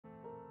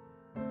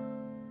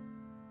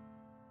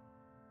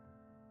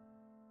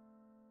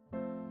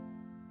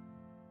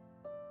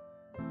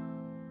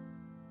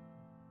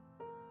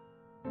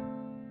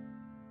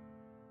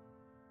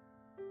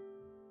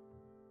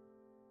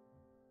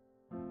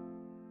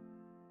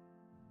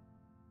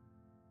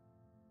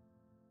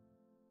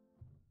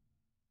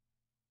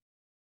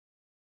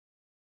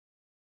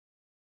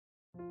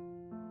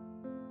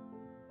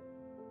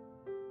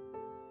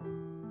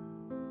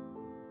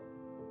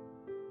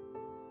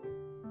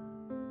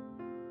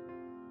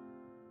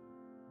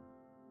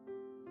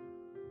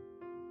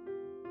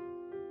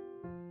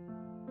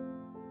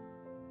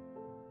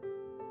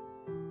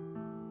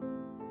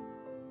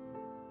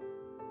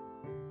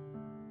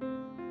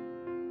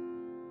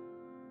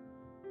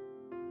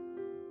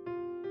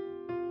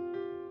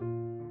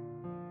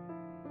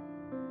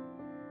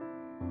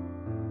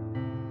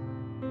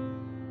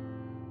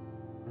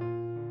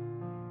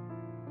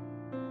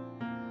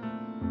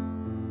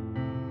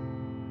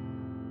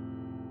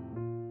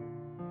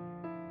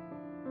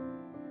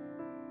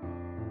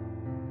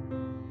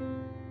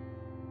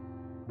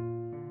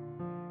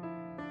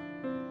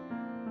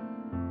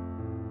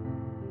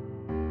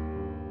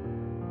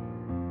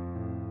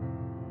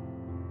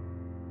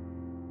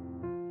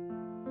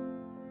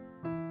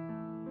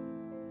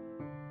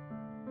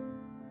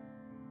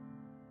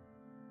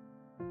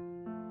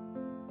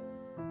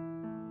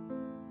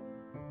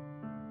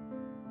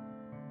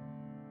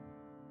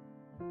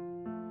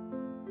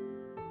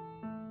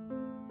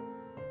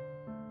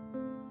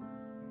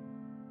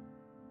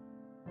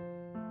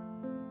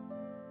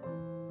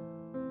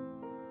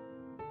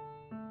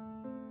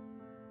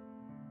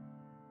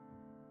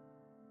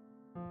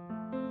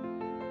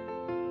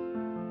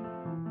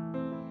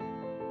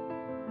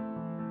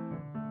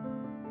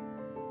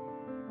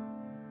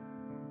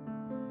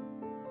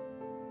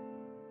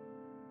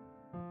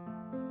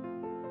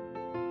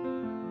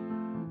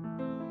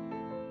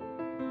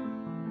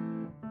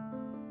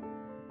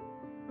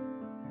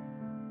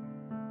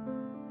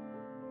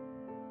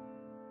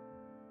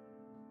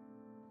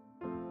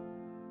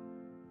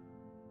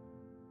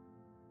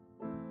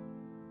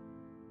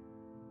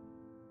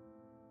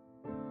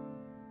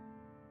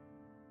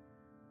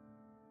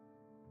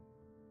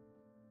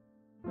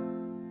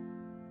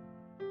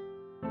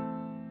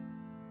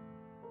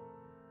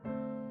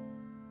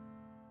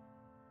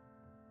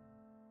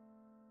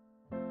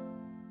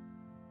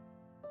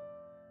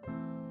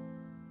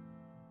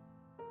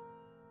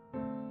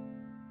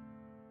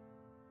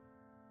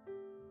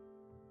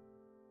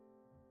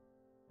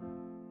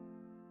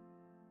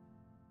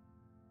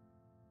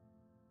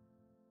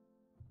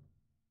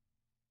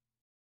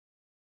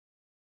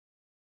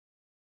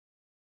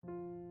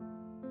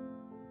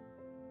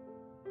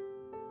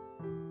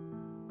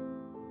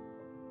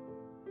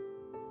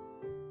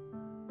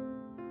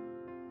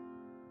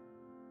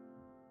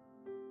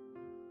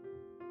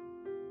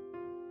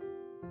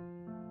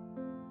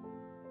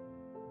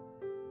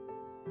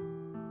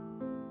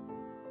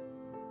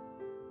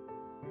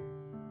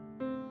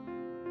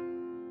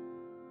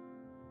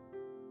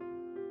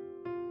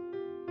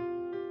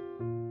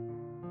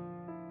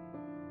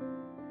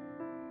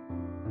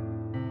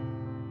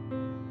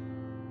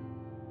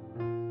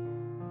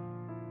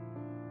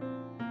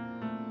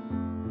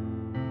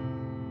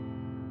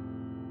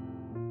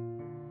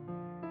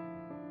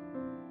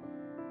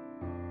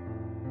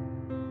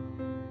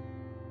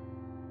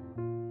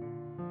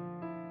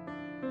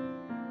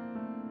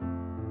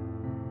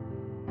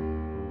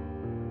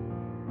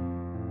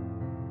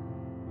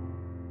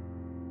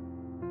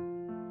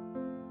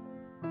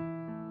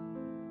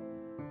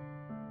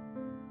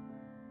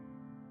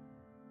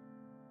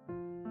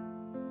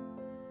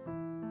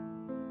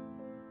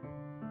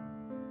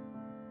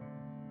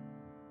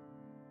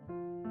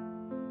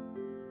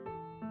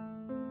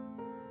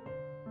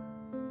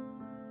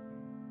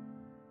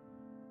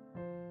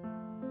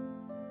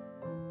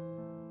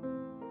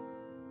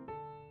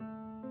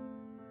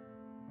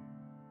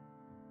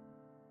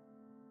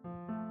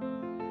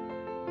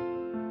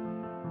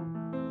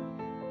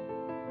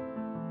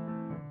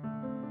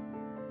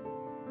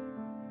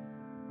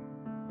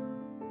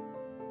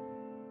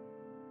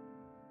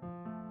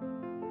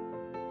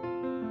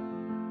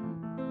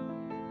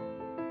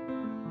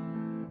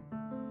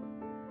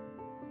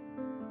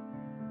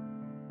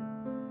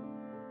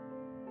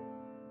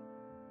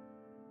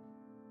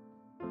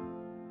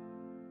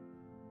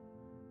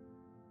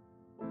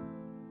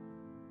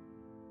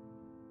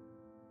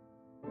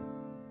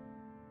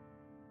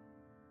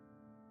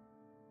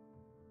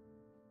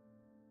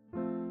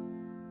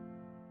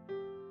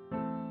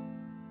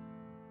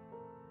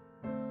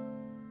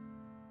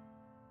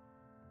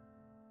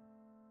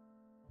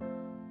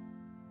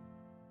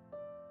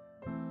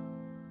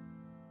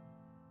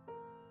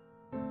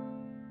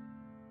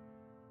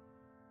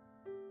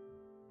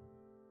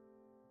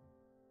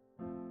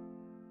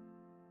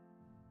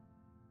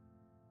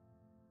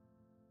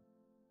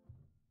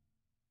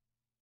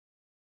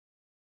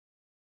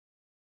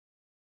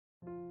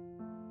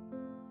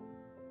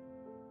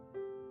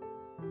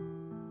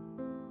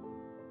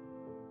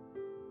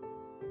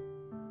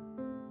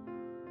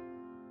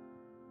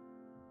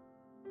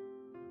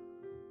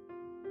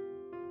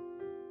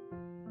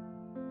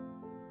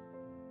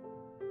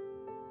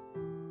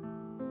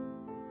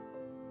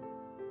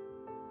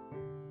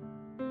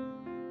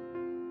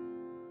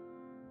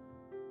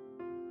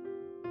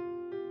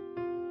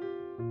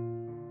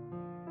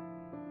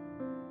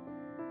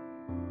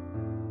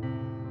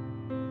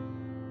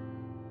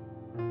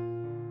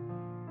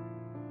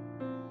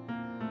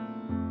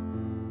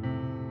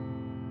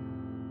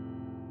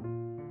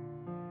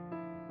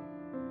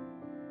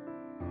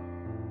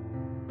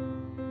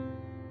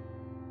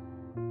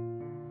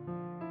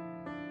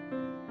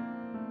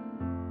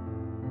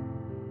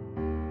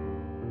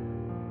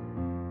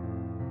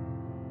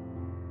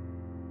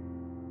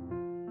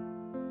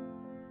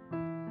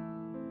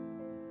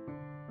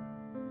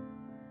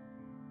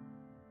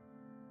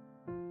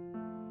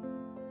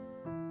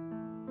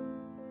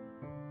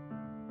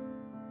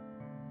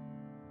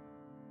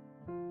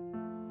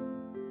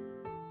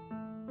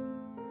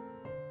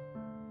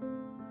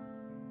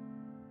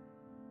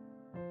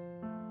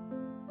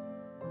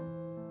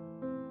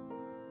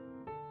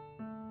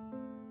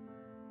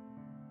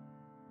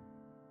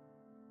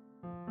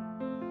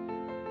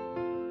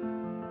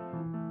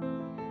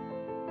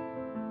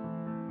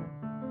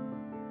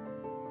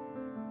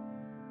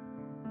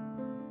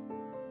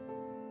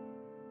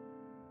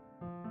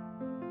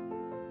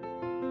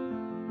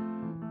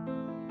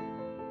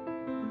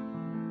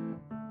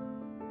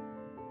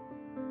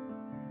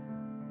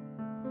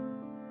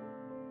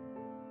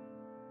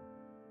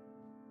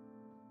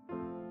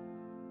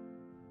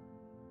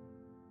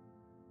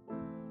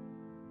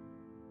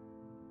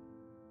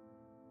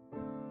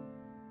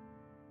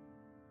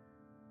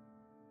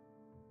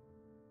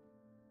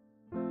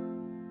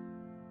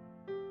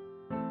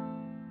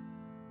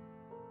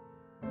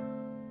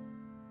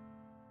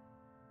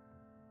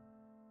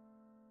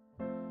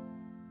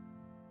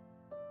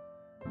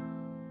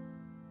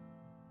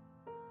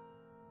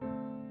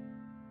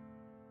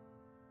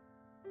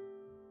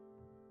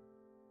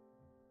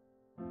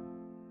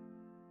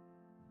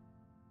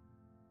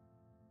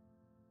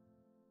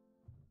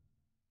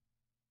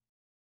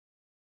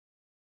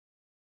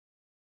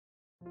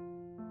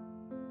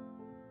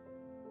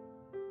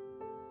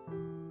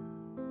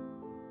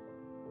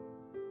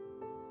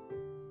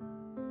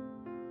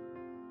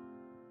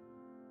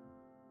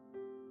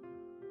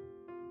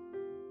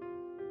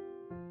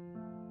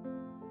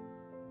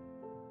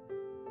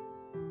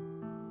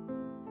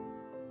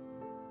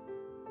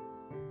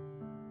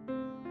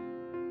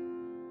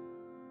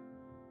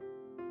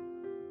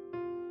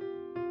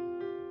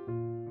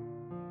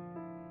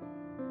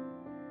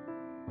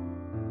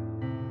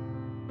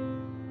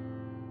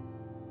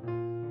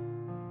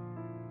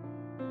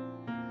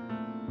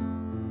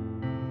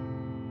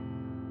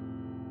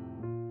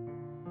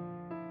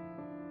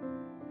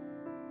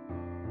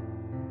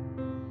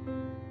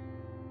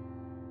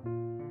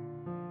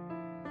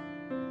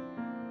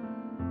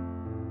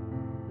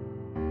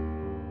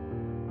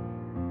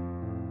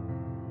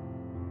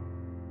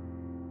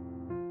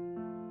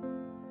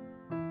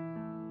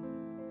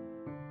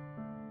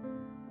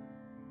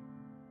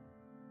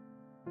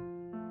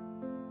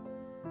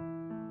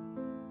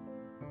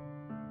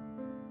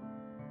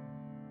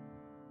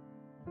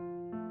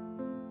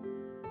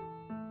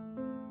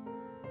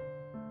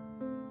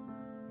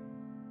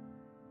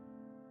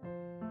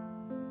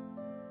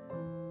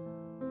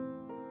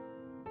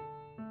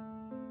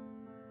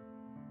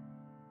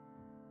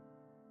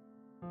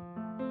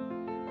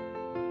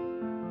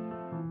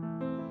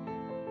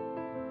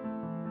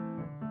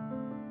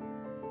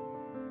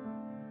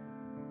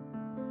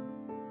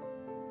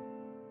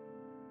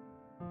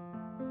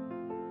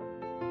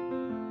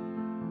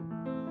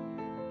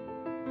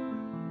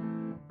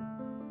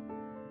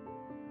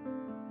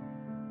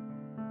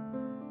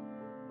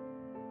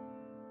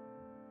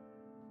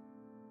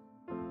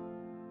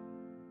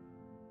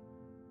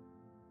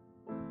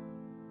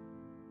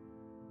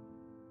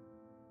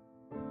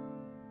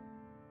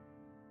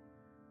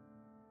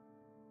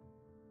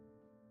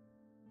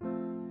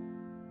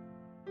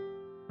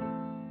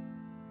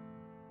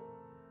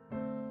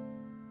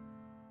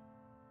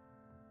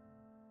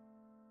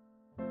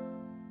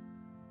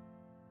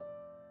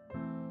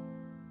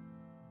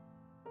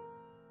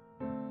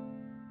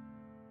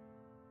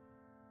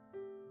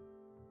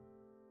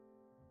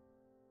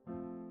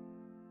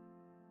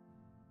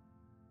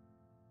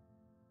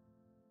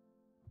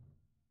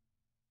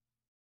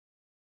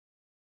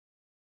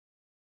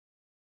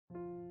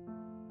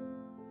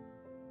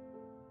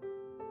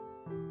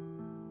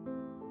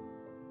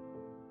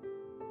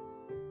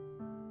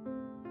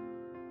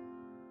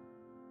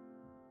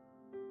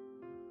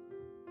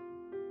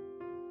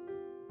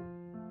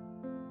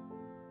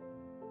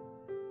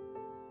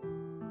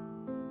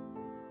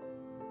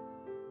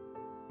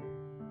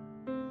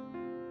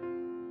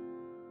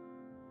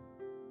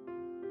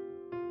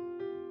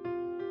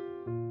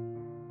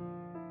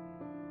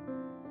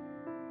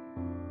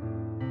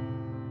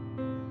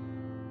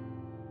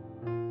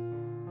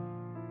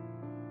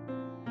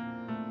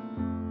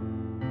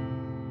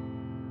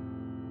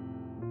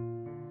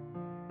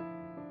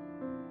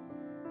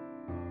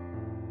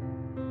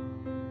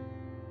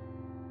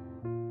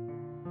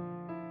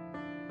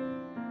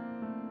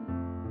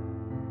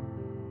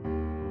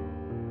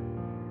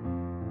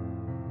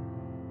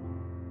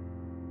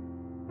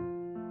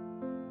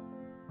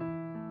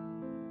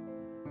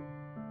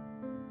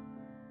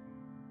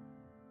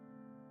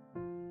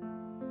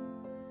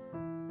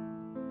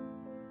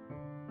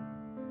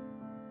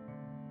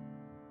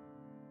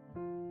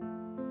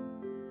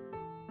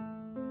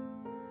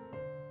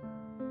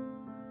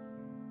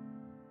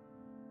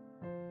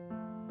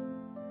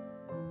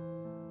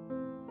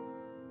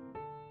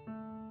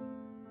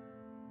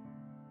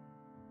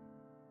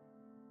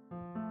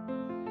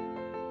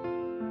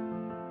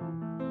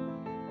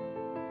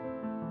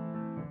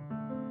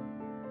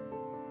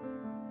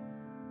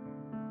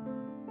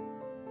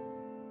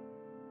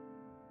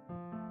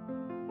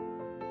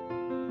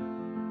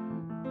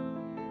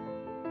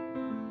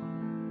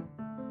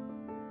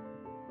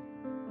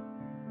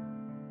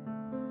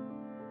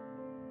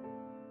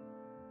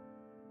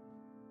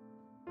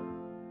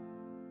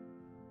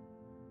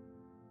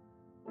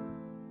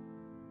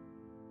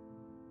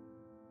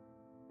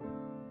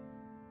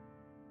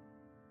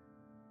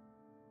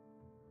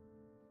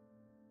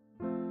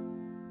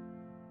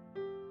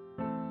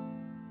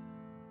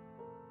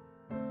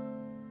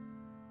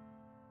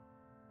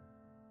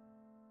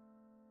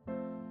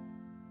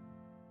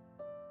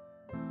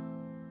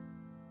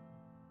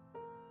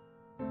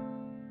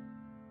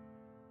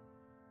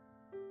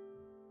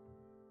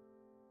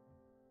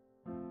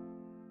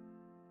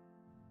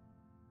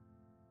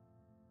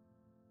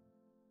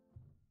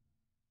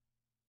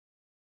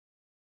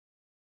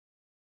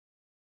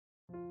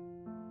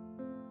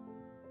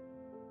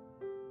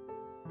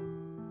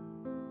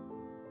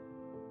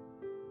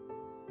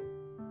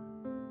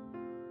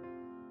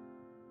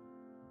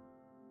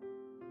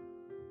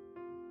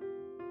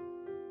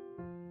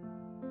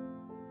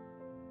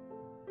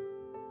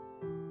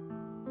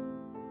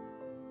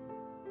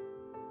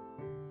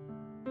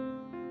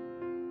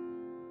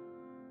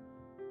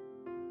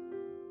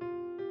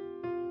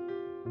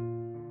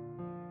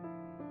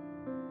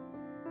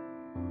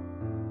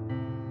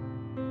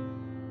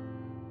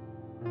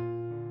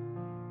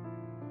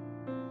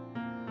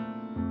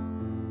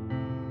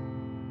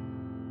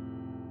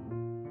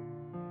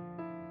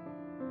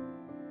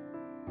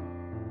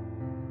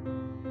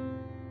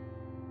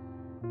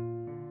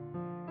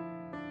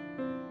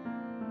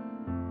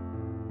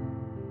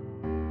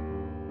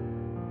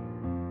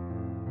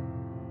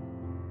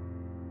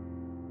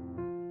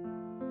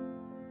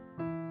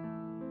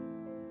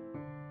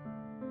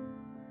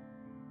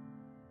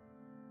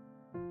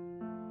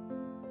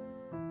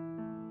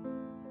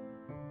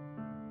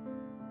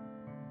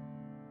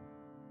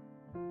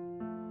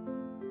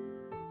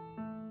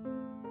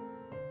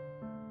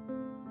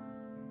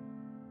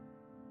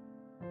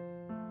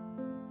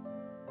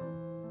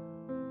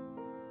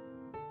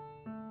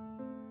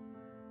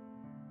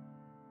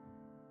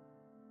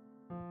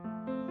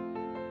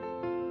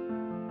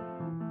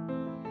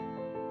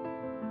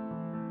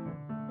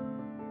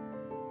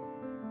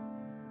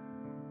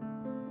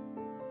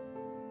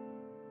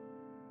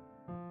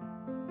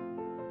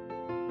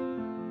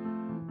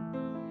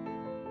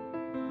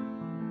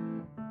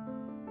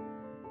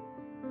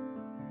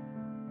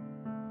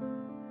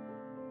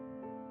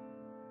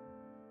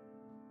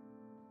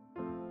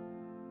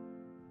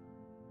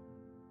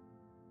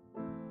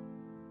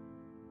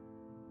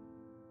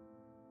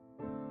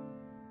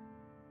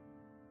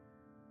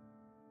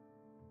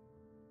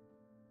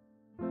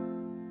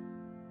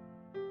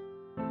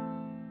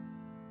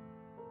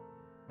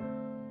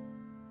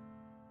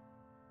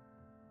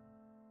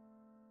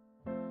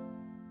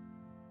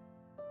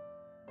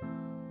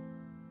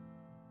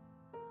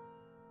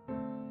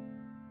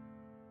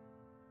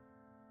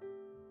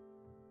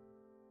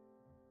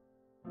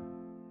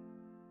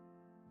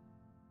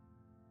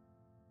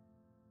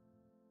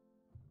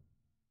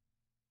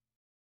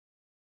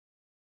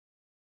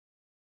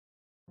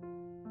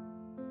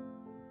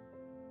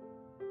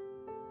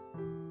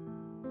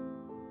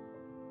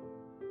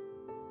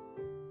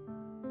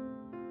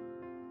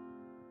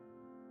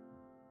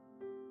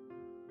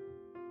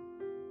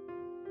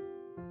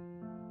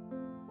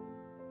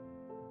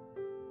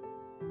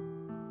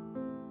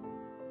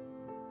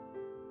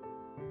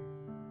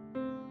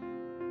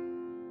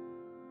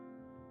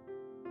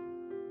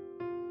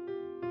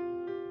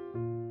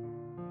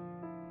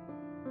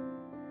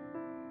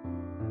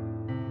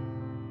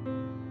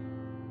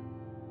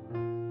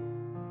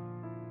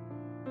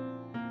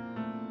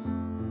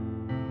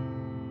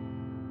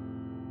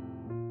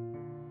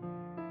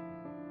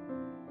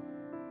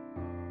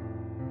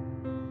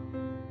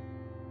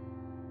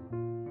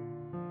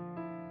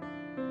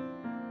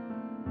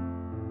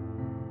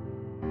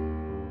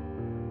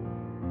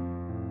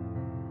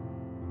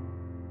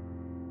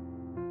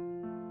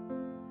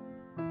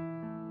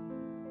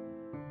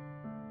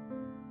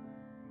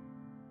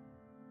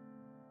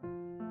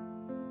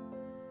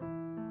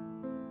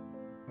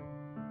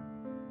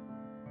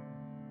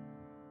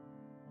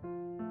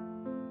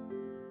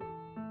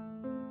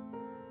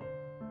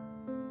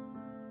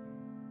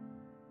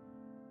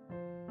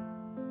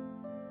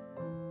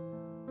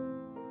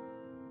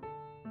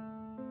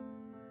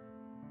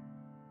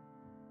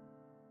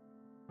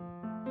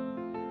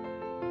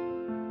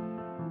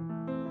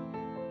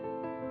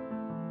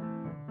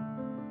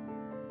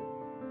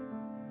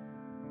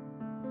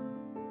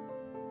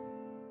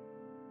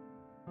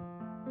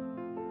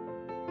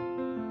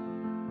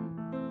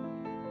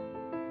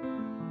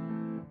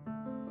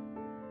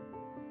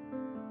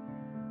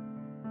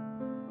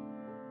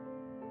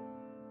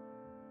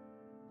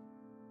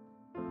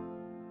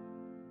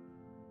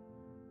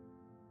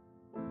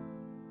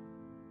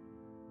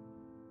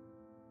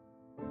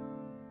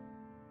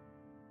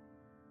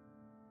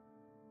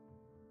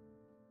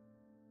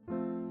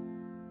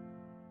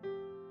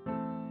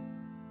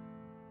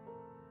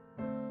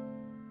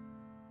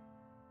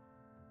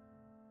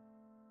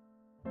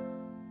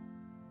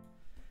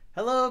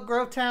Hello,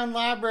 Grovetown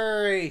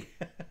Library.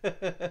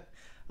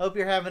 Hope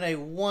you're having a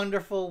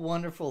wonderful,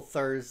 wonderful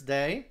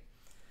Thursday.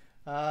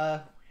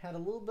 Had a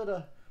little bit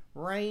of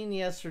rain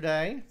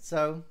yesterday,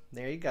 so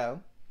there you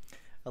go.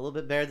 A little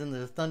bit better than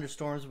the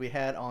thunderstorms we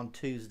had on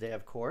Tuesday,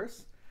 of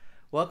course.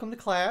 Welcome to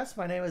class.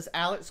 My name is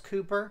Alex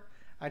Cooper.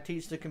 I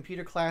teach the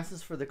computer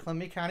classes for the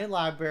Columbia County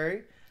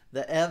Library,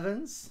 the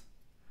Evans,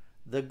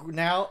 the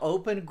now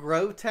open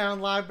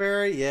Grovetown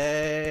Library,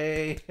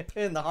 yay,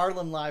 and the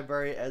Harlan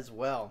Library as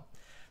well.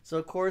 So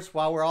of course,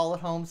 while we're all at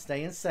home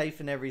staying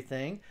safe and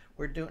everything,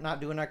 we're not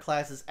doing our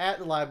classes at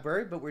the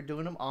library, but we're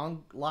doing them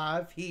on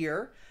live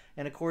here.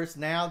 And of course,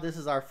 now this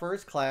is our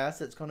first class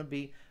that's going to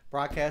be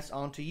broadcast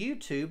onto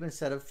YouTube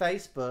instead of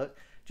Facebook,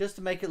 just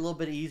to make it a little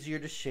bit easier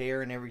to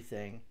share and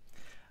everything.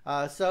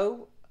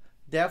 So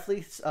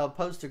definitely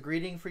post a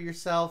greeting for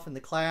yourself in the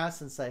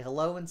class and say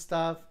hello and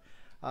stuff.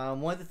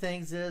 One of the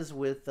things is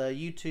with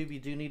YouTube,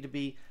 you do need to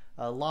be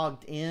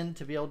logged in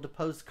to be able to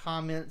post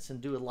comments and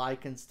do a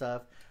like and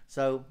stuff.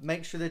 So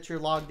make sure that you're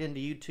logged into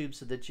YouTube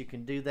so that you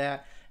can do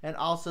that, and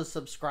also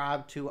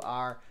subscribe to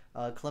our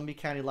Columbia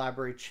County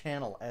Library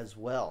channel as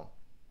well.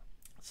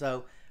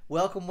 So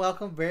welcome,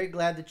 welcome. Very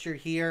glad that you're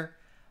here.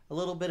 A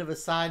little bit of a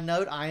side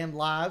note, I am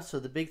live, so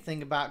the big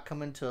thing about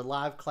coming to a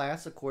live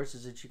class, of course,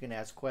 is that you can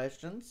ask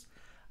questions.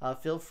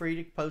 Feel free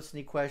to post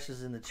any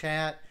questions in the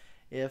chat.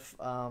 If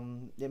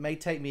it may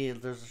take me,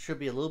 there should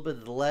be a little bit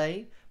of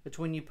delay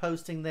between you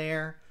posting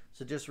there,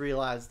 so just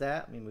realize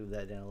that. Let me move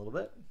that down a little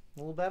bit, a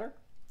little better.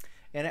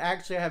 And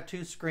actually I have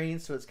two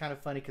screens, so it's kind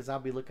of funny because I'll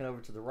be looking over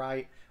to the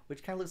right,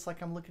 which kind of looks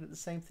like I'm looking at the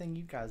same thing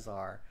you guys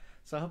are.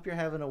 So I hope you're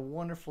having a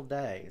wonderful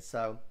day.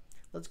 So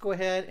let's go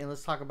ahead and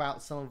let's talk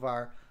about some of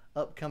our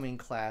upcoming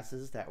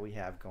classes that we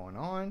have going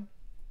on.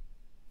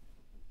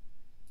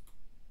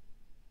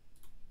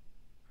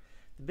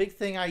 The big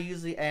thing I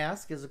usually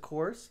ask is, of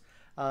course,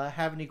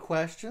 have any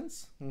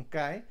questions?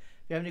 Okay.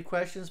 If you have any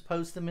questions,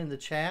 post them in the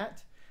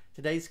chat.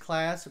 Today's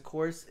class, of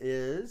course,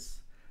 is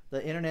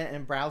the Internet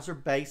and Browser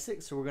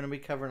Basics. So we're going to be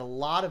covering a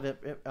lot of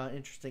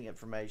interesting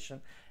information.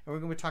 And we're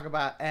going to be talking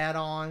about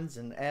add-ons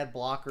and ad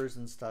blockers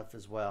and stuff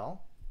as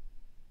well.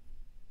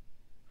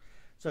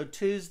 So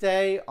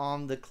Tuesday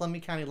on the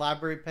Columbia County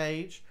Library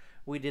page,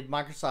 we did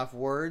Microsoft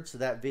Word. So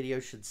that video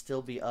should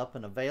still be up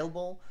and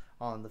available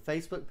on the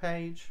Facebook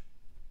page.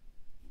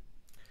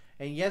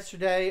 And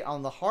yesterday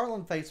on the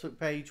Harlan Facebook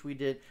page, we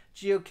did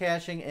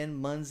geocaching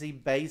and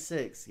Munzie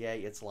Basics. Yeah,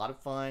 it's a lot of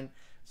fun.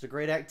 It's a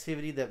great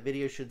activity. That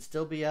video should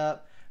still be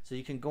up, so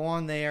you can go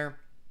on there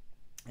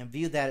and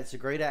view that. It's a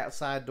great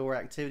outside door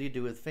activity to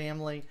do with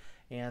family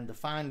and to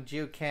find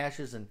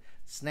geocaches and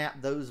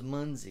snap those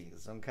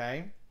Munzies,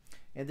 okay?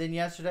 And then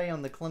yesterday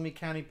on the Columbia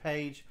County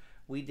page,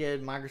 we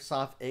did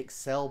Microsoft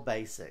Excel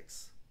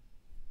Basics.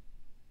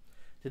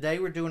 Today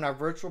we're doing our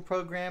virtual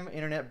program,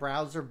 Internet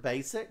Browser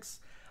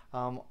Basics.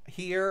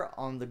 Here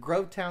on the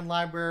Grovetown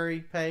Library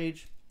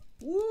page,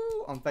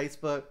 on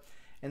Facebook.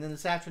 And then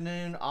this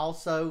afternoon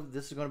also,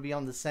 this is going to be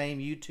on the same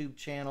YouTube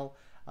channel,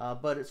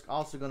 but it's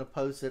also going to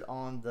post it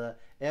on the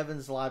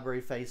Evans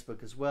Library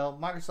Facebook as well.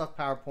 Microsoft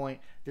PowerPoint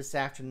this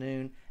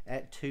afternoon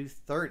at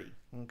 2:30.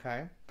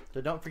 Okay, so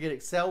don't forget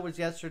Excel was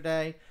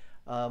yesterday,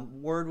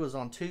 Word was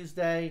on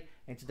Tuesday,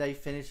 and today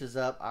finishes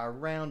up our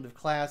round of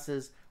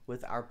classes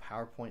with our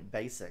PowerPoint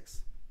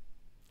basics.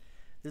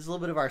 This is a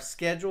little bit of our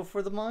schedule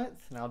for the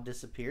month, and I'll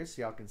disappear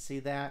so y'all can see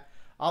that.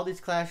 All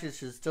these classes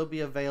should still be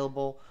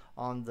available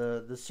on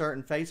the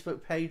certain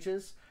Facebook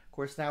pages. Of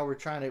course, now we're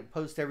trying to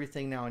post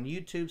everything now on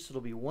YouTube, so it'll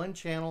be one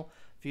channel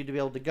for you to be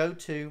able to go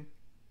to,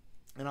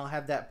 and I'll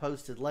have that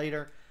posted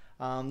later.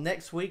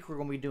 Next week, we're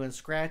going to be doing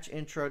Scratch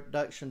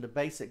Introduction to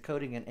Basic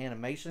Coding and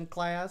Animation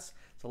class.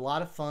 It's a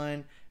lot of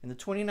fun. And the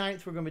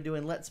 29th, we're going to be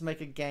doing Let's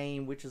Make a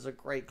Game, which is a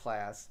great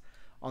class.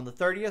 On the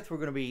 30th, we're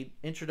going to be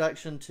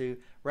Introduction to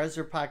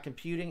Raspberry Pi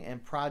Computing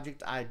and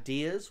Project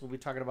Ideas. We'll be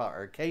talking about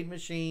arcade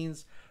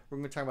machines. We're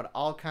going to talk about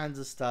all kinds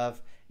of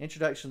stuff.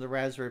 Introduction to the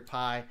Raspberry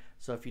Pi.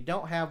 So if you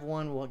don't have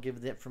one, we'll give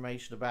you the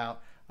information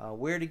about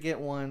where to get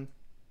one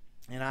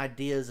and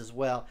ideas as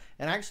well.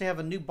 And I actually have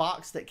a new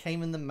box that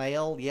came in the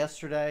mail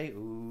yesterday.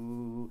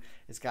 Ooh,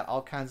 it's got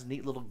all kinds of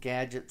neat little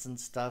gadgets and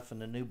stuff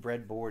and a new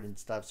breadboard and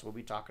stuff. So we'll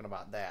be talking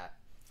about that.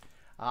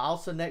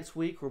 Also next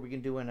week, we'll be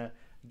doing a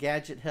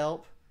gadget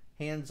help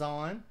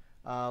hands-on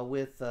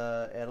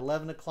at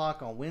 11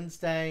 o'clock on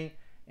Wednesday,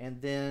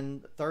 and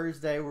then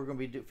Thursday we're going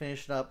to be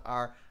finishing up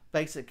our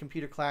basic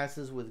computer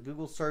classes with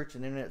Google search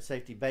and internet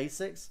safety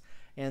basics.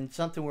 And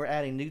something we're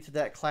adding new to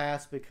that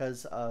class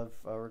because of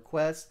a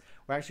request,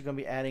 we're actually going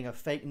to be adding a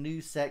fake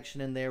news section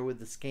in there with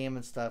the scam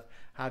and stuff,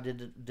 how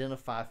to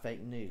identify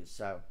fake news.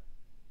 So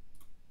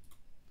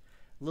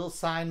little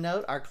side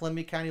note, our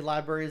Columbia County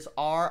libraries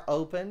are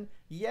open.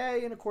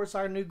 Yay! And of course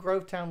our new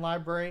Grovetown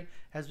library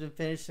has been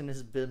finished and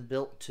has been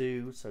built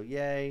too, so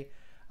yay.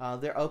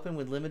 They're open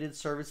with limited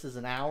services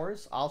and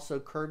hours. Also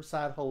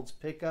curbside holds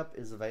pickup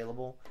is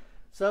available.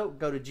 So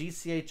go to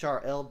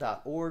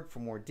gchrl.org for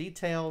more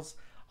details.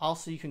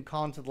 Also you can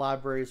call into the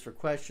libraries for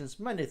questions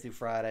Monday through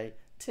Friday,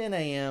 10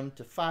 a.m.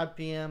 to 5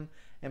 p.m.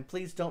 And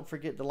please don't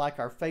forget to like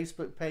our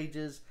Facebook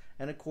pages.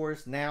 And of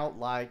course, now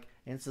like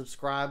and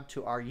subscribe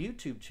to our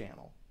YouTube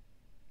channel.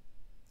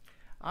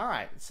 All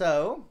right,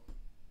 so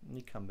let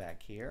me come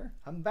back here.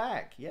 I'm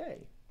back,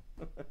 yay.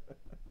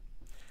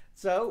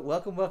 So,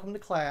 welcome to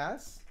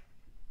class.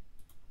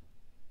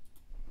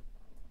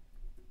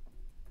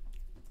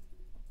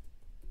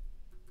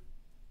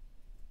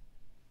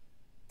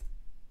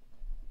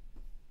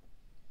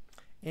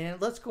 And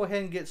let's go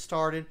ahead and get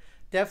started.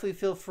 Definitely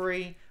feel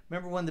free.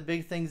 Remember, one of the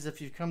big things,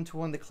 if you come to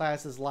one of the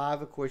classes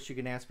live, of course, you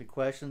can ask me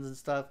questions and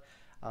stuff.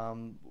 I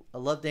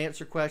love to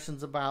answer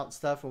questions about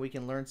stuff, and we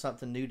can learn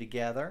something new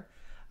together.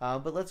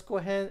 But let's go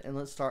ahead and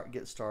let's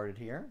get started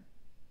here.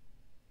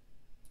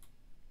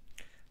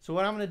 So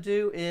what I'm going to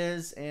do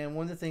is, and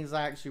one of the things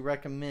I actually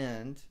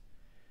recommend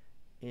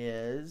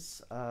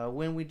is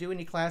when we do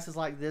any classes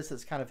like this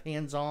that's kind of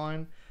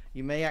hands-on,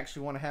 you may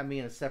actually want to have me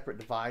in a separate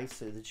device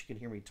so that you can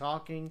hear me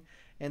talking,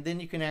 and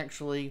then you can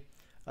actually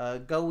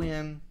go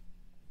in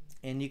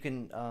and you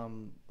can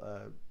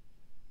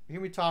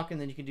hear me talking,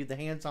 then you can do the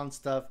hands-on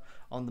stuff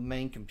on the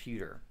main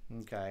computer.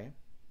 Okay.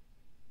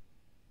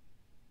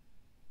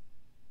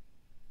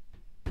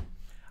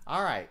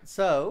 All right,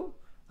 so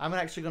I'm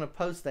actually going to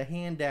post the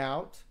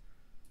handout.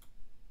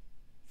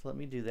 So let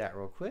me do that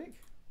real quick.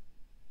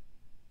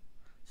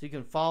 So you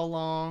can follow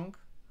along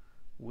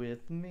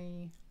with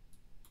me.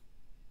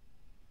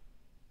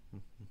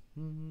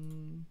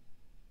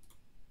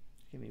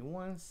 Give me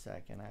 1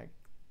 second. I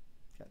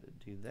got to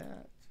do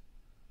that.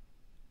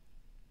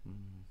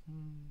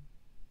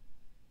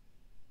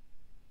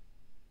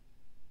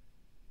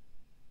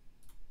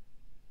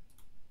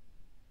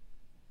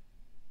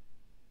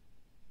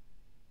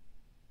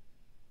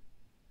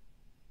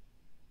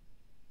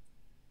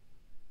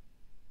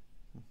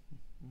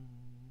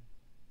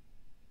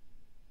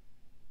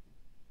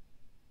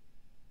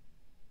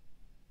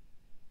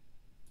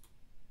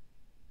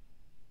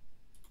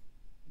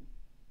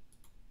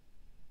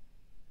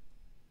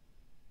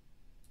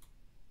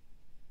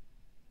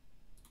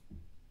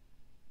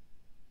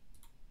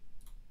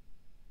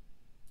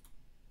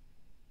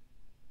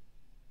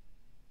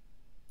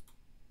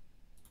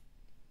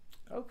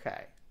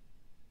 Okay.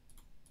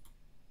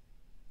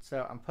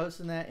 So I'm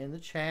posting that in the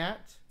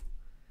chat.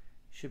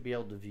 You should be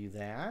able to view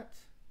that.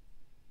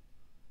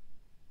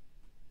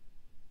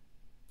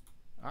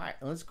 All right,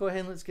 let's go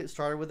ahead and let's get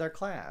started with our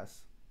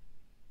class.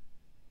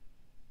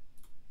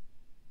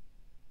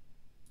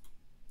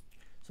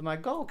 So my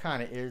goal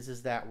kind of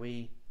is that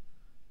we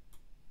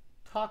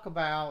talk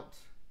about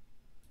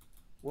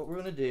what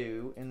we're going to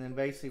do, and then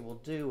basically we'll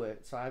do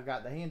it. So I've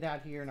got the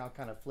handout here, and I'll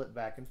kind of flip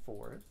back and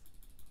forth.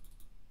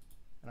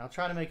 And I'll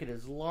try to make it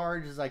as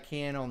large as I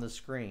can on the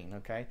screen,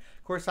 okay?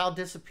 Of course, I'll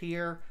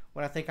disappear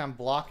when I think I'm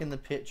blocking the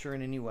picture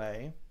in any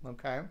way,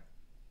 okay?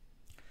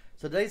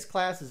 So today's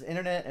class is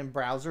Internet and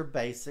Browser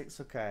Basics,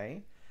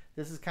 okay?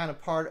 This is kind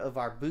of part of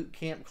our boot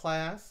camp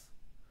class.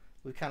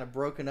 We've kind of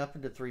broken up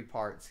into 3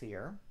 parts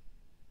here.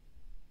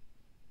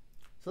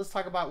 So let's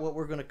talk about what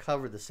we're going to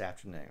cover this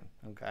afternoon,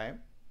 okay?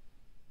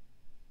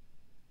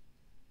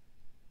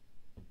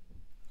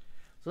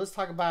 So let's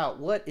talk about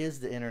what is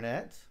the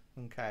Internet,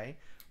 okay?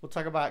 We'll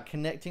talk about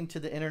connecting to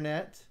the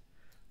Internet.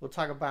 We'll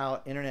talk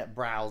about Internet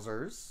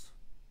browsers.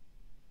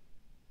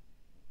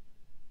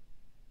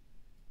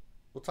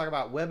 We'll talk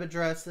about web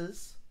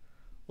addresses.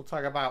 We'll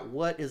talk about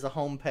what is a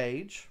home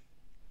page.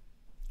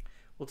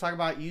 We'll talk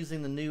about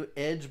using the new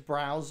Edge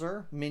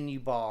browser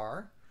menu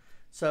bar.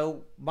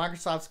 So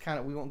Microsoft's kind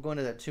of, we won't go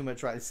into that too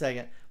much right in a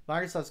second.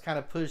 Microsoft's kind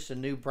of pushed a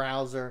new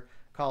browser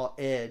called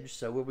Edge,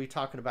 so we'll be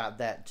talking about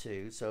that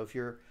too. So if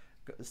you're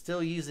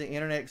still using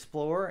Internet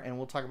Explorer, and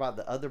we'll talk about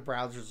the other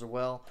browsers as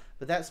well,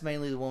 but that's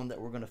mainly the one that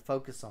we're going to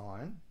focus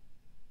on.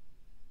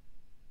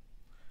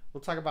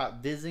 We'll talk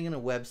about visiting a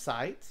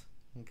website,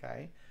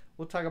 okay?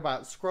 We'll talk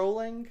about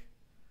scrolling,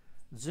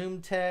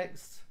 zoom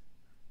text,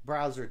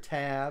 browser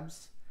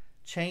tabs,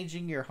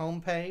 changing your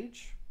home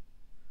page,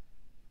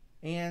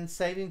 and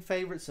saving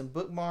favorites and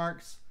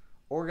bookmarks,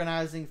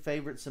 organizing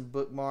favorites and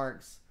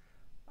bookmarks.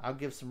 I'll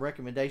give some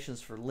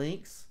recommendations for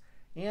links.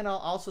 And I'll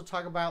also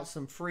talk about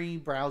some free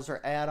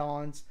browser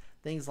add-ons,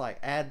 things like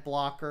ad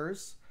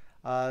blockers,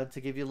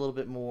 to give you a little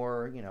bit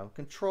more,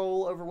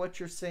 control over what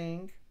you're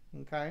seeing.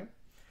 Okay.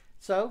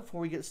 So before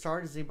we get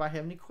started, does anybody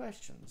have any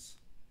questions?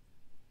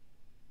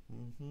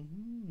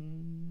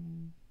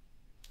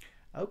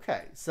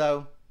 Okay.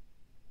 So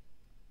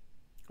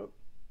let's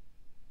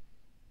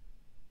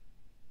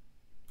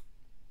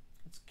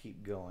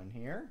keep going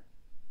here.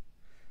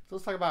 So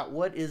let's talk about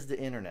what is the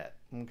Internet.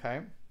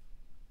 Okay.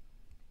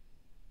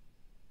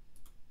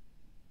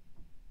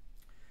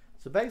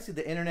 So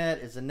basically, the Internet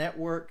is a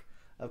network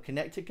of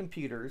connected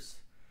computers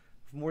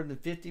with more than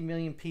 50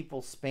 million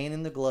people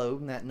spanning the globe,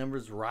 and that number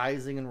is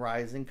rising and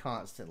rising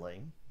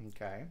constantly.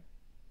 Okay.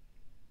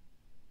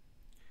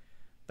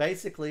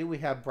 Basically, we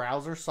have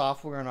browser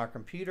software on our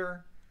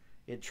computer.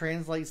 It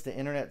translates the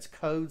Internet's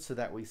code so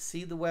that we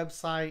see the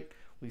website,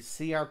 we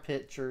see our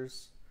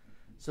pictures.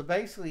 So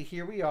basically,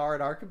 here we are at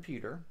our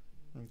computer.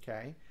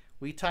 Okay.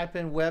 We type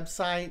in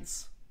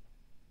websites,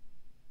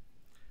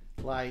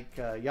 like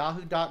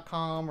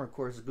yahoo.com or of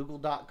course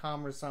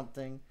google.com or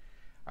something,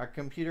 our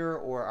computer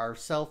or our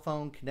cell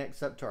phone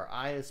connects up to our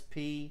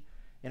ISP,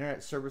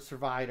 internet service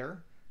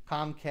provider,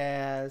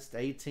 Comcast,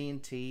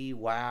 AT&T,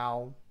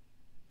 Wow.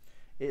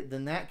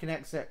 Then that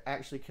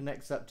actually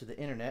connects up to the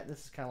internet.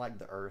 This is kind of like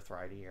the earth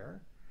right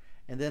here.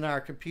 And then our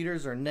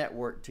computers are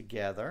networked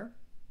together.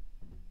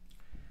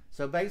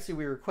 So basically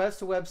we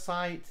request a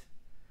website.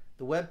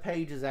 The web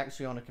page is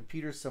actually on a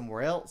computer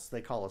somewhere else.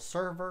 They call a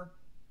server.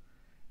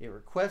 It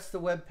requests the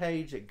web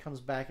page. It comes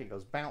back. It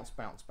goes bounce,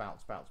 bounce,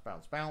 bounce, bounce,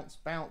 bounce, bounce,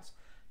 bounce.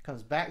 It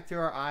comes back through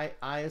our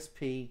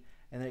ISP,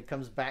 and then it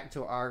comes back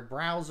to our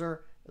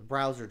browser. The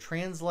browser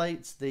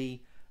translates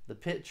the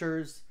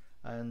pictures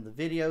and the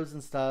videos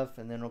and stuff,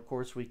 and then of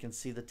course we can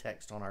see the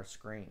text on our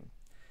screen.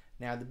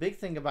 Now the big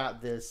thing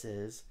about this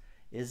is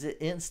it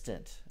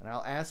instant? And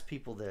I'll ask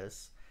people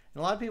this,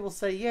 and a lot of people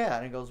say yeah,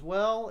 and it goes,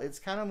 well, it's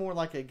kind of more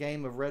like a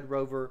game of Red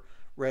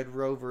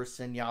Rover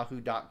send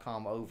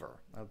yahoo.com over.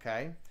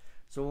 Okay,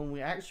 so when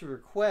we actually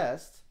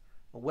request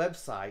a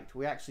website,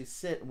 we actually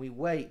sit and we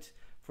wait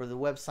for the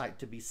website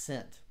to be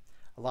sent.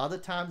 A lot of the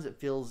times it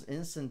feels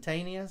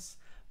instantaneous,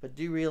 but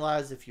do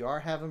realize if you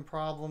are having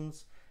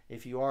problems,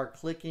 if you are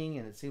clicking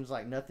and it seems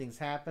like nothing's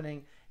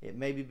happening, it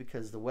may be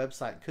because the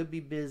website could be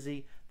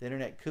busy, the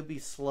internet could be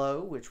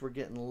slow, which we're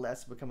becoming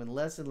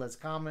less and less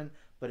common,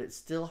 but it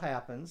still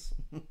happens.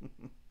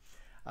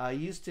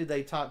 Used to,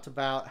 they talked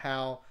about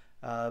how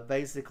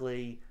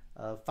basically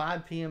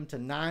 5 p.m. to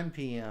 9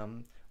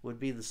 p.m. would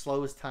be the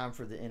slowest time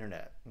for the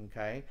internet.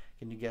 Okay,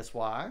 can you guess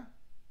why?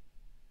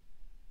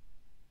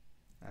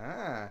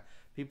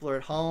 People are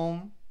at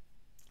home.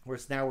 Of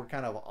course, now we're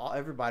kind of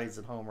everybody's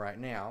at home right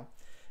now.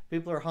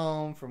 People are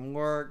home from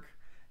work.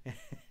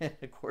 And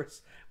of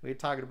course, we're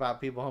talking about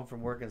people home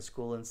from work and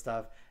school and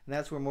stuff, and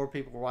that's where more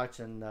people are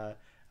watching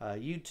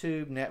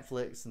YouTube,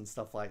 Netflix, and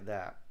stuff like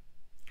that.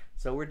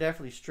 So we're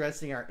definitely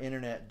stressing our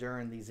internet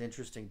during these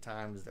interesting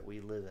times that we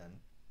live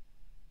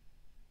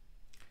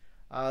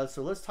in.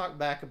 So let's talk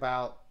back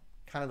about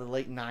kind of the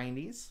late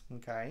 90s.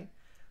 Okay,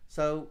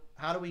 so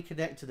how do we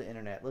connect to the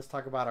internet? Let's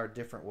talk about our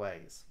different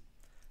ways.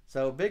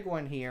 So a big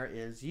one here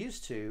is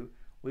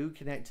we would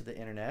connect to the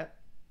internet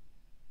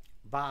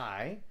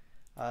by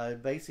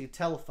basically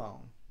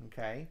telephone,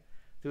 okay,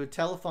 through a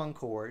telephone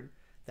cord.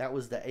 That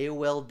was the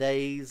AOL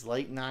days,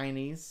 late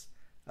 90s.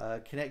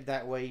 Connect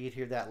that way, you'd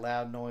hear that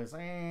loud noise. You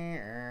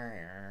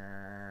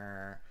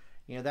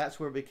know, that's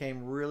where it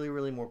became really,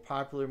 really more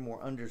popular,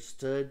 more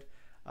understood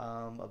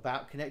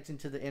about connecting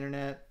to the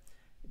internet.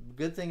 The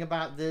good thing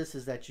about this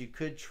is that you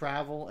could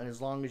travel, and as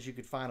long as you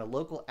could find a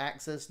local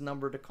access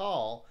number to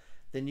call,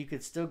 then you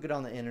could still get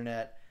on the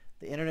internet.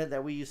 The internet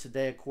that we use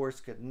today, of course,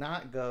 could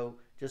not go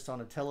just on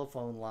a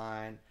telephone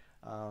line.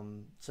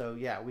 So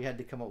yeah, we had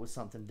to come up with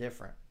something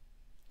different.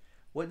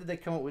 What did they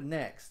come up with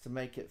next to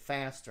make it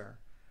faster?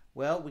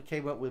 Well, we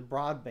came up with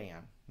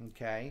broadband.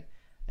 Okay,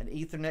 an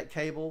Ethernet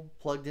cable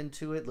plugged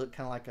into it, looked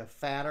kind of like a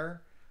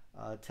fatter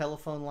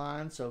telephone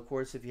line. So of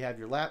course, if you have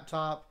your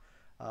laptop,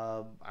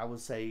 I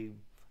would say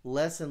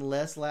less and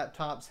less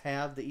laptops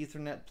have the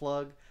Ethernet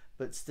plug,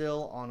 but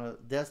still on a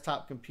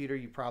desktop computer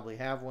you probably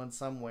have one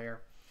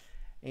somewhere.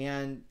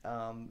 And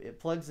it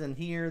plugs in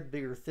here,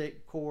 bigger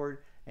thick cord,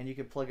 and you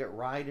can plug it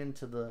right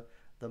into the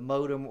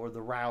modem or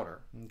the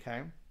router.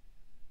 Okay,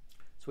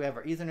 so we have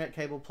our Ethernet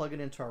cable, plug it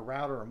into our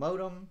router or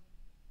modem,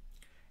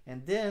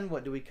 and then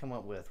what do we come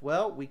up with?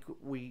 Well,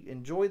 we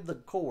enjoyed the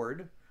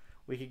cord.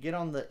 We could get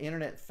on the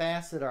internet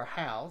fast at our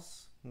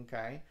house.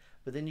 Okay,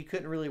 but then you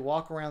couldn't really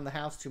walk around the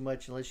house too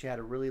much unless you had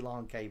a really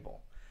long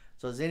cable.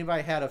 So has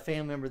anybody had a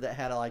family member that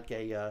had like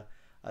a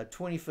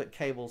 20-foot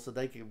cable so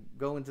they could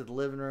go into the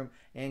living room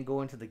and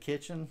go into the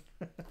kitchen?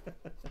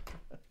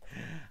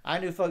 I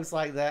knew folks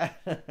like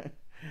that.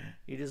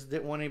 You just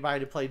didn't want anybody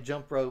to play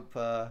jump rope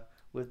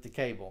with the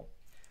cable.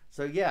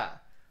 So yeah,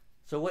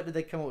 so what did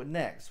they come up with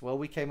next? Well,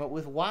 we came up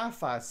with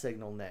Wi-Fi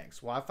signal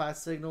next. Wi-Fi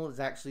signal is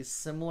actually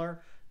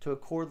similar to a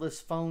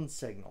cordless phone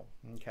signal.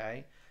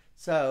 Okay,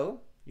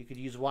 so you could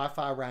use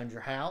Wi-Fi around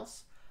your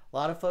house. A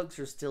lot of folks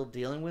are still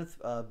dealing with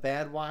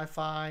bad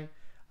Wi-Fi.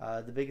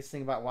 The biggest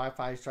thing about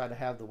Wi-Fi is try to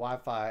have the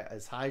Wi-Fi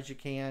as high as you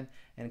can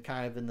and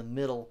kind of in the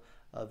middle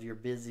of your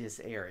busiest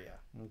area.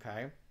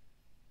 Okay,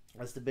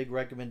 that's the big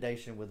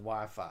recommendation with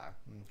Wi-Fi.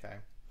 Okay,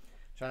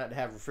 try not to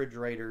have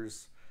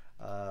refrigerators,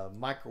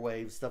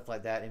 microwaves, stuff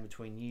like that in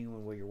between you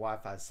and where your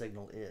Wi-Fi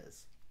signal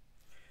is.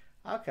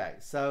 Okay,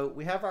 so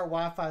we have our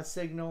Wi-Fi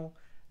signal.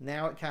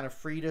 Now it kind of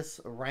freed us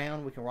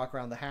around. We can walk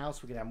around the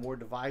house. We can have more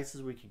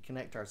devices. We can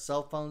connect our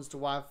cell phones to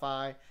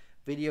Wi-Fi,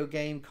 video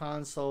game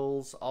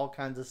consoles, all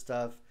kinds of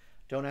stuff.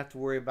 Don't have to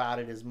worry about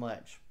it as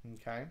much.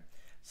 Okay,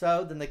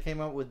 so then they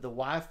came up with the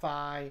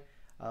Wi-Fi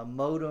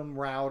modem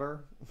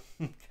router.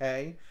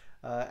 Okay,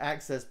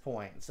 access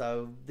point.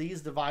 So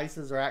these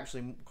devices are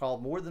actually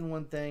called more than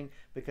one thing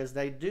because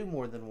they do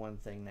more than one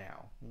thing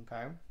now.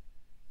 Okay,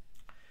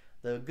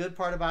 the good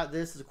part about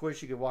this is, of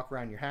course, you could walk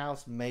around your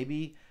house,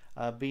 maybe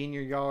be in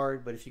your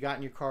yard, but if you got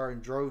in your car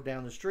and drove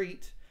down the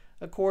street,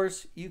 of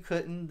course, you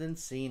couldn't then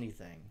see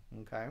anything.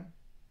 Okay.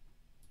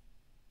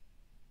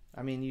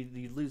 I mean,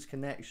 you lose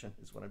connection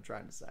is what I'm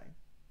trying to say.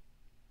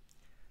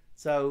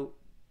 So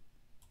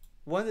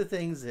one of the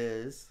things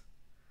is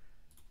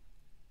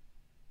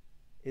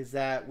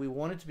that we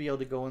wanted to be able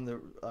to go in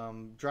the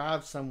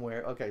drive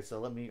somewhere. Okay,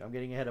 so I'm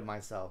getting ahead of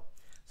myself.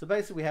 So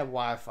basically we have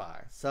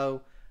Wi-Fi.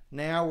 So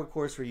now, of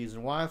course, we're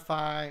using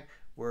Wi-Fi.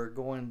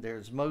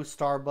 There's most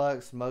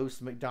Starbucks,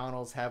 most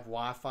McDonald's have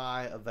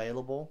Wi-Fi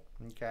available,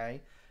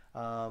 okay?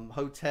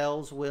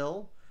 Hotels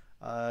will.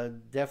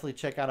 Definitely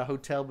check out a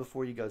hotel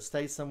before you go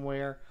stay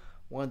somewhere.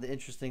 One of the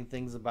interesting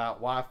things about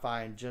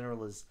Wi-Fi in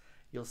general is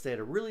you'll stay at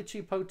a really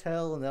cheap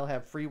hotel and they'll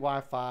have free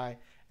Wi-Fi,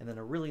 and then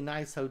a really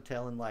nice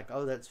hotel and like,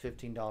 oh, that's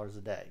 $15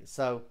 a day.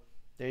 So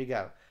there you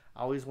go.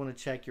 I always want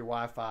to check your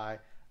Wi-Fi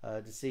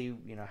to see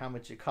how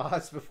much it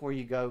costs before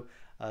you go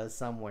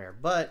somewhere.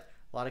 But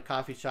a lot of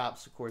coffee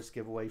shops, of course,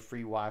 give away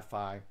free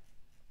Wi-Fi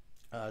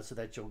so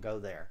that you'll go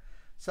there.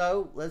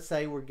 So let's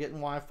say we're getting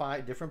Wi-Fi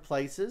at different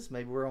places.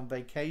 Maybe we're on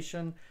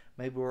vacation.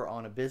 Maybe we're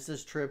on a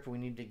business trip. We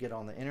need to get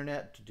on the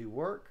internet to do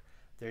work.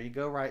 There you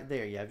go, right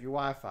there. You have your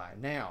Wi-Fi.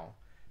 Now,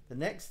 the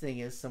next thing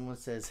is someone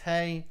says,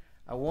 hey,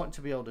 I want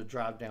to be able to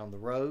drive down the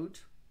road.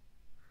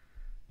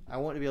 I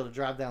want to be able to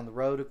drive down the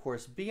road, of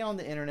course, be on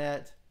the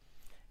internet,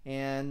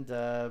 and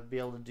be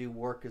able to do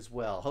work as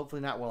well.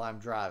 Hopefully not while I'm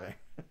driving.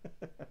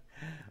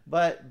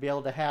 But be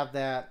able to have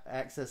that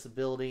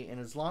accessibility, and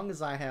as long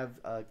as I have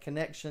a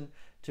connection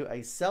to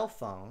a cell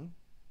phone,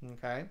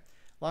 okay,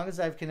 as long as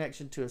I have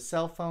connection to a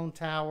cell phone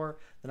tower,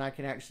 then I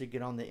can actually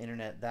get on the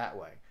internet that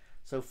way.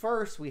 So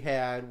first we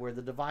had where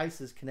the device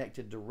is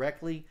connected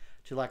directly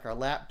to like our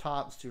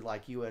laptops to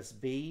like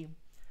USB,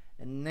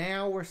 and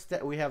now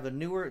we have the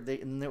newer,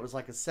 and there was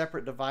like a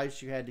separate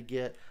device you had to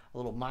get, a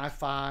little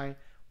MiFi.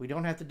 We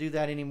don't have to do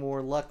that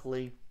anymore,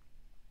 luckily,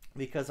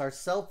 because our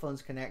cell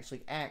phones can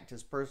actually act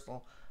as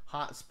personal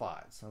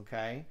hotspots,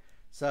 okay?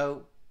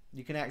 So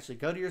you can actually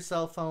go to your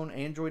cell phone,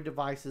 Android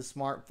devices,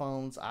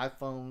 smartphones,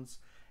 iPhones,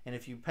 and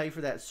if you pay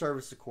for that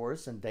service, of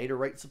course, and data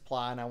rate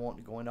supply, and I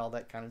won't go into all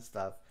that kind of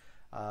stuff,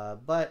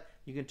 but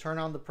you can turn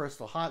on the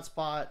personal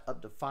hotspot.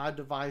 Up to 5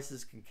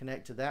 devices can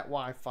connect to that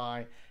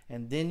Wi-Fi,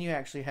 and then you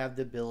actually have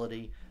the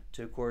ability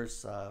to, of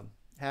course,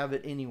 have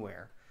it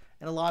anywhere.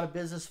 And a lot of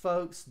business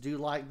folks do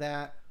like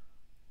that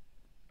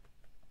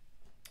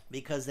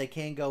because they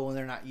can go when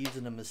they're not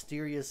using a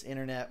mysterious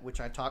internet,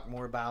 which I talk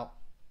more about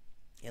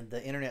in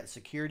the internet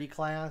security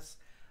class.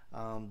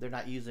 They're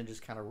not using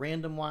just kind of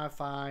random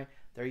Wi-Fi.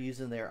 They're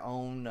using their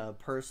own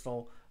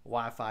personal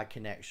Wi-Fi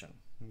connection.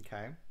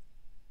 Okay.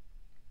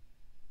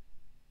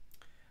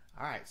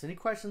 All right. So any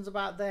questions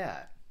about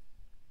that?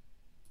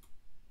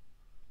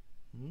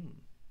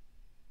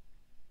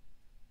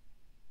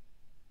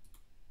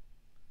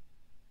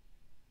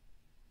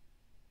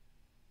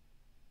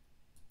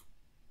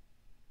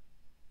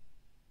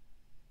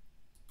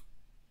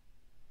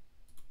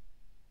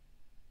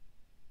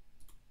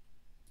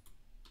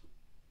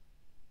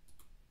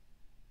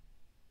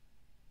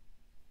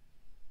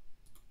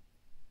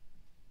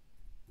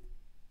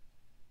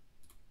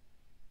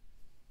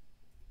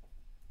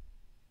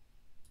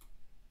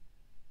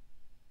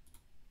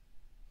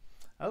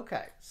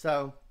 Okay,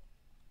 so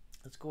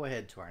let's go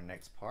ahead to our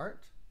next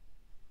part.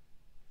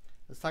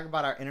 Let's talk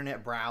about our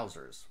internet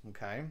browsers,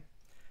 okay?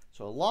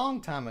 So a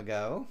long time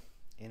ago,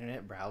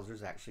 internet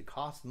browsers actually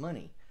cost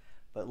money.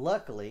 But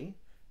luckily,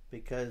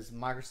 because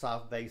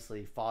Microsoft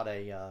basically fought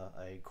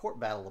a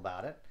court battle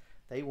about it,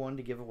 they wanted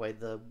to give away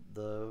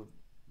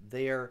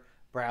their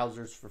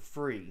browsers for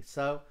free.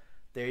 So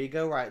there you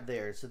go right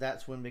there. So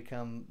that's when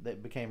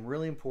it became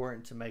really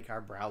important to make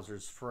our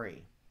browsers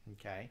free,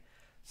 okay?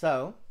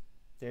 So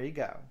there you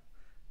go.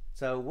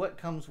 So what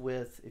comes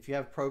with, if you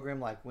have a program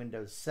like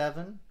Windows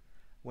 7,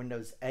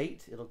 Windows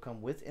 8, it'll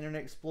come with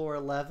Internet Explorer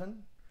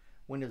 11.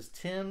 Windows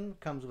 10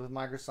 comes with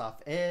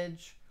Microsoft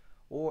Edge,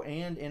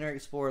 and Internet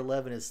Explorer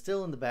 11 is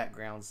still in the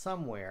background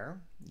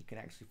somewhere. You can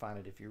actually find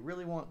it if you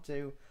really want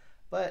to.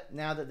 But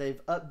now that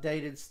they've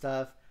updated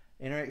stuff,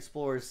 Internet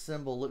Explorer's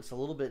symbol looks a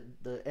little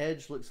bit, the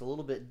edge looks a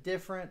little bit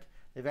different.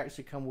 They've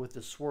actually come with the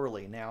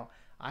swirly. Now,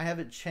 I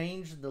haven't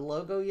changed the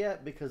logo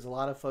yet because a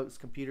lot of folks'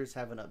 computers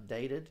haven't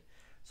updated.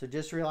 So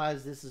just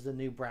realize this is a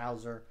new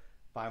browser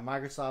by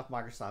Microsoft,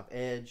 Microsoft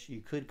Edge.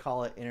 You could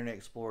call it Internet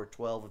Explorer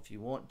 12 if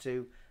you want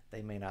to.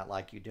 They may not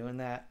like you doing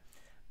that.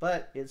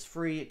 But it's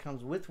free. It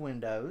comes with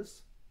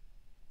Windows.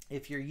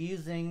 If you're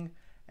using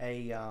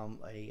a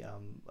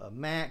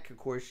Mac, of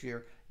course,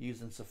 you're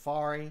using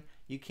Safari.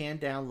 You can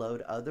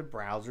download other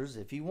browsers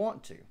if you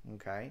want to,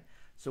 okay?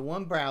 So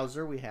one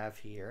browser we have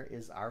here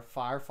is our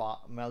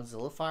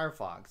Mozilla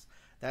Firefox.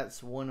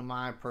 That's one of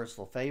my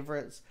personal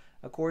favorites.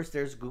 Of course,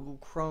 there's Google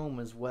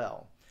Chrome as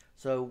well.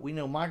 So we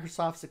know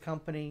Microsoft's a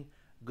company,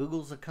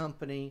 Google's a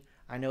company.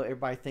 I know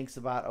everybody thinks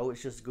about, oh,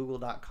 it's just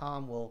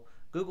google.com. Well,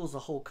 Google's a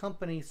whole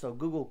company, so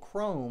Google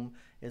Chrome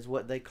is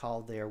what they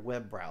call their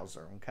web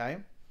browser, okay?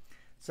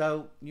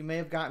 So you may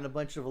have gotten a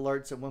bunch of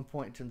alerts at one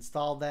point to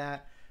install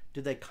that. Do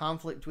they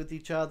conflict with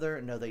each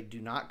other? No, they do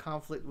not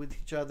conflict with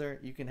each other.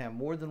 You can have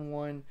more than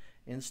one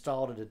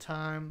installed at a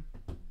time.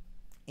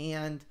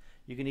 And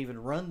You can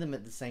even run them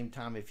at the same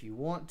time if you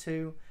want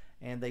to,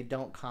 and they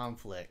don't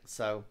conflict.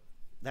 So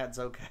that's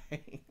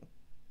okay.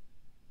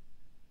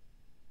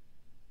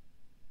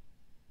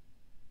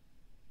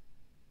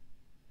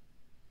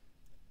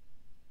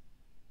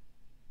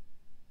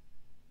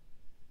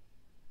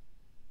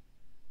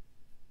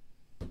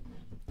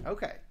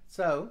 Okay,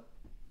 so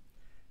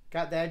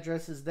got the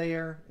addresses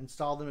there.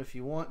 Install them if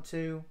you want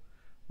to.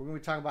 We're going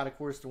to be talking about, of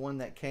course, the one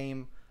that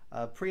came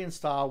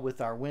pre-installed with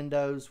our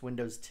Windows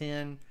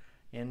 10,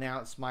 and now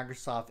it's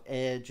Microsoft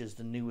Edge is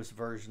the newest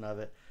version of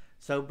it.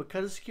 So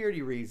because of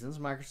security reasons,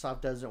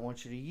 Microsoft doesn't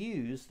want you to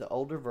use the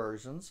older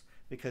versions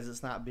because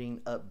it's not being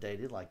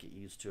updated like it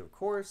used to, of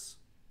course.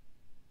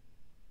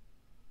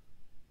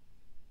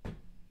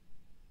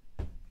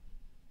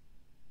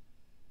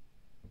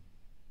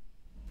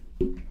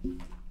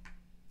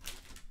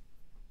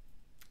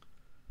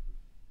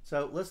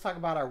 So let's talk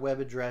about our web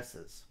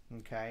addresses,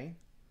 okay?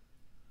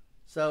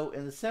 So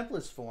in the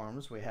simplest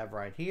forms we have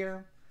right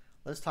here,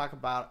 let's talk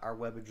about our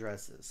web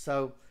addresses.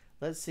 So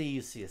let's see,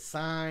 you see a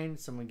sign,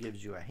 someone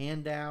gives you a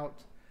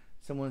handout,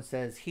 someone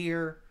says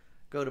here,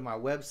 go to my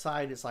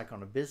website, it's like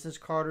on a business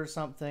card or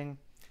something.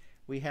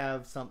 We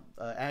have some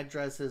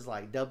addresses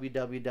like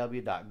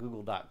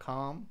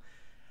www.google.com,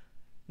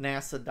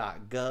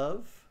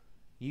 nasa.gov,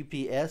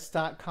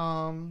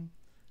 ups.com,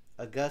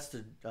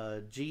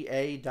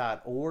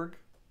 augustag.org.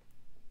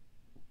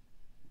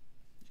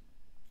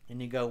 And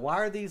you go, why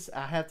are these,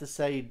 I have to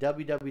say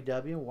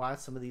www, and why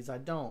some of these I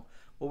don't?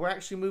 Well, we're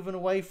actually moving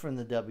away from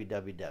the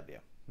www,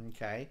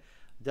 okay?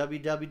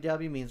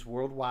 www means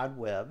World Wide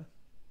Web.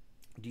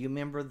 Do you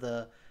remember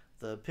the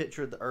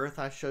picture of the Earth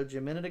I showed you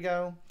a minute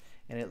ago?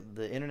 And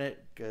the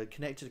internet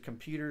connected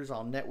computers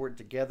all networked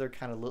together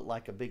kind of looked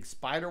like a big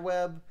spider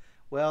web.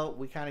 Well,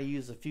 we kind of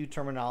use a few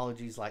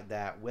terminologies like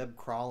that, web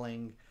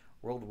crawling,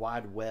 World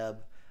Wide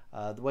Web.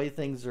 The way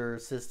things are,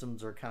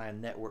 systems are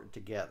kind of networked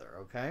together,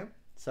 okay?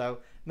 So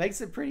makes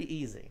it pretty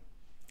easy.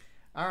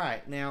 All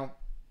right, now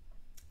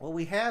what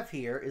we have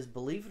here is,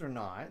 believe it or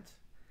not,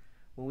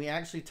 when we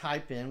actually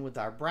type in with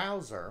our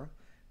browser,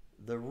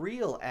 the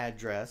real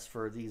address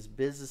for these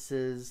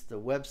businesses,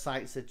 the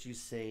websites that you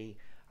see,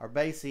 are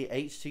basically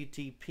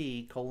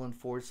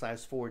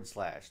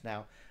http://.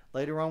 Now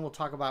later on we'll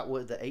talk about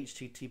what the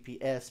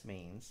HTTPS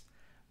means,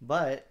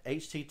 but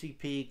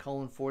http://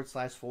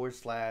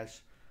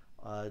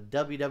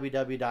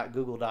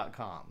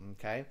 www.google.com,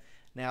 okay?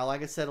 Now,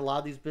 like I said, a lot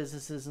of these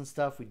businesses and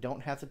stuff, we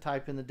don't have to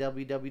type in the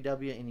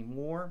www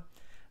anymore,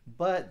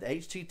 but the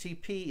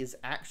HTTP is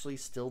actually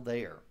still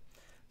there.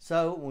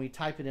 So when we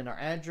type it in our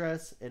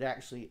address, it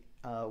actually,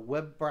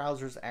 web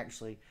browsers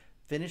actually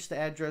finish the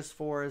address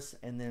for us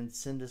and then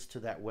send us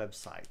to that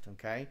website,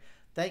 okay?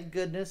 Thank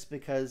goodness,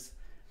 because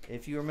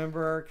if you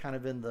remember kind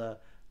of in the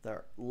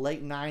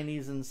late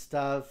 90s and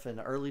stuff and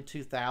the early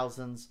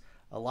 2000s,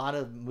 a lot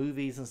of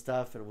movies and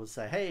stuff, it will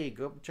say, hey,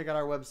 go check out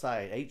our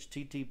website,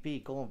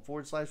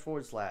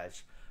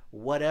 http://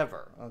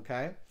 whatever,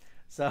 okay?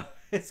 So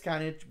it's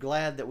kind of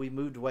glad that we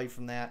moved away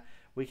from that.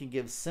 We can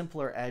give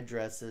simpler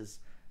addresses,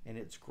 and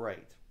it's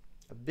great.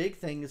 A big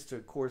thing is to,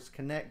 of course,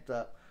 connect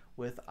up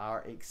with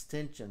our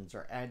extensions,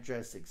 our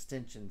address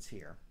extensions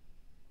here.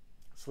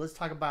 So let's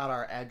talk about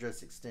our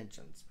address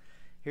extensions.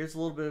 Here's a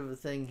little bit of a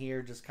thing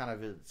here, just kind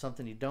of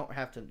something you don't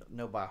have to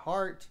know by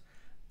heart,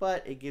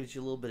 but it gives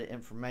you a little bit of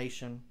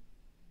information.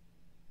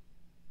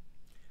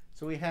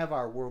 So we have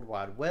our World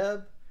Wide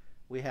Web,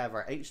 we have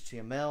our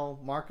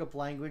HTML markup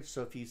language.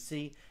 So if you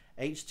see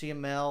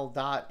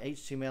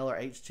HTML.html or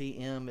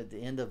HTM at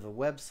the end of a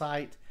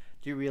website,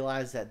 do you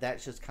realize that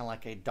that's just kind of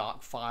like a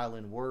doc file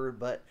in Word,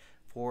 but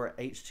for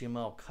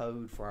HTML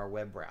code for our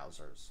web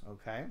browsers,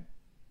 okay?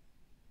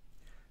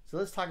 So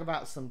let's talk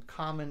about some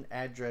common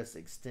address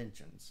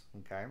extensions,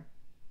 okay?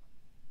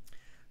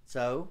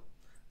 So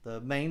the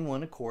main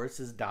one, of course,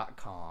 is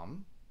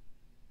 .com.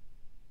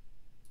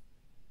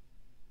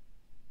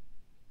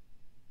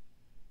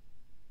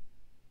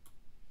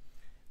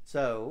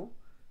 So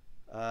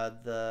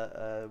what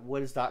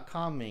does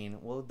 .com mean?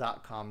 Well,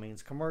 .com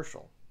means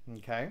commercial,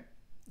 okay?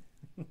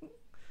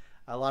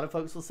 A lot of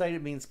folks will say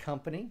it means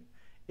company.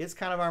 It's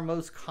kind of our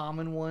most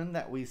common one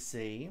that we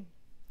see.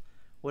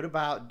 What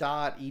about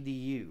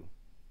 .edu?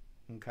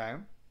 Okay.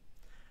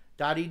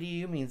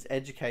 .edu means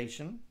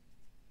education.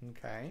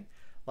 Okay.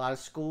 A lot of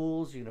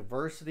schools,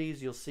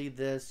 universities, you'll see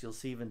this. You'll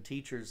see even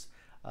teachers'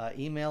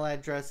 email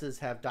addresses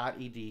have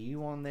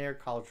 .edu on there,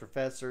 college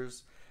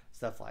professors,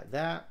 stuff like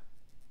that.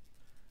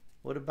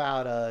 What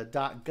about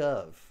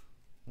 .gov?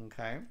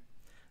 Okay.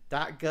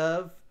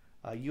 .gov,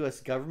 U.S.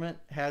 government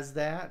has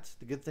that.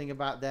 The good thing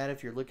about that,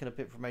 if you're looking up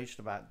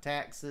information about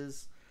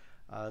taxes,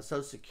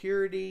 Social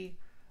Security,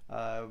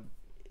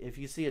 if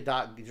you see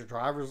your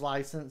driver's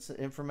license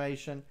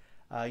information,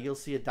 you'll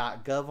see a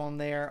 .gov on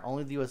there.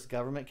 Only the U.S.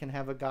 government can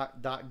have a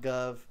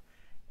 .gov.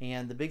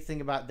 And the big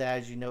thing about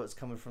that is, it's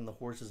coming from the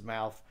horse's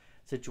mouth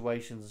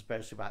situations,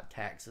 especially about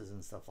taxes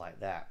and stuff like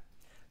that.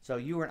 So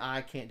you and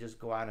I can't just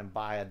go out and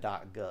buy a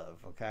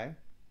 .gov, okay?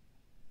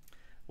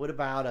 What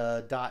about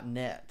a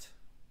 .net?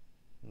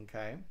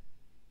 Okay.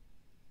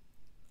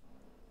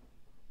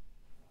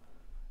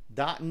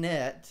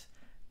 .net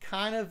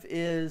kind of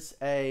is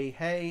a,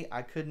 hey,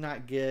 I could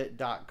not get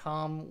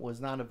 .com, was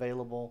not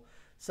available,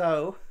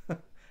 so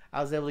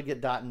I was able to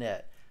get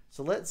 .net.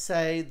 So let's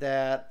say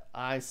that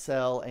I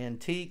sell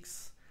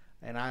antiques,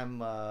 and I'm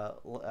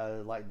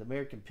like the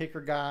American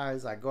Picker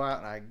guys. I go out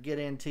and I get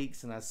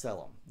antiques and I sell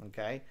them.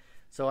 Okay,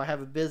 so I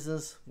have a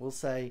business. We'll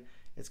say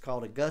it's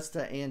called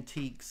Augusta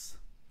Antiques.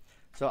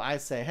 So I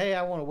say, hey,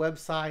 I want a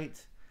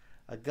website,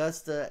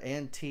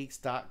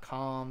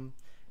 AugustaAntiques.com,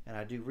 and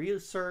I do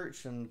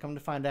research and come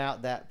to find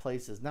out that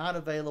place is not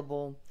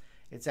available.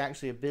 It's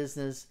actually a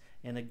business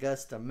in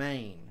Augusta,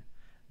 Maine,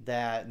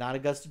 that, not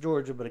Augusta,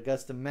 Georgia, but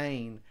Augusta,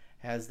 Maine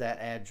has that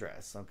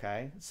address.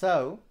 Okay,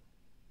 so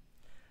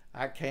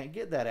I can't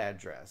get that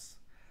address,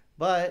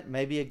 but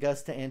maybe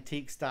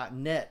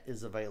AugustaAntiques.net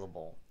is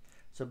available.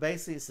 So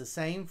basically it's the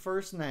same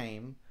first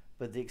name,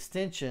 but the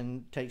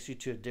extension takes you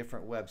to a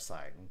different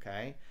website.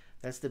 Okay,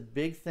 that's the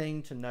big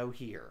thing to know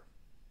here.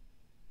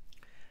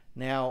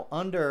 Now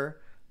under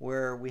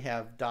where we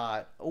have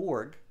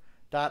 .org,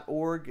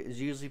 .org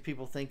is usually,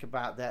 people think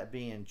about that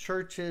being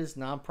churches,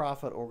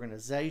 nonprofit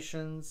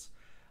organizations.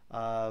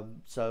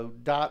 So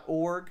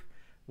 .org,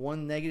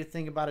 one negative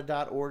thing about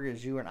a .org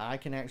is you and I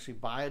can actually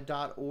buy a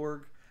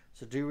 .org.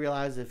 So do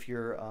realize if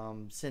you're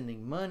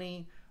sending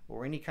money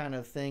or any kind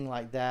of thing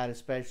like that,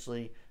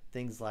 especially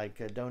things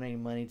like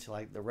donating money to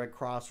like the Red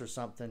Cross or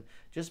something,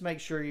 just make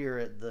sure you're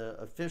at the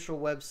official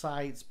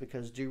websites,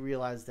 because do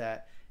realize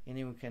that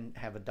anyone can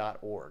have a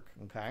 .org.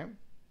 Okay,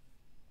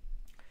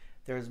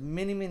 there's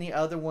many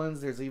other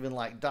ones. There's even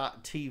like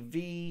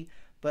 .tv,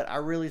 but I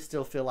really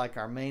still feel like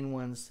our main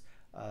ones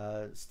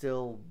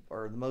still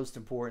are the most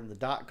important,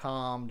 the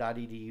 .com,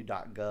 .edu,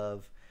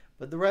 .gov,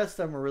 but the rest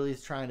of them are really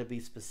trying to be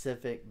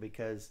specific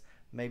because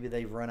maybe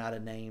they've run out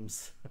of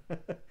names.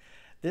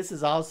 This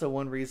is also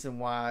one reason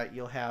why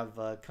you'll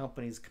have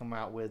companies come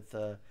out with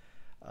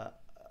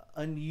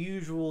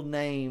unusual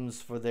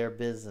names for their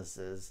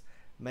businesses.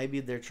 Maybe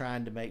they're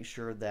trying to make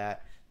sure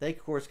that they,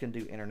 of course, can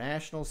do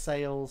international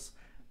sales,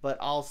 but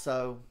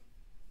also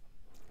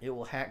it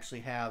will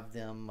actually have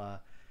them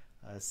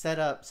set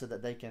up so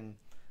that they can,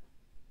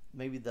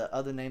 maybe the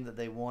other name that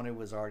they wanted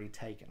was already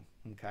taken.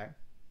 Okay.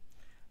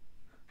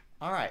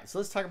 All right, so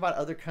let's talk about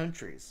other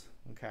countries.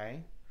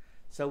 Okay.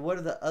 So what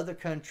are the other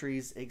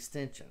countries'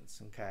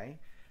 extensions? Okay,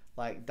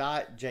 like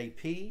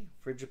 .jp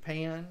for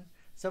Japan.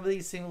 Some of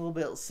these seem a little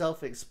bit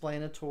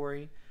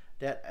self-explanatory.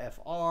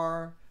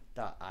 .fr,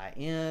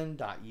 .in,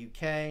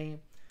 .uk.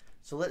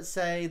 So let's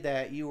say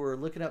that you were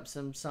looking up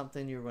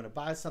something, you were going to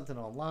buy something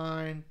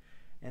online,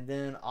 and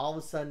then all of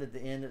a sudden at the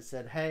end it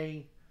said,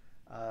 hey,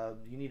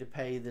 you need to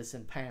pay this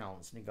in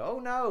pounds. And you go, oh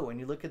no, and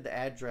you look at the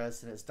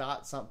address and it's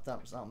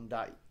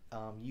 .something.uk,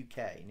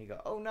 and you go,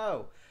 oh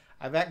no,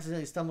 I've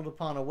accidentally stumbled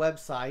upon a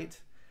website.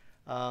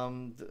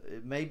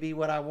 It may be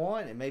what I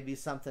want. It may be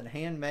something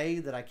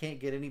handmade that I can't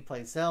get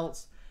anyplace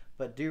else.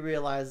 But do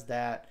realize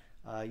that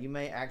you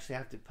may actually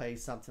have to pay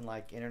something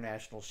like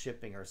international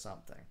shipping or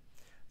something.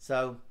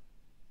 So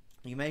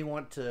you may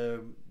want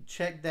to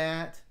check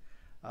that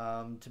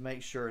to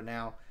make sure.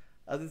 Now,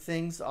 other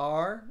things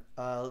are,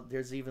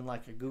 there's even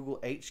like a Google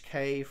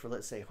HK for,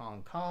 let's say,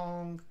 Hong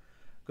Kong.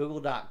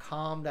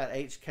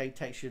 Google.com.hk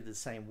takes you to the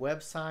same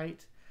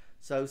website.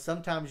 So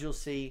sometimes you'll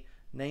see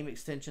name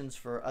extensions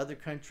for other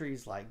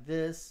countries like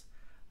this.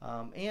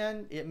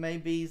 And it may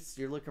be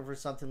you're looking for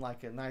something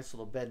like a nice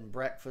little bed and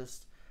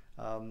breakfast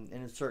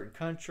in a certain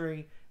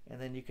country.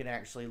 And then you can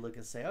actually look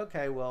and say,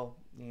 okay, well,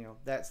 you know,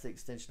 that's the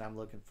extension I'm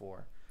looking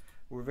for.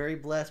 We're very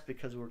blessed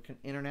because we're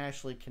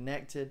internationally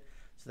connected,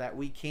 so that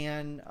we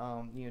can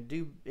you know,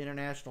 do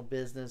international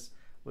business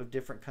with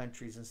different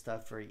countries and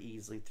stuff very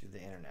easily through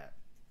the internet,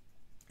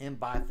 and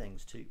buy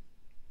things too.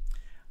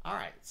 All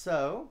right,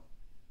 so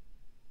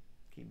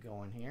keep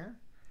going here.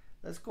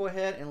 Let's go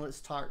ahead and let's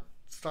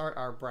start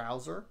our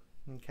browser.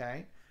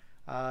 Okay.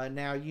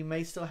 Now you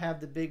may still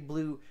have the big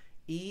blue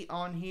E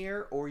on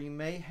here, or you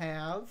may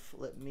have,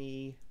 let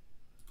me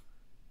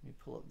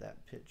pull up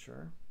that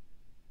picture.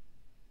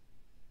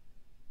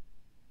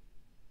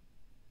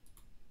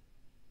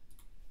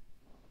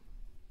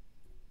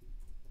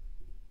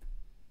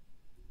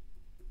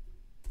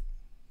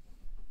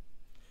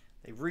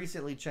 They've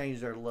recently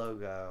changed their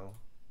logo.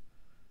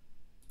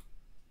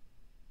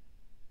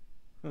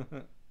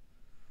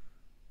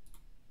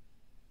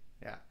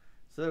 Yeah,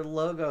 so their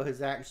logo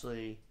has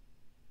actually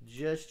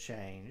just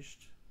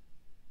changed.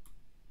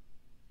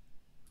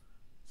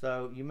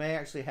 So you may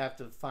actually have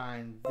to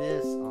find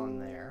this on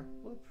there.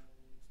 Whoop,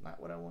 it's not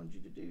what I wanted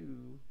you to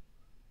do.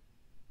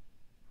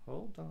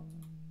 Hold on.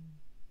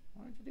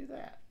 Why did you do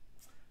that?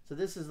 So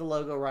this is the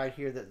logo right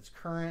here that's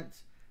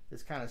current,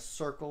 this kind of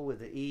circle with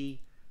the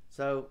E.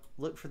 So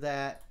look for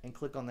that and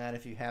click on that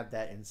if you have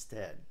that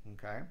instead.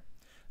 Okay.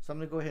 So I'm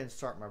going to go ahead and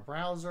start my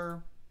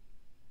browser.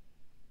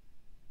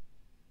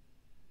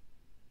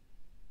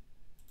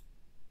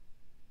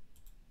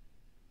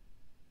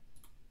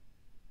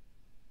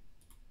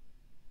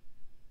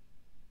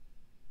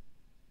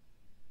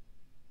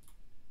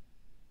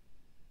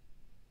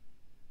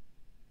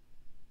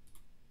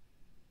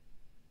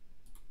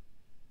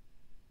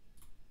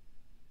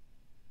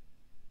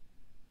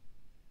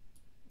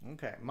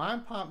 Okay,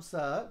 mine pops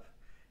up,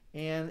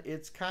 and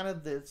it's kind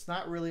of it's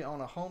not really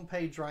on a home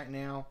page right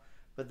now,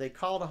 but they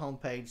call it a home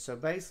page. So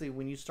basically,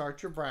 when you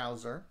start your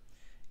browser,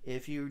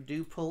 if you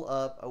do pull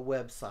up a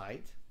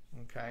website,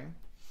 okay,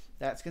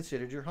 that's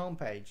considered your home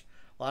page.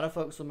 A lot of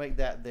folks will make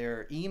that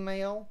their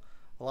email.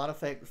 A lot of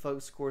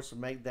folks, of course, will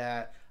make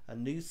that a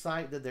new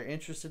site that they're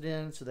interested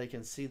in, so they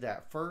can see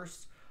that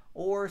first.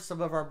 Or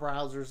some of our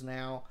browsers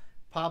now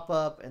pop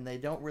up and they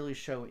don't really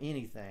show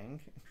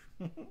anything.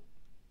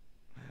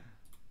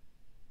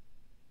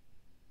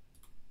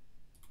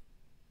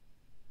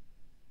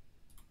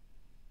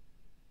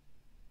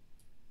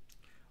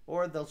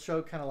 Or they'll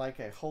show kind of like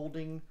a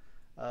holding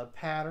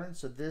pattern.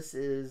 So this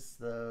is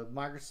the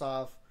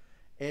Microsoft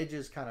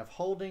Edge's kind of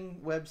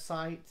holding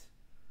website.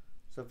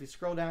 So if you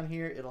scroll down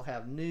here, it'll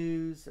have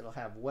news, it'll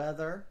have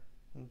weather,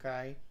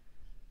 okay?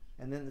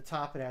 And then at the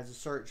top it has a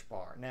search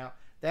bar. Now,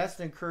 that's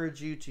to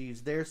encourage you to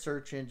use their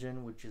search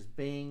engine, which is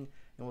Bing,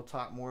 and we'll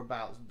talk more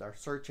about our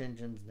search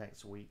engines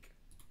next week.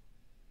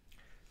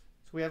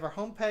 So we have our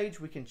home page.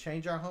 We can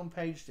change our home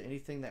page to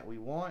anything that we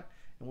want,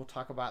 and we'll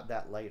talk about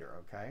that later,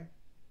 okay?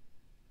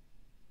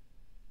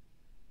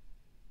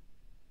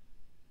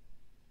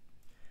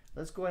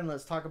 Let's go ahead and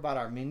let's talk about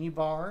our menu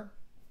bar.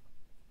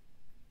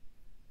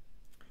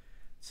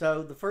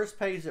 So the first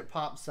page that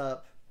pops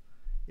up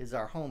is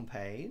our home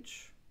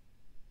page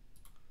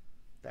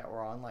that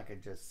we're on, like I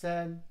just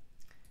said.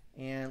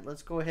 And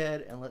let's go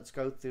ahead and let's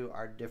go through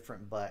our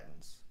different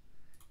buttons.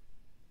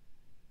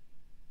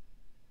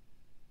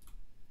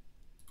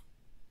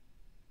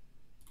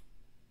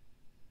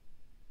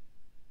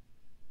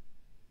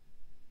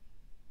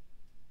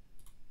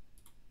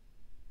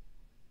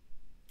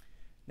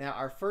 Now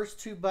our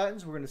first two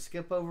buttons we're going to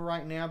skip over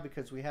right now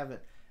because we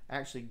haven't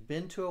actually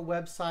been to a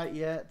website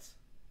yet.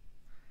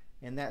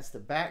 And that's the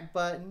back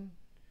button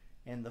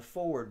and the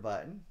forward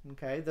button.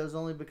 Okay, those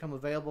only become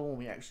available when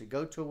we actually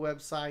go to a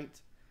website.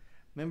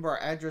 Remember,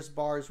 our address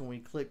bar is when we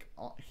click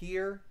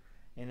here,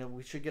 and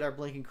we should get our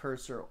blinking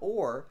cursor.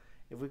 Or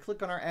if we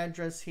click on our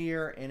address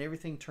here and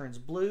everything turns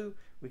blue,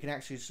 we can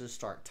actually just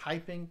start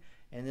typing,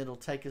 and it'll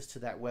take us to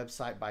that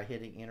website by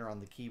hitting enter on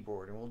the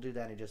keyboard. And we'll do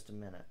that in just a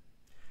minute.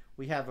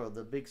 We have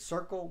the big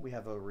circle. We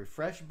have a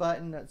refresh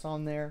button that's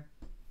on there.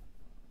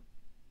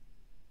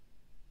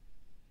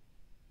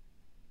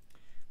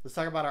 Let's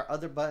talk about our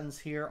other buttons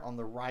here on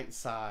the right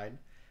side.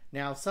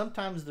 Now,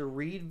 sometimes the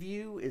read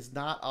view is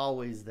not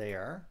always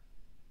there.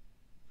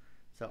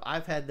 So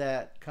I've had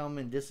that come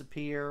and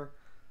disappear,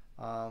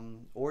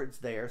 or it's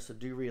there, so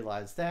do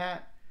realize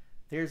that.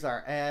 There's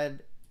our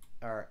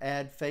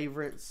add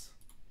favorites.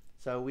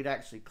 So we'd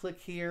actually click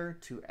here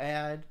to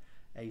add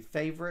a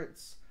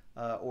favorites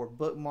or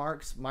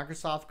bookmarks.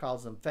 Microsoft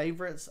calls them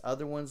favorites.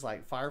 Other ones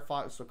like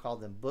Firefox will call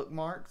them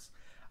bookmarks.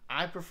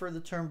 I prefer the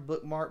term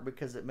bookmark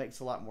because it makes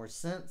a lot more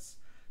sense.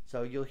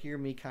 So you'll hear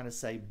me kind of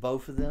say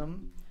both of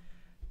them.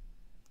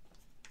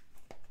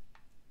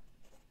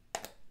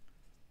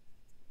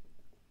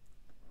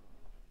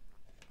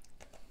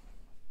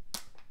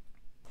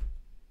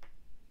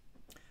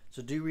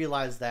 So do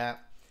realize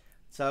that.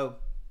 So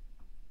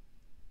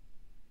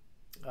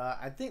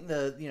I think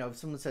if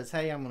someone says,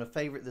 hey, I'm going to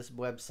favorite this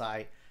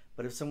website,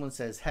 but if someone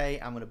says,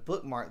 hey, I'm going to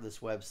bookmark this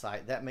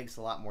website, that makes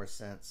a lot more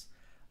sense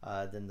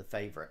than the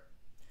favorite.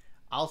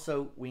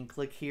 Also, we can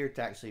click here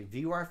to actually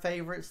view our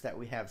favorites that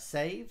we have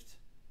saved.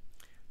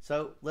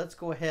 So let's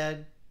go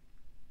ahead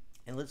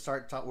and let's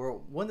start talking.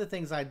 Well, one of the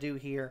things I do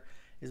here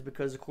is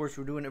because, of course,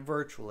 we're doing it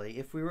virtually.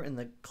 If we were in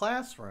the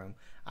classroom,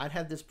 I'd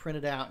have this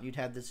printed out and you'd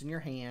have this in your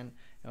hand.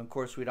 And, of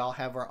course, we'd all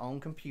have our own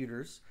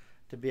computers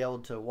to be able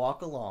to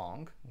walk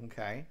along,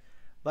 okay?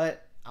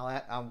 But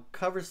I'll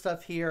cover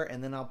stuff here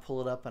and then I'll pull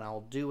it up and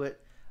I'll do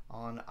it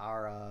on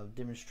our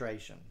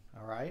demonstration,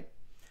 all right?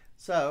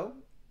 So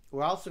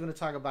we're also going to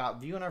talk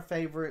about viewing our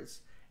favorites,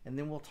 and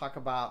then we'll talk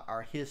about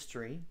our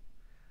history.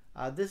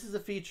 This is a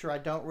feature I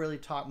don't really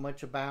talk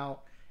much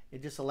about.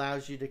 It just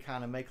allows you to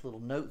kind of make little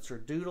notes or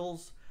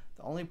doodles.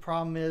 The only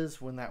problem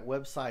is when that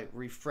website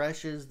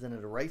refreshes, then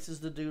it erases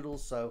the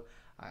doodles, so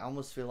I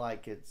almost feel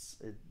like it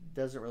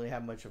doesn't really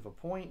have much of a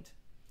point.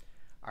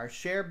 Our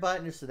share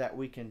button is so that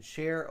we can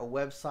share a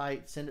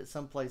website, send it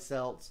someplace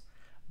else.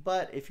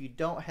 But if you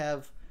don't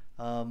have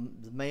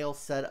the mail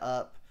set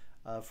up,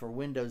 for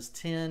Windows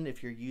 10,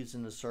 if you're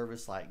using a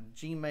service like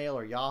Gmail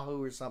or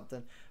Yahoo or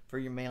something for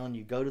your mail, and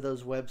you go to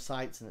those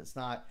websites and it's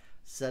not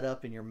set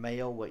up in your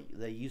mail what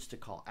they used to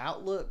call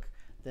Outlook,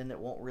 then it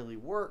won't really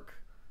work.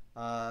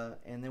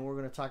 And then we're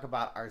going to talk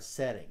about our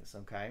settings,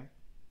 okay?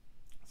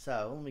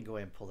 So let me go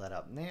ahead and pull that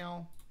up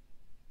now.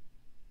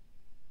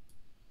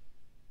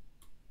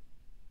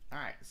 All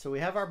right, so we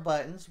have our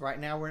buttons. Right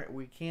now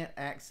we can't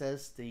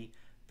access the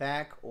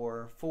back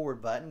or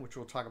forward button, which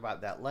we'll talk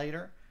about that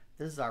later.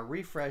 This is our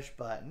refresh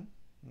button,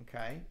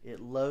 okay? It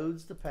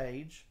loads the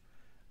page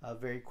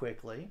very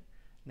quickly.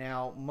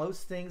 Now,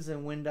 most things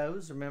in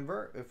Windows,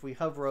 remember, if we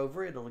hover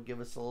over it, it'll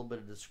give us a little bit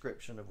of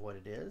description of what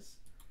it is.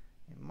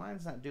 And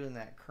mine's not doing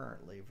that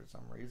currently for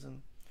some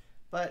reason.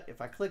 But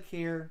if I click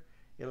here,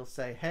 it'll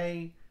say,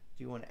 hey,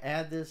 you want to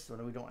add this,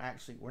 when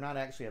we're not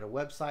actually at a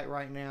website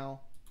right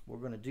now. We're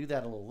going to do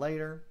that a little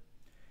later.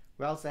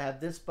 We also have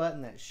this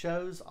button that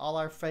shows all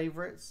our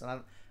favorites.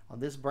 And on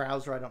this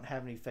browser, I don't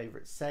have any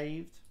favorites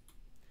saved.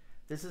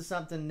 This is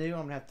something new.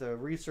 I'm going to have to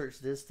research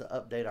this to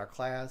update our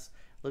class.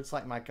 Looks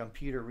like my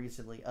computer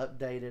recently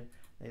updated.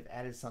 They've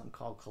added something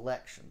called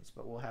collections,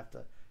 but we'll have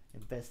to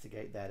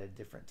investigate that at a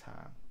different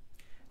time.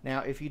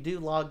 Now, if you do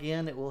log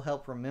in, it will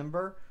help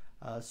remember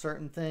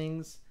certain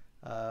things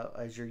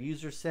as your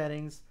user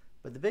settings.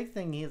 But the big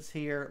thing is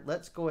here,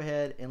 let's go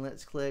ahead and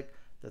let's click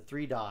the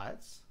 3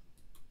 dots.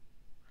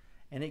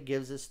 And it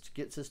gets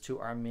us to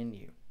our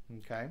menu.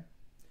 Okay.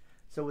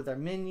 So with our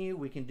menu,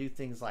 we can do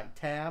things like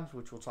tabs,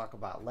 which we'll talk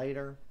about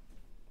later.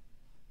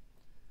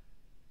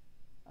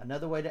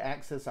 Another way to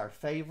access our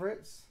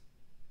favorites.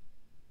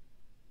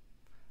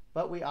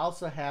 But we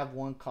also have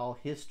one called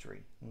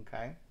history.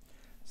 Okay.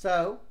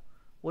 So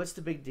what's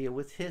the big deal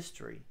with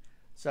history?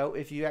 So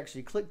if you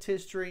actually clicked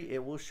history,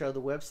 it will show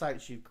the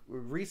websites you've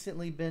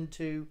recently been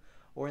to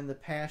or in the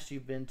past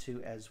you've been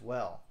to as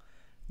well.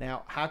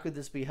 Now, how could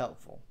this be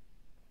helpful?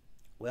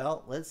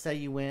 Well, let's say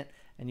you went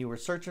and you were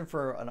searching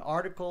for an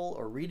article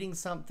or reading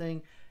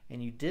something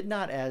and you did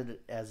not add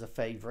it as a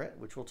favorite,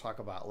 which we'll talk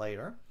about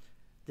later.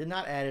 Did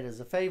not add it as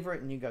a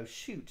favorite, and you go,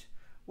 shoot,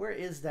 where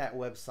is that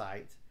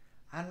website?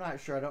 I'm not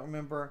sure. I don't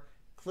remember.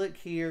 Click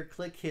here,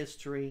 click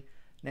history.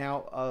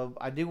 Now,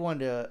 I do want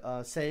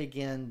to say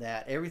again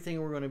that everything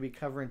we're going to be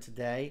covering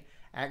today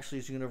actually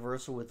is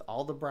universal with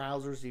all the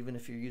browsers, even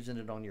if you're using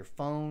it on your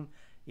phone,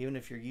 even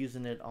if you're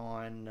using it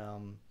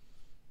on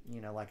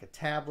like a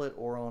tablet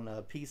or on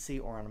a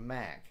PC or on a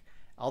Mac.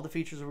 All the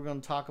features we're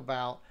going to talk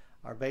about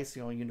are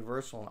basically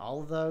universal on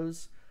all of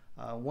those.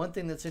 One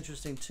thing that's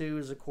interesting too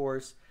is, of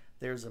course,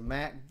 there's a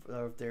Mac,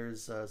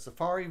 there's a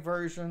Safari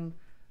version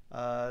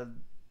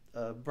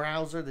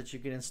browser that you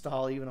can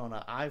install even on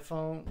an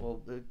iPhone.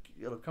 Well,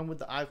 it'll come with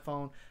the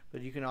iPhone,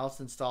 but you can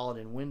also install it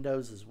in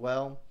Windows as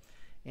well.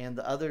 And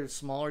the other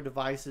smaller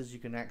devices, you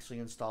can actually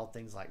install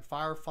things like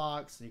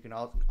Firefox. You can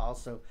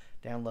also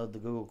download the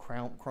Google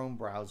Chrome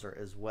browser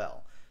as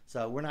well.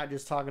 So we're not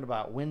just talking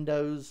about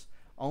Windows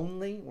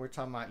only. We're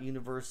talking about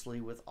universally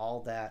with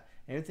all that.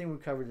 Everything we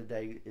covered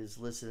today is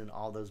listed in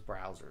all those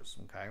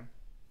browsers. Okay.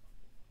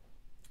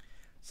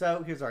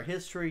 So here's our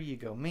history. You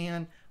go,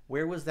 man,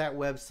 where was that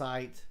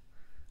website?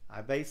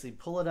 I basically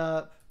pull it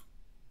up.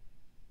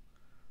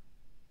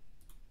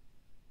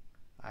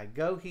 I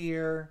go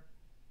here.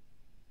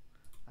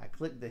 I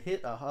click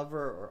the hover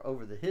or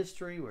over the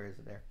history. Where is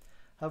it there?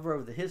 Hover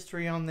over the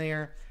history on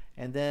there,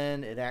 and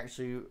then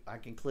I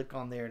can click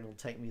on there and it'll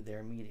take me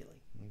there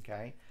immediately.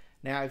 Okay.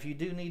 Now, if you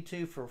do need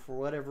to, for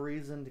whatever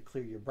reason, to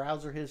clear your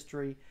browser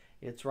history,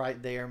 it's right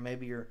there.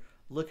 Maybe you're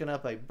looking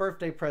up a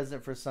birthday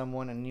present for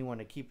someone and you want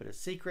to keep it a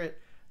secret.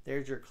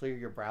 There's your clear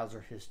your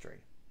browser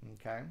history.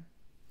 Okay.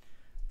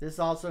 This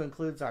also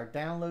includes our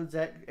downloads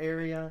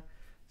area.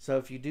 So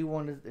if you did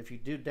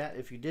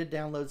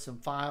download some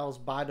files,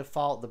 by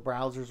default the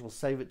browsers will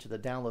save it to the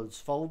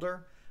downloads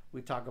folder.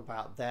 We talk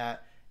about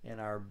that in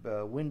our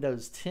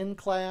Windows 10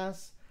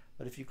 class.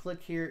 But if you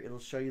click here, it'll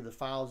show you the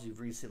files you've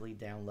recently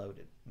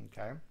downloaded.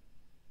 Okay.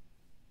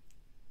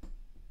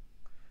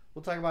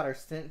 We'll talk about our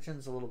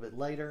extensions a little bit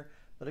later.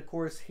 But of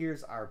course,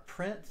 here's our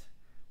print,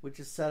 which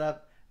is set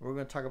up. We're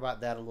going to talk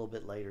about that a little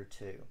bit later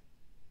too.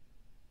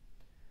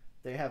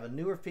 They have a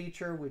newer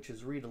feature, which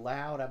is read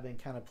aloud. I've been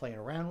kind of playing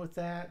around with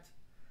that.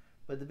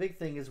 But the big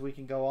thing is we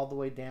can go all the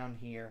way down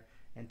here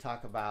and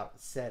talk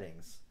about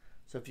settings.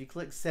 So if you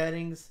click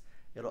settings,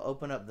 it'll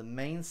open up the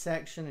main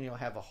section and you'll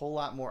have a whole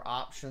lot more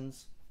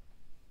options.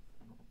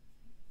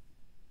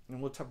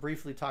 And we'll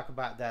briefly talk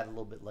about that a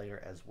little bit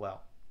later as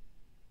well.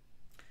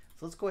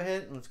 So let's go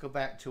ahead and let's go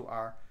back to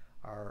our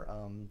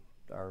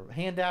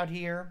handout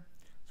here.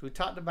 So we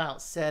talked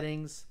about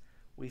settings.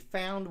 We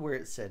found where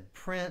it said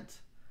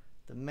print,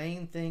 the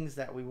main things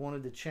that we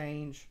wanted to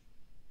change,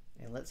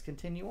 and let's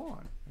continue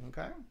on.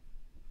 Okay.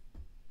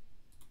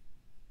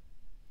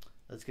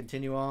 Let's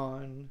continue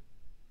on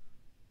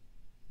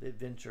the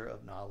adventure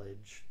of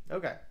knowledge.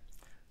 Okay.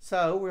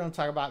 So we're going to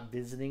talk about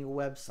visiting a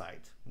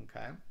website.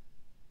 Okay.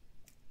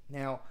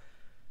 Now,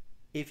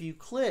 if you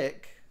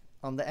click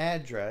on the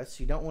address,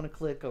 you don't want to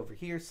click over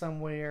here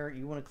somewhere.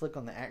 You want to click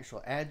on the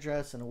actual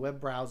address in a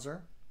web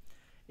browser.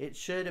 It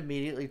should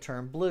immediately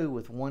turn blue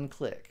with one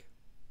click.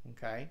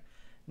 Okay.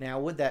 Now,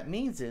 what that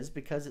means is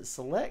because it's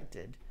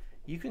selected,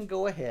 you can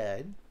go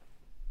ahead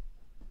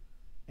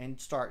and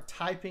start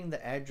typing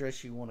the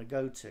address you want to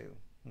go to.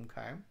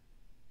 Okay.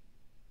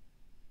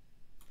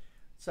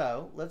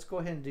 So let's go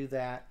ahead and do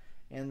that.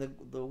 And the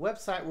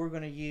website we're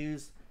going to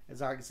use as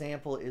our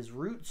example is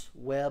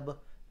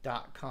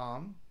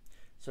rootsweb.com.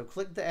 So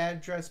click the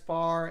address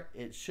bar.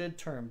 It should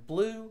turn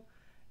blue,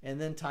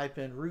 and then type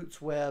in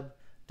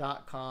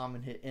rootsweb.com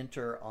and hit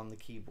enter on the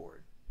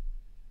keyboard.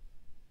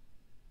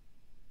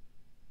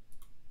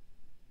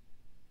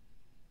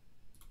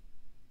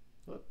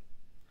 Whoop.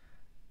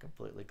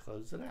 Completely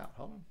closed it out.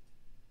 Hold on.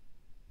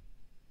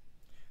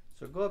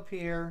 So go up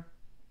here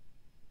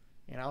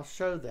And I'll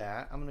show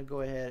that. I'm going to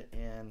go ahead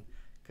and,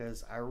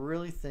 because I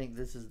really think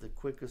this is the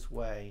quickest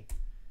way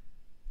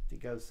to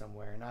go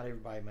somewhere. Not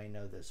everybody may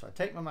know this. So I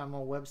take my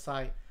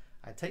website,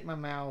 I take my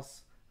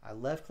mouse, I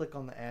left click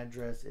on the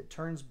address, it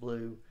turns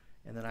blue,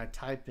 and then I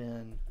type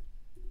in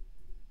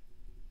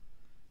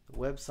the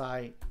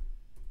website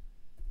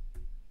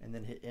and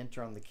then hit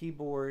enter on the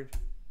keyboard.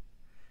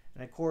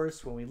 And of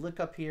course, when we look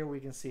up here,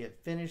 we can see it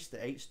finished the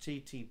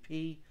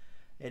HTTP.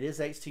 It is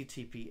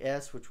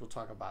HTTPS, which we'll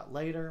talk about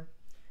later.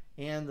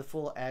 And the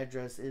full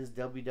address is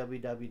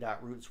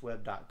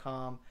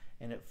www.rootsweb.com,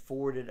 and it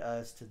forwarded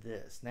us to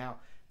this. Now,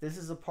 this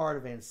is a part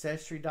of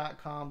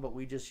Ancestry.com, but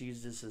we just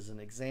use this as an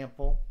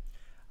example.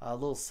 A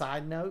little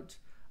side note,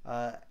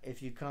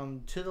 if you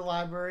come to the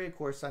library, of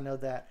course, I know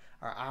that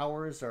our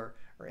hours are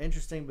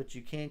interesting, but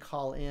you can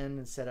call in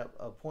and set up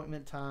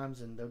appointment times,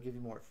 and they'll give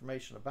you more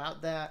information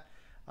about that.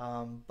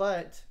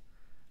 But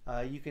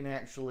you can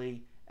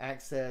actually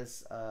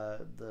access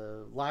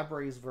the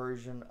library's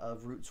version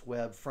of Roots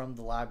Web from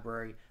the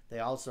library. They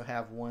also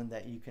have one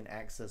that you can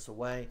access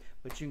away,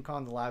 but you can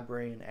call the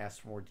library and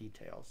ask for more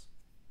details.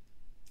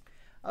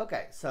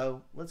 Okay,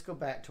 so let's go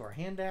back to our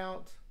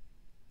handout.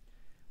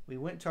 We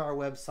went to our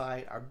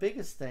website. Our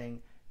biggest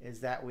thing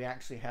is that we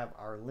actually have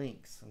our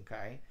links,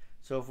 okay?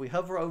 So if we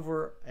hover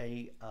over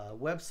a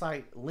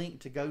website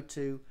link to go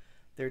to,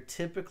 they're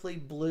typically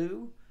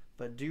blue,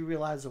 but do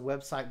realize the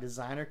website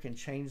designer can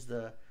change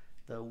the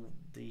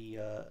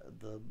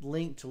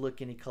link to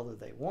look any color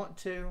they want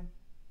to.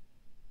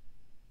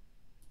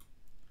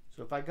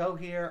 So if I go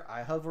here,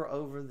 I hover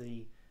over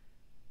the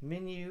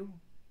menu.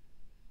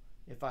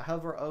 If I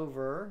hover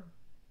over,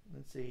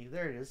 let's see,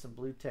 there it is, some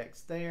blue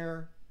text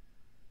there.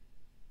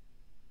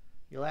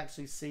 You'll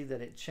actually see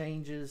that it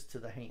changes to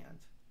the hand,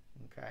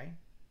 okay?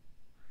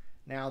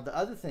 Now the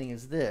other thing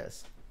is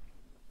this.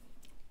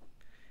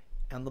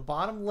 On the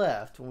bottom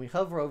left, when we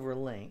hover over a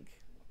link,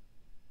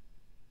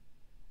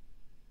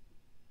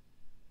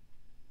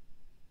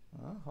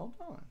 hold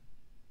on.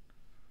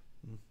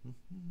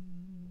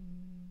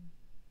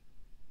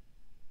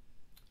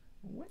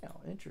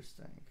 Well,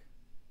 interesting.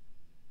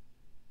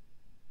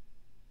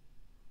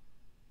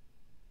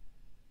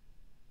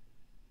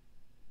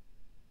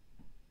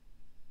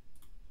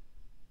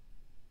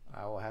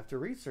 I will have to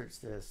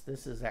research this.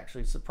 This is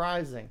actually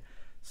surprising.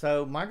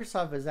 So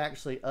Microsoft has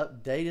actually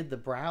updated the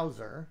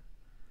browser.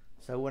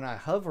 So when I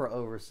hover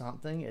over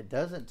something, it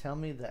doesn't tell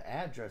me the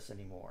address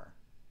anymore.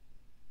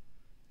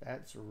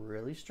 That's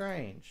really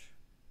strange.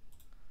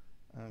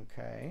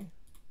 Okay.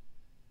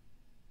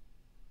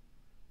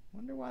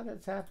 Wonder why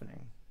that's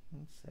happening.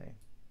 Let's see.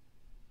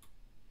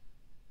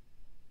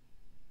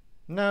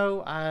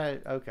 No,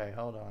 okay,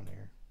 hold on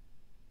here.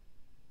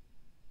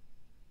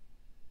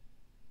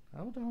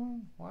 Hold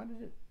on. Why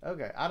did it?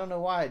 Okay, I don't know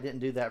why it didn't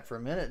do that for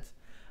a minute.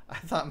 I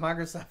thought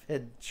Microsoft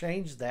had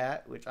changed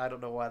that, which I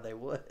don't know why they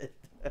would.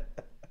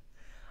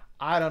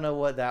 I don't know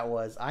what that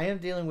was. I am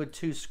dealing with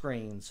two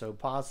screens, so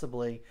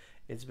possibly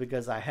it's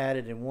because I had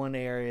it in one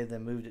area,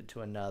 then moved it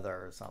to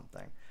another or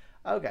something.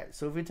 Okay,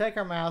 so if we take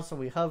our mouse and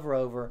we hover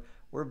over,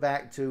 we're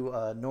back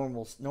to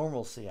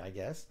normalcy, I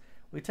guess.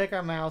 We take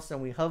our mouse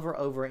and we hover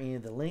over any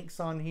of the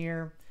links on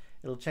here.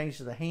 It'll change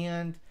to the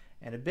hand.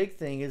 And a big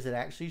thing is it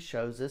actually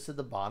shows us at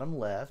the bottom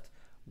left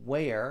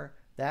where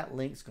that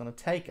link's going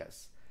to take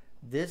us.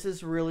 This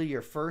is really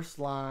your first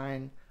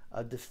line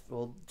of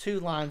well,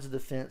 two lines of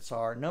defense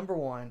are, number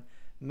one,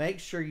 make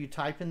sure you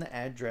type in the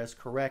address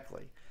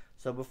correctly.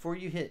 So before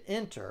you hit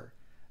enter,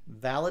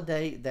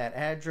 validate that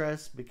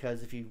address,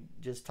 because if you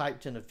just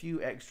typed in a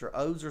few extra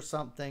O's or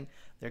something,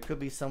 there could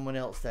be someone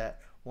else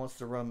that wants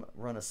to run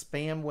a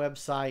spam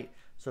website.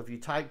 So if you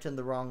typed in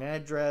the wrong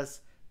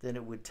address, then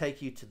it would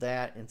take you to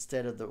that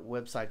instead of the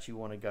website you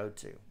want to go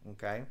to,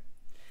 okay?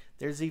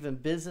 There's even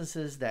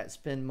businesses that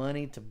spend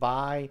money to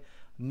buy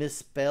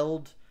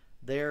misspelled,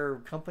 their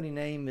company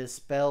name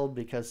misspelled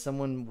because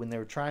someone, when they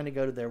were trying to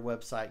go to their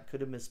website, could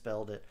have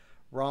misspelled it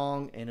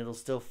wrong, and it'll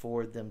still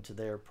forward them to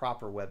their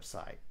proper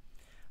website.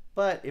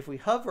 But if we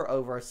hover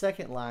over, our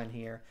second line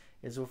here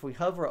is if we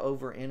hover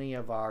over any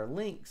of our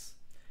links,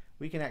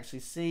 we can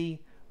actually see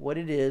what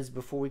it is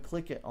before we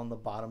click it on the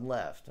bottom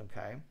left,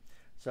 okay?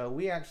 So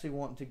we actually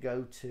want to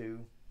go to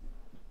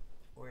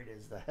where it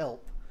is, the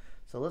help.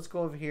 So let's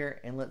go over here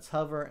and let's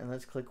hover and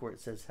let's click where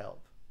it says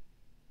help.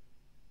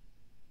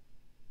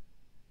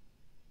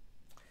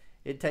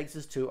 It takes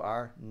us to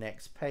our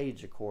next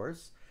page, of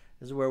course.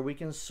 This is where we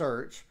can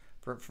search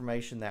for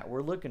information that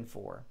we're looking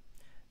for.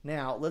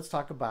 Now let's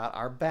talk about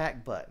our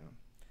back button.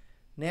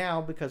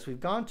 Now, because we've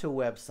gone to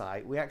a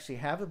website, we actually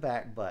have a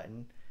back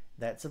button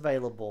that's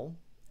available,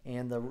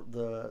 and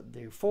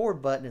the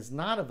forward button is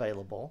not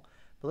available.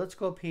 But let's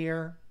go up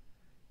here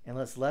and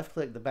let's left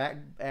click the back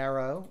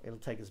arrow. It'll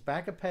take us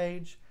back a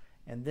page,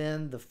 and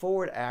then the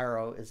forward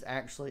arrow is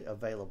actually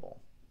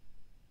available.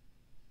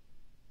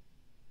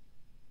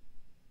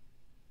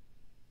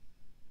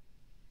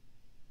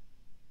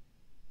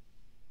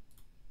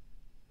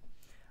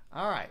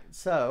 All right,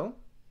 so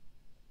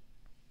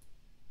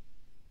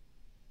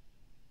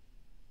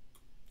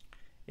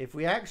If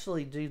we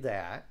actually do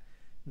that,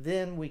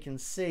 then we can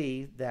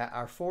see that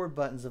our forward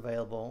button's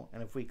available,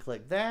 and if we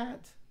click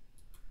that,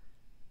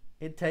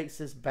 it takes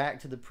us back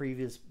to the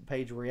previous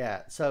page we're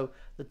at. So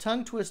the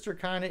tongue twister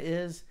kind of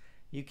is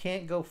you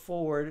can't go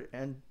forward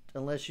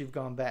unless you've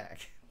gone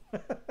back.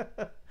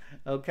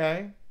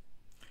 Okay?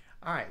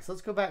 All right, so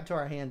let's go back to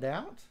our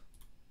handout.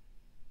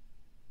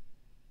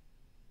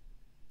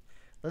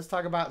 Let's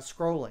talk about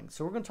scrolling.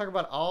 So we're going to talk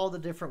about all the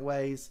different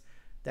ways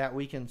that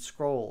we can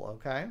scroll,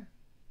 okay?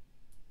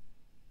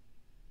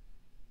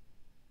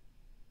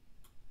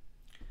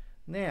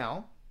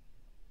 Now,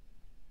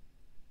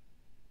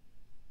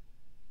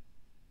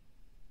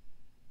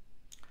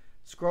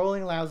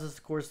 scrolling allows us,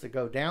 of course, to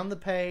go down the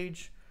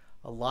page.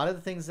 A lot of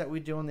the things that we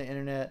do on the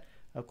internet,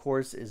 of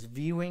course, is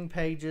viewing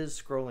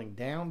pages, scrolling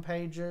down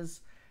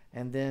pages,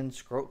 and then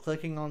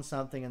clicking on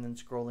something and then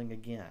scrolling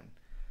again.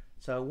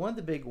 So one of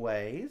the big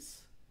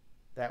ways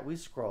that we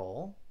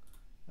scroll,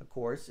 of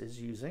course, is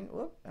using,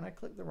 whoop, and I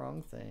clicked the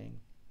wrong thing.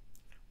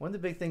 One of the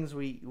big things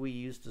we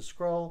use to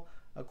scroll,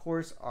 of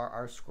course, are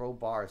our scroll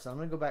bars. So I'm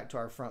going to go back to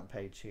our front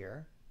page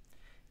here.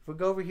 If we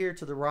go over here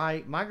to the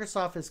right,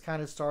 Microsoft has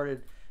kind of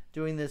started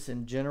doing this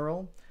in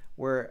general,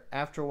 where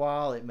after a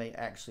while it may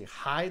actually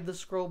hide the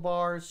scroll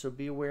bars, so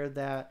be aware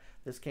that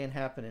this can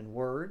happen in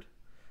Word.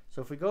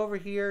 So if we go over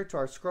here to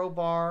our scroll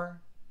bar,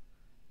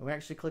 and we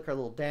actually click our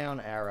little down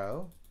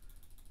arrow,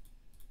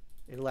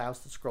 it allows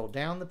us to scroll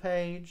down the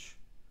page,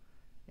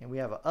 and we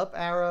have an up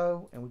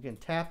arrow, and we can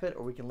tap it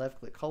or we can left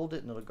click hold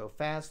it and it'll go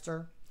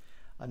faster.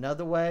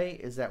 Another way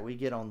is that we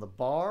get on the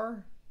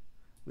bar,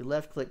 we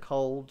left click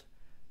hold,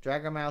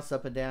 drag our mouse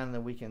up and down, and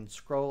then we can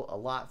scroll a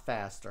lot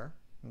faster.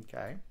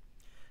 Okay.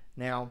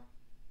 Now,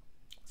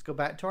 let's go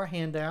back to our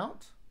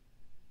handout.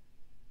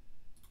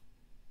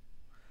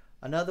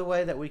 Another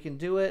way that we can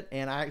do it,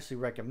 and I actually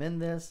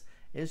recommend this,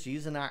 is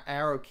using our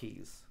arrow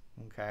keys.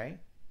 Okay.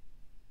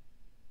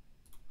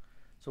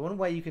 So one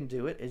way you can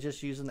do it is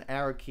just using the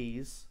arrow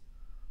keys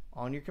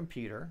on your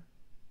computer.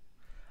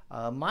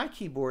 My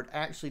keyboard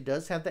actually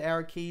does have the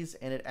arrow keys,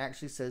 and it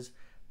actually says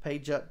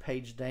page up,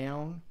 page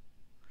down.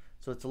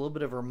 So it's a little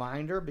bit of a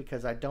reminder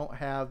because I don't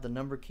have the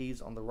number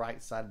keys on the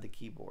right side of the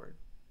keyboard.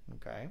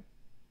 Okay.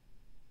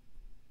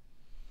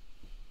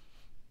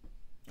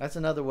 That's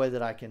another way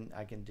that I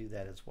can do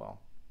that as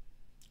well.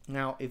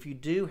 Now, if you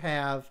do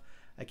have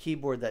a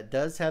keyboard that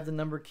does have the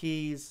number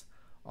keys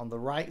on the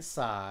right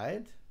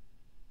side,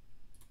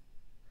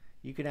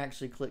 you can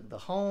actually click the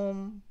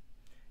home.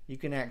 You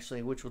can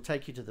actually, which will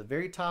take you to the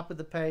very top of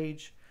the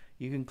page.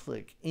 You can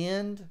click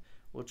end,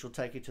 which will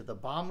take you to the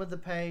bottom of the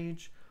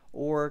page,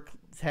 or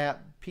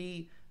tap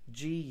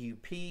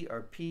PGUP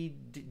or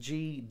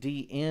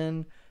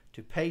PGDN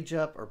to page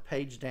up or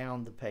page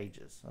down the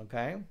pages.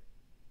 Okay.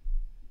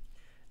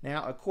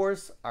 Now, of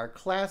course, our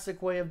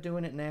classic way of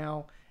doing it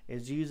now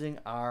is using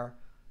our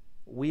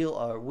wheel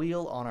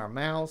on our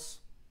mouse.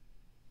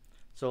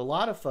 So a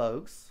lot of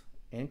folks,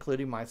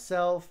 including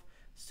myself,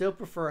 still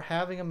prefer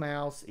having a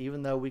mouse,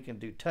 even though we can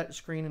do touch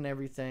screen and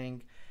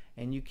everything,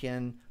 and you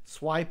can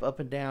swipe up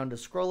and down to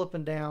scroll up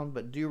and down,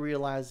 but do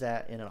realize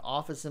that in an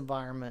office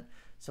environment,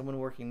 someone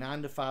working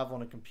 9 to 5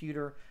 on a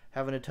computer,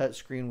 having a touch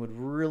screen would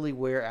really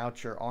wear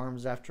out your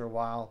arms after a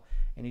while,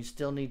 and you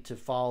still need to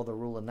follow the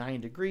rule of 90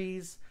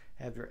 degrees,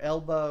 have your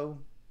elbow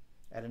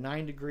at a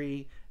 9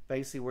 degree,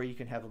 basically where you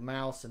can have a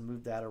mouse and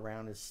move that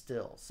around is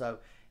still. So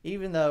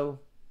even though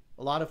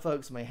a lot of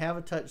folks may have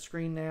a touch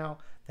screen now,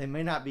 they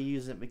may not be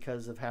using it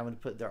because of having to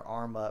put their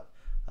arm up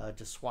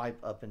to swipe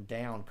up and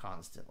down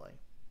constantly.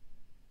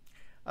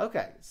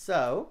 Okay,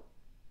 so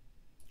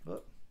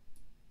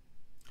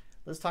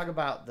let's talk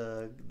about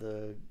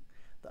the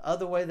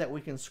other way that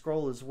we can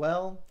scroll as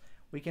well.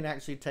 We can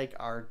actually take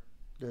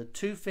the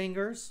 2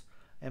 fingers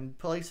and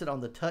place it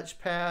on the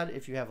touchpad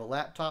if you have a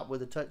laptop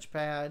with a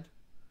touchpad.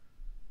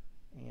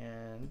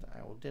 And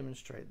I will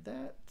demonstrate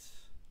that.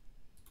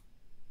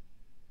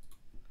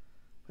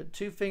 Put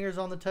 2 fingers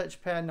on the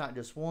touchpad, not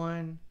just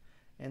one,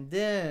 and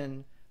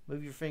then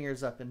move your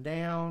fingers up and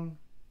down,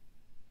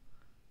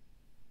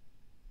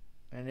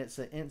 and it's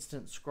an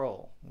instant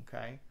scroll.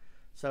 Okay,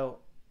 so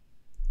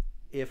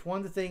if one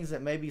of the things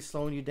that may be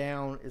slowing you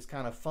down is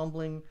kind of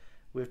fumbling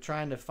with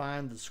trying to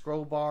find the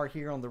scroll bar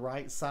here on the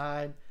right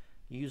side,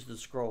 use the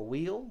scroll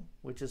wheel,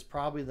 which is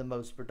probably the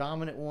most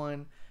predominant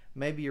one.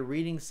 Maybe you're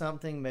reading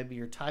something, maybe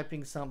you're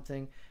typing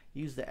something,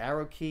 use the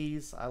arrow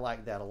keys. I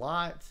like that a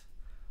lot.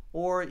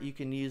 Or you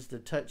can use the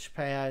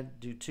touchpad,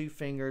 do 2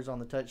 fingers on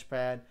the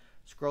touchpad,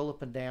 scroll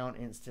up and down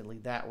instantly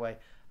that way.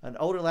 An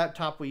older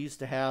laptop, we used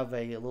to have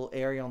a little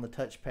area on the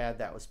touchpad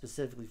that was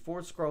specifically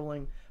for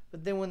scrolling,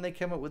 but then when they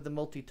came up with the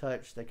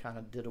multi-touch, they kind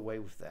of did away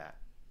with that.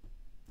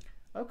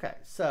 Okay,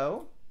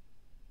 so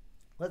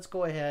let's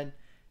go ahead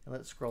and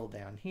let's scroll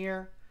down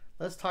here.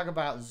 Let's talk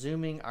about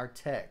zooming our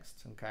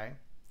text, okay?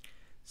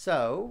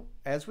 So,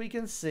 as we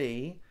can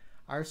see,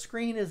 our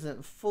screen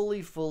isn't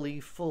fully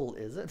full,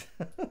 is it?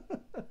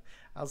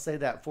 I'll say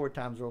that 4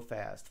 times real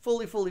fast.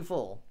 Fully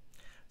full.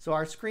 So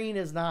our screen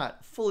is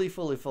not fully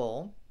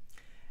full.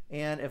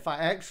 And if I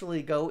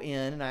actually go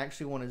in and I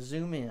actually want to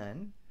zoom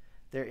in,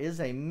 there is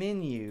a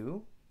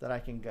menu that I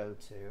can go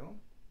to.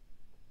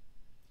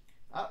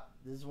 Oh,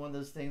 this is one of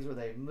those things where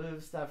they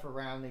move stuff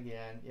around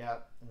again.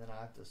 Yep, and then I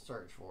have to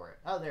search for it.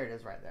 Oh, there it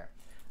is right there.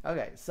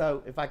 Okay,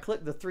 so if I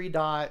click the 3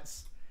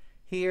 dots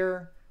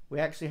here, we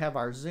actually have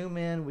our zoom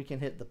in. We can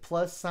hit the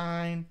plus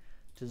sign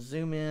to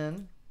zoom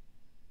in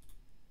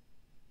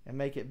and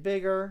make it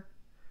bigger.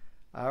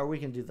 Or we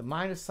can do the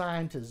minus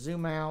sign to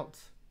zoom out.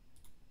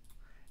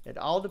 It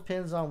all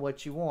depends on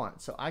what you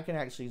want. So I can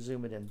actually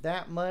zoom it in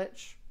that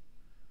much.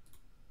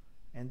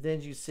 And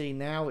then you see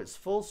now it's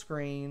full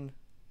screen.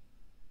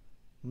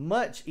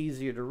 Much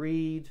easier to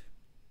read.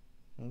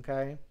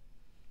 Okay.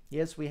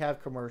 Yes, we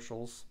have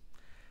commercials.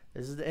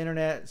 This is the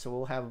internet, so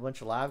we'll have a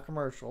bunch of live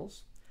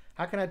commercials.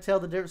 How can I tell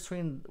the difference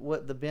between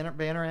what the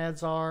banner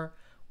ads are?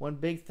 One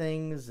big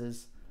thing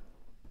is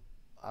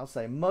I'll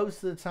say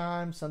most of the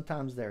time,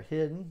 sometimes they're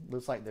hidden.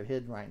 Looks like they're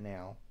hidden right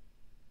now.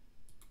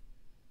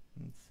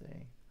 Let's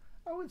see.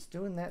 Oh, it's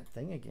doing that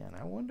thing again.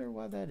 I wonder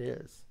why that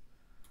is.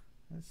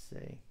 Let's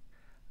see.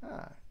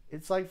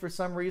 It's like for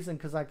some reason,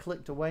 because I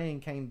clicked away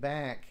and came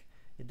back,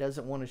 it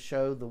doesn't want to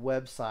show the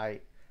website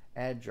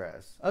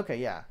address. Okay,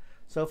 yeah.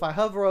 So if I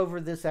hover over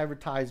this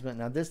advertisement,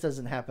 now this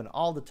doesn't happen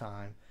all the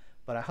time,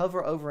 but I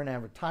hover over an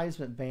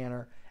advertisement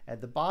banner,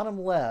 at the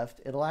bottom left,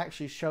 it'll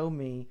actually show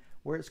me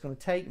where it's going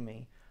to take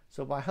me.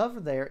 So if I hover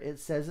there, it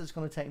says it's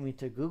going to take me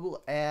to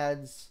Google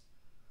Ads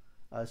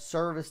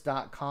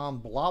service.com,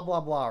 blah,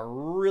 blah, blah.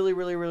 Really,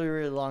 really, really,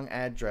 really long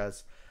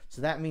address.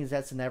 So that means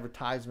that's an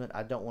advertisement.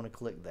 I don't want to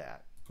click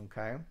that.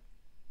 Okay.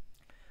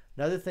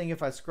 Another thing,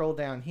 if I scroll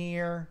down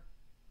here,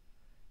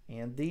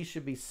 and these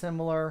should be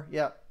similar.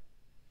 Yep.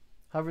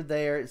 Hover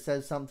there. It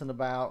says something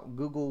about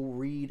Google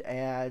Read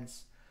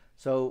Ads.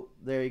 So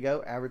there you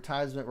go.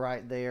 Advertisement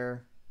right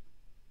there.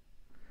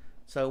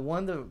 So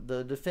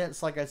the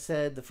defense, like I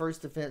said, the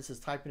first defense is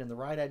typing in the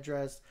right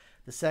address.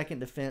 The second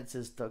defense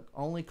is to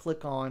only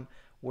click on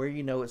where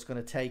you know it's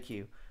going to take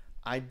you.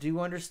 I do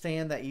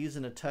understand that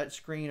using a touch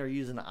screen or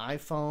using an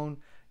iPhone,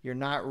 you're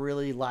not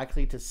really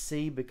likely to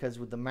see, because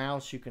with the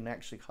mouse you can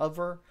actually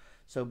hover.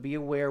 So be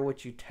aware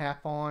what you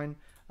tap on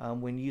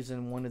when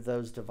using one of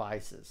those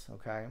devices.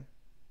 Okay.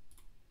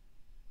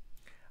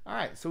 All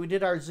right. So we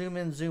did our zoom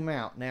in, zoom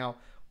out. Now,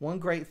 one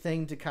great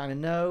thing to kind of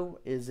know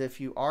is if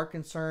you are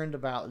concerned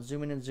about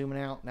zooming in, zooming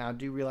out. Now, I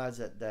do realize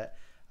that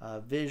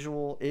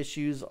visual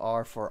issues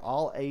are for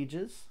all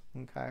ages.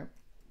 Okay.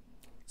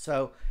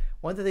 So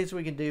one of the things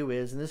we can do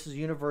is, and this is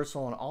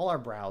universal on all our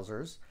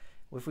browsers,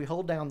 if we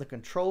hold down the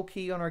control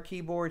key on our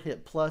keyboard,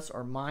 hit plus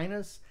or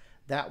minus,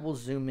 that will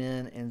zoom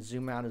in and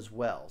zoom out as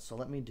well. So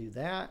let me do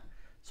that.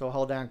 So I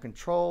hold down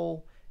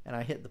control and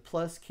I hit the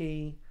plus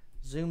key,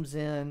 zooms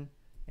in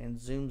and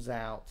zooms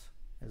out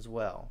as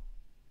well.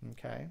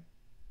 Okay.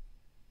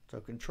 So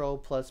control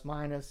plus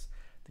minus.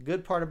 The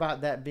good part about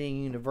that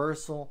being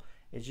universal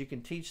is you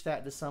can teach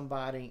that to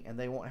somebody and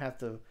they won't have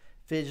to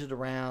fidget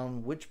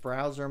around. Which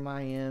browser am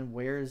I in?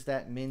 Where is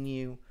that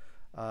menu?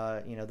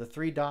 You know, the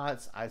 3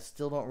 dots, I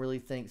still don't really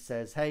think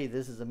says, hey,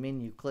 this is a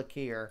menu, click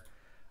here.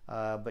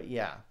 But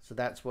yeah, so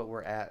that's what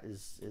we're at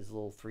is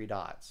little 3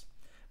 dots.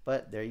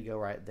 But there you go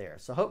right there.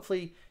 So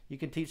hopefully you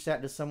can teach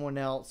that to someone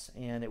else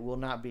and it will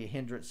not be a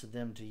hindrance to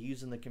them to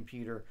using the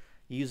computer,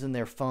 using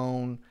their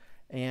phone.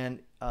 And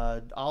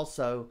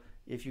also,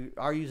 if you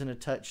are using a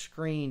touch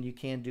screen, you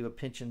can do a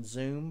pinch and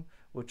zoom,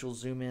 which will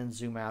zoom in,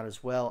 zoom out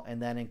as well.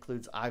 And that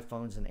includes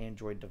iPhones and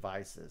Android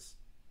devices.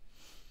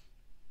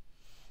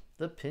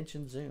 The pinch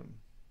and zoom.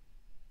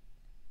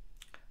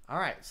 All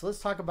right, so let's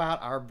talk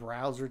about our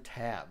browser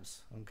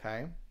tabs.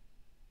 Okay.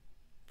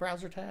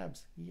 Browser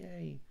tabs.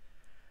 Yay.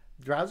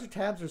 Browser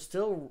tabs are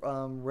still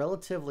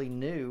relatively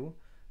new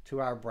to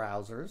our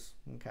browsers.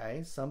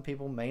 Okay. Some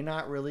people may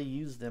not really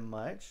use them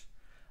much.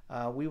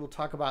 We will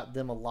talk about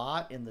them a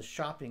lot in the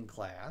shopping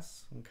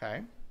class.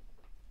 Okay.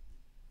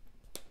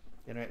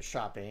 Internet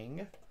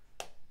shopping.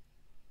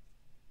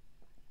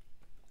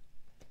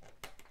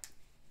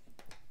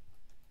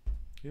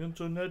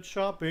 Internet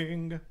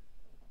shopping.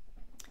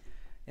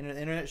 In an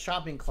internet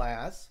shopping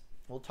class,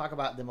 we'll talk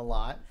about them a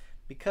lot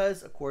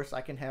because, of course,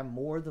 I can have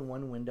more than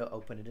one window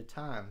open at a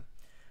time.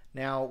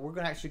 Now, we're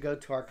going to actually go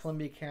to our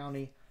Columbia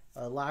County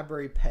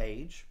library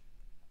page.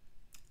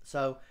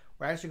 So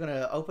we're actually going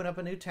to open up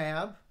a new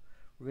tab.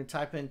 We're going to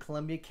type in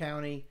Columbia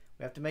County.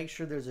 We have to make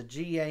sure there's a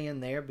GA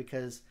in there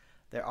because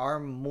there are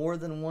more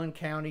than one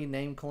county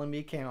named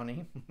Columbia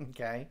County.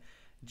 Okay,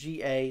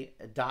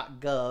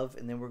 ga.gov,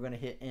 and then we're going to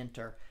hit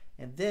enter.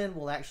 And then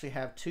we'll actually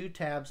have 2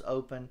 tabs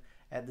open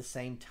at the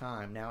same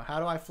time. Now, how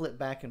do I flip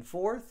back and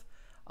forth?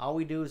 All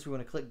we do is we're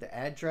going to click the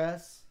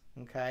address.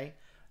 Okay.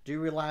 Do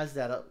realize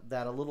that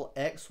a little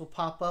X will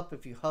pop up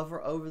if you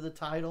hover over the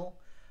title.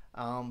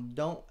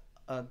 Don't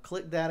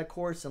click that, of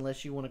course,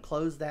 unless you want to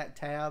close that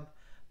tab.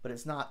 But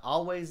it's not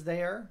always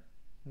there.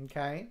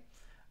 Okay.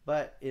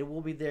 But it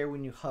will be there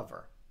when you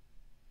hover.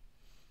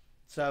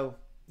 So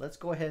let's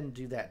go ahead and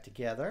do that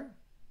together.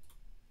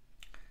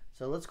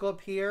 So let's go up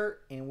here,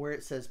 and where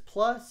it says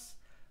plus,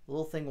 a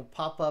little thing will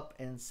pop up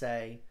and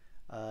say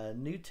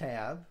New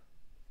tab.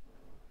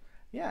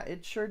 Yeah,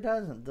 it sure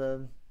doesn't.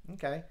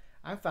 Okay,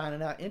 I'm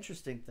finding out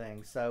interesting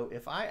things. So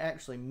if I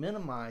actually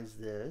minimize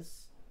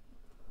this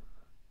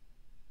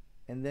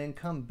and then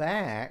come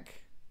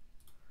back,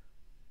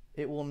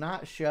 it will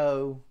not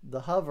show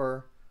the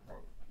hover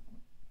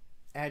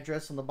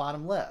address on the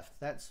bottom left.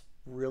 That's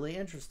really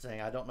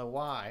interesting. I don't know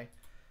why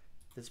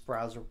this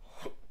browser,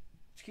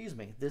 excuse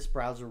me, this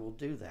browser will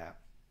do that.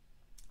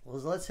 Well,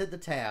 let's hit the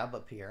tab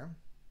up here.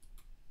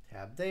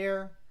 Tab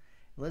there.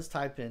 Let's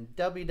type in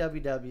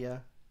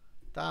www.ga.gov.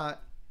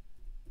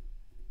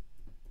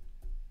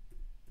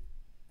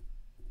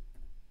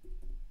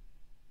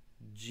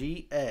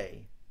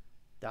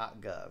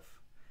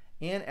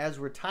 And as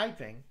we're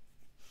typing,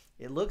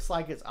 it looks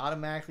like it's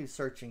automatically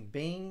searching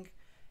Bing.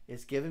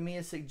 It's giving me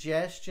a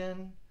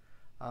suggestion.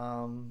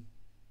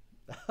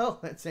 Oh,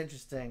 that's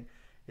interesting.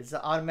 It's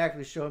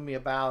automatically showing me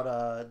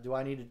about, do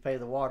I need to pay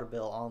the water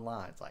bill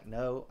online? It's like,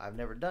 no, I've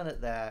never done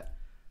it that.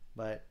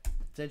 But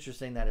it's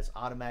interesting that it's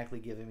automatically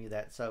giving me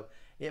that. So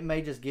it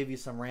may just give you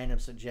some random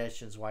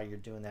suggestions while you're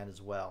doing that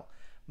as well.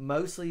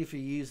 Mostly if you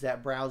use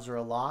that browser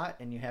a lot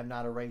and you have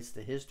not erased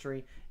the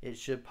history, it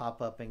should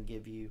pop up and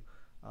give you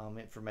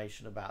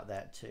information about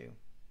that too.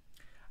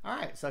 All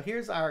right, so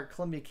here's our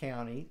Columbia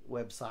County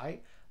website.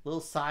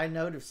 Little side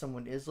note, if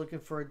someone is looking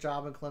for a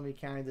job in Columbia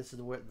County, this is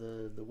the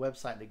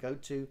website to go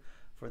to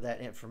for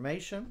that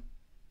information.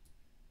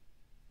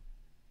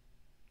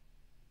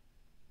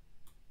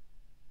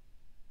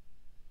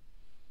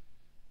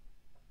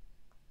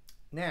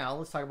 Now,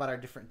 let's talk about our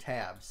different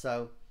tabs.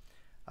 So,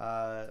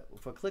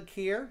 if I click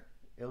here,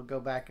 it'll go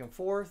back and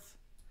forth.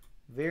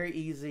 Very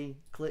easy.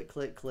 Click,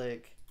 click,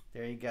 click.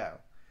 There you go.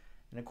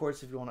 And of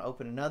course, if you want to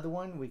open another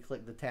one, we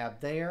click the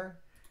tab there.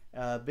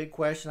 Big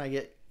question I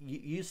get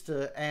used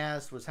to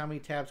ask was how many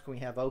tabs can we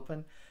have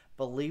open?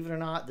 Believe it or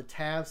not, the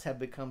tabs have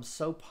become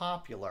so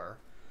popular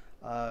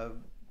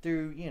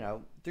through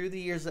the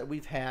years that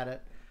we've had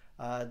it,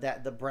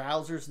 that the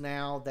browsers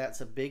now, that's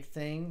a big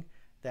thing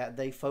that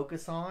they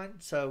focus on.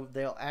 So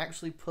they'll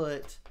actually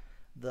put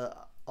the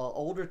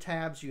older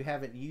tabs you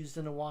haven't used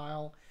in a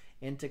while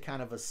into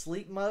kind of a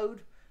sleep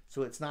mode,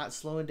 so it's not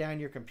slowing down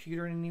your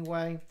computer in any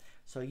way.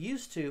 So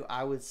used to,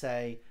 I would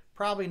say,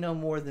 probably no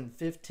more than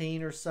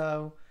 15 or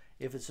so.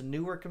 If it's a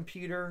newer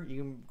computer,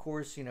 you of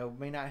course,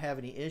 may not have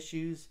any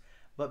issues,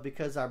 but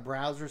because our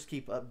browsers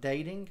keep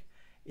updating,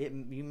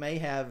 you may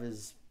have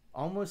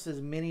almost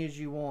as many as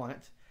you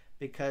want,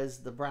 because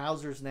the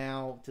browsers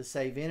now, to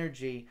save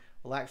energy,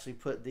 will actually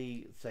put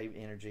to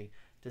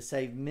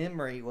save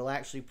memory, will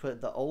actually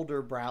put the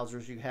older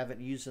browsers you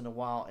haven't used in a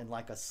while in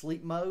like a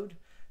sleep mode,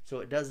 so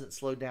it doesn't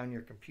slow down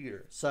your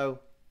computer.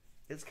 So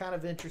it's kind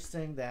of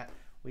interesting that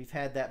we've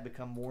had that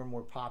become more and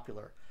more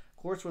popular.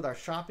 Of course, with our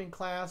shopping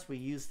class, we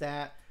use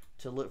that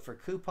to look for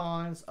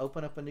coupons,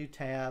 open up a new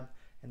tab,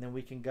 and then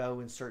we can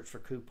go and search for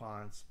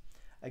coupons.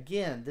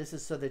 Again, this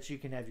is so that you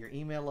can have your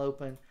email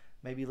open,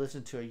 maybe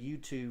listen to a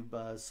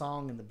YouTube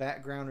song in the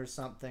background or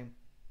something,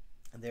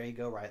 and there you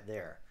go right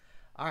there.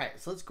 All right,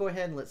 so let's go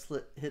ahead and let's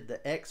hit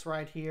the X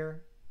right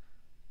here.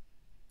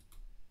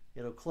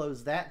 It'll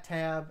close that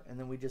tab, and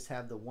then we just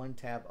have the one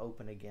tab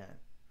open again.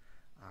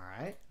 All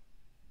right.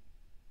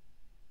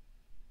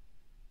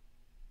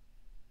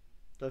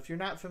 So if you're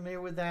not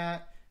familiar with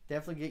that,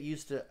 definitely get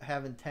used to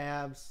having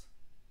tabs.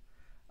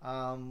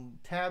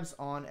 Tabs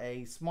on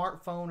a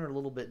smartphone are a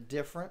little bit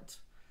different.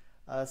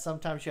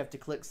 Sometimes you have to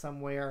click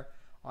somewhere.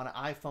 On an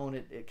iPhone,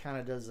 it kind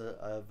of does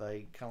a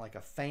kind of like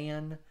a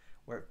fan,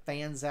 where it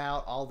fans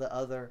out all the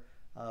other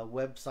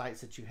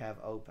websites that you have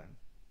open.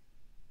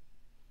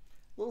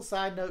 Little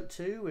side note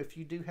too, if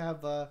you do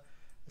have,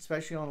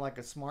 especially on like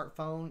a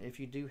smartphone, if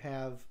you do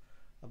have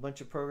a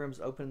bunch of programs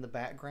open in the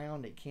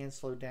background, it can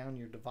slow down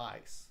your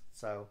device.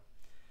 So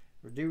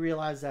we do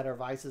realize that our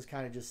devices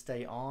kind of just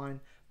stay on,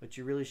 but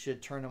you really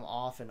should turn them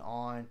off and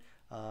on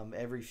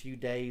every few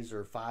days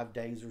or 5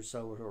 days or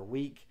so or a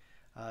week,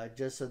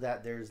 just so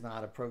that there's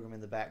not a program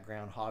in the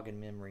background hogging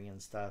memory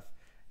and stuff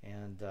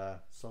and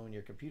slowing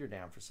your computer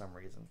down for some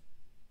reason,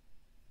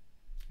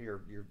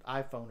 your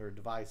iPhone or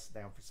device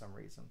down for some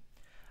reason.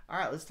 All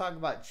right, let's talk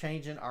about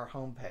changing our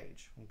home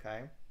page.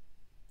 Okay,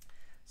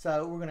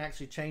 so we're going to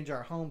actually change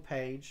our home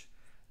page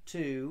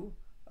to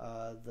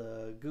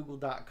the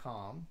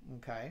google.com.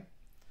 Okay,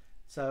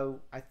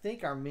 so I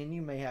think our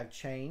menu may have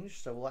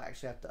changed, so we'll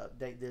actually have to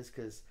update this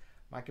because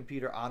my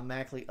computer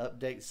automatically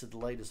updates to the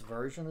latest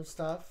version of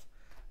stuff.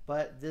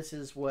 But this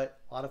is what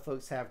a lot of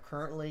folks have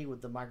currently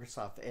with the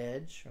Microsoft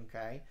Edge.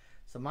 Okay,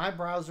 so my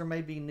browser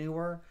may be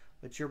newer,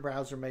 but your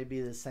browser may be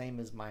the same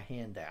as my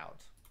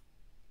handout.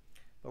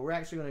 But we're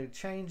actually going to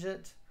change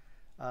it.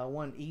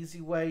 One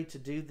easy way to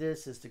do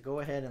this is to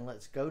go ahead and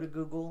let's go to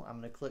Google. I'm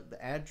going to click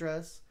the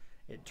address.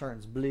 It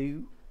turns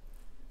blue.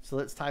 So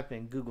let's type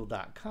in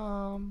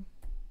google.com.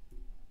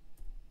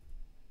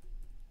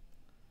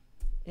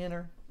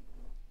 Enter.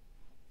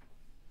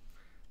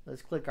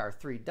 Let's click our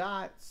three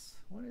dots.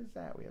 What is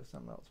that? We have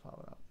something else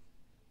popping up.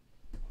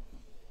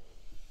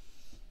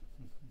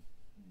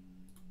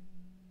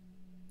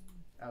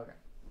 Okay.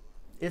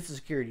 it's a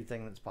security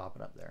thing that's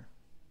popping up there.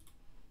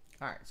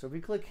 All right, so if we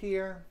click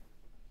here,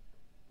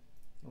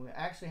 we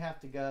actually have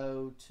to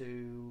go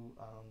to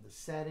the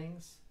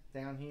settings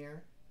down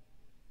here.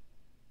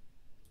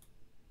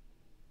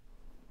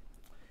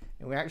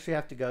 And we actually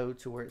have to go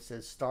to where it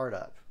says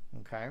startup,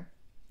 okay?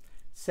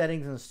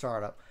 Settings and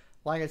startup.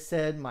 Like I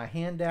said, my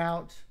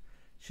handout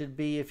should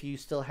be if you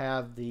still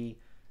have the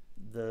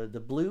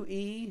blue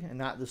E and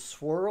not the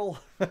swirl.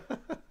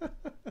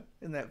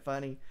 Isn't that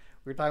funny?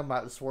 We were talking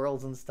about the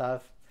swirls and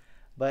stuff.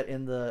 But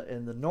in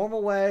the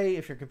normal way,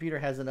 if your computer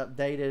hasn't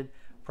updated,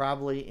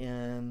 probably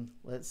in,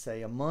 let's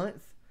say, a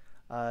month,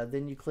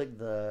 then you click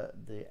the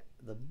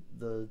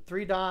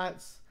three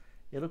dots.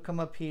 It'll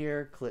come up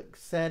here, click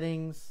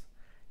settings,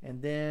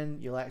 and then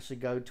you'll actually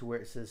go to where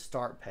it says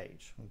start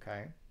page,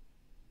 okay?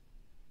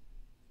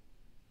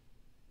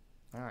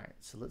 All right,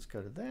 so let's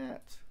go to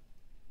that.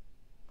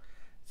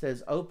 It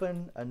says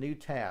open a new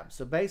tab.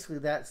 So basically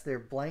that's their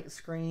blank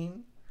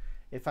screen.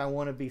 If I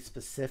want to be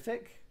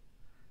specific,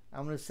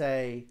 I'm going to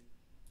say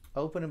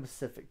open a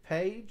specific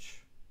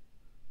page,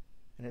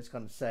 and it's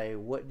going to say,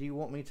 what do you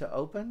want me to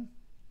open?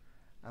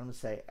 I'm going to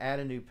say add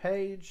a new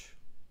page.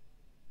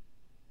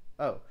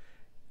 Oh,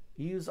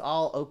 use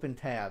all open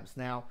tabs.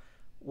 Now,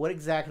 what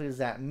exactly does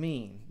that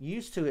mean?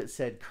 Used to it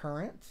said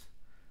current.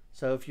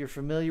 So if you're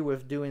familiar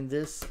with doing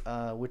this,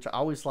 which I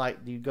always like,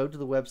 you go to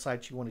the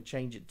website you want to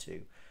change it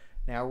to.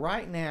 Now,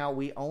 right now,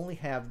 we only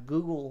have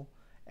Google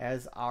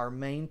as our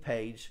main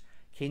page.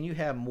 Can you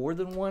have more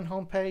than one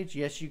home page?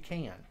 Yes, you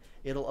can.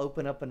 It'll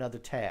open up another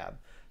tab.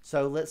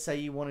 So let's say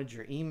you wanted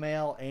your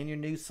email and your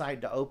news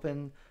site to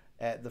open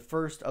at the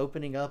first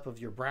opening up of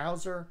your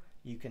browser.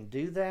 You can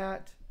do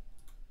that.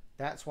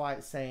 That's why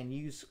it's saying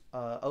use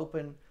all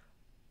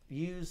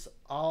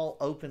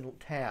open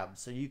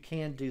tabs. So you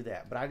can do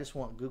that, but I just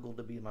want Google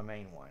to be my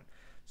main one.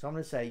 So I'm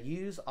going to say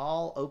use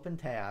all open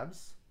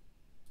tabs.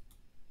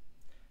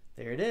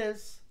 There it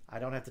is. I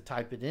don't have to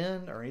type it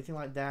in or anything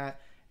like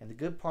that. And the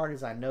good part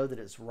is I know that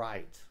it's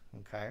right,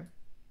 okay?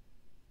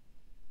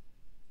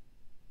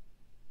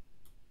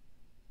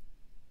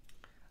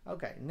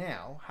 Okay,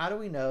 now, how do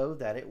we know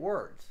that it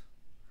worked?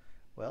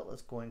 Well,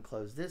 let's go and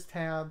close this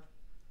tab.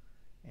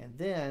 And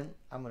then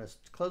I'm going to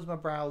close my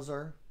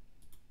browser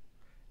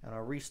and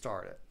I'll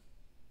restart it.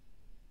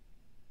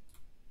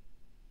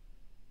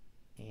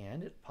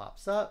 And it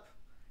pops up.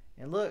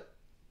 And look,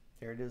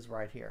 there it is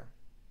right here.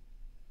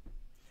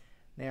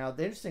 Now,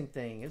 the interesting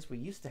thing is we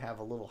used to have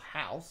a little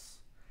house.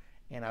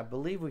 And I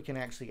believe we can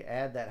actually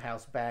add that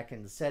house back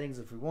in the settings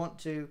if we want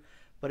to.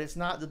 But it's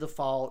not the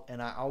default.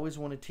 And I always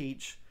want to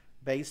teach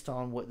based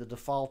on what the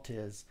default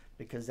is,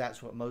 because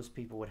that's what most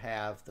people would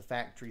have, the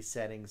factory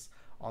settings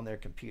on their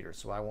computer.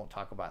 So I won't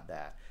talk about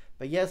that.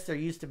 But yes, there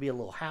used to be a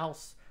little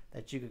house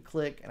that you could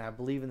click, and I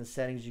believe in the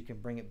settings you can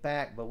bring it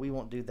back, but we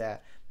won't do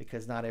that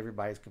because not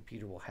everybody's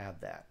computer will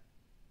have that.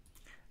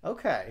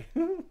 Okay.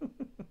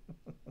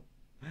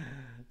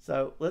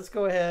 So let's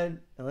go ahead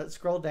and let's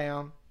scroll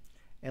down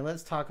and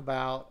let's talk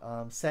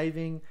about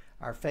saving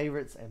our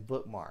favorites and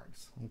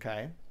bookmarks.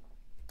 Okay.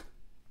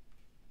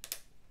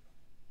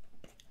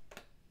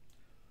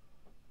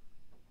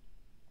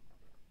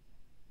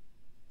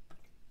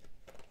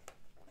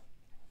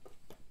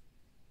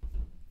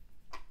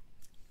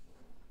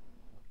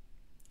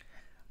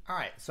 All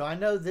right, so I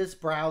know this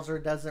browser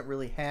doesn't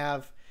really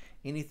have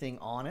anything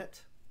on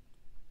it,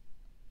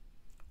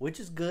 which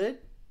is good,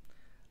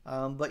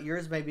 but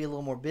yours may be a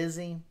little more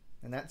busy,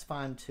 and that's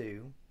fine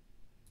too.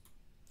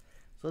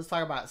 So let's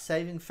talk about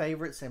saving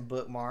favorites and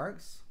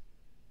bookmarks.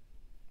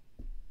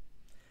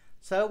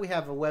 So we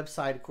have a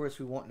website, of course,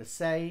 we want to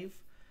save.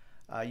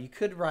 You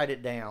could write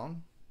it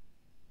down,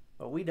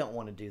 but we don't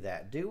want to do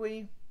that, do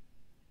we?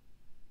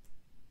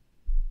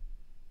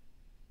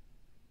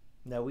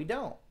 No, we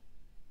don't.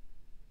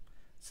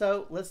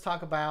 So let's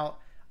talk about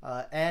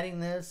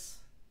adding this.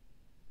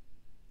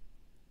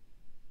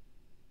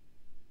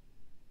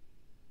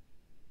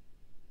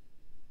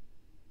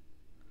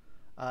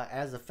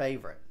 As a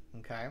favorite,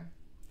 okay?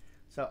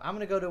 So I'm going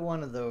to go to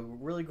one of the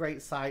really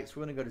great sites.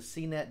 We're going to go to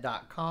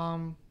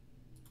cnet.com,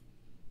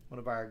 one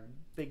of our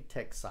big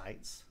tech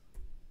sites.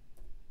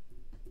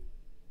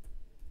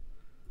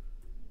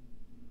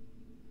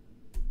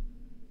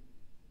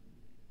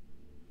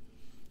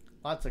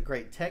 Lots of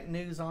great tech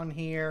news on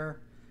here.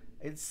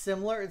 It's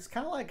similar. It's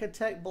kind of like a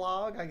tech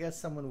blog, I guess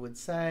someone would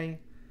say.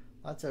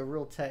 Lots of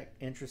real tech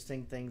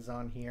interesting things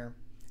on here.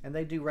 And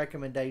they do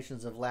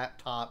recommendations of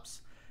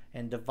laptops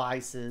and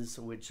devices,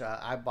 which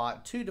I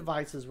bought 2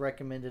 devices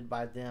recommended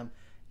by them,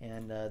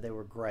 and they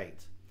were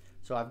great.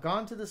 So I've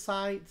gone to the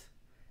site.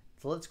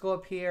 So let's go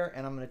up here,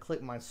 and I'm going to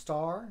click my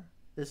star.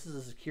 This is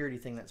a security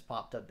thing that's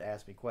popped up to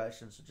ask me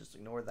questions, so just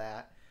ignore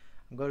that.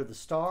 I'm going to the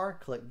star,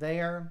 click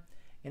there.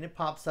 And it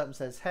pops up and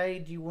says, hey,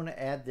 do you want to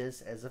add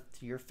this as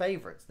to your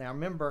favorites? Now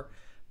remember,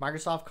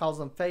 Microsoft calls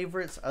them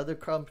favorites. Other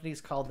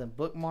companies call them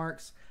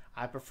bookmarks.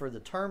 I prefer the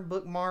term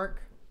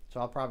bookmark,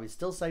 so I'll probably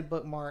still say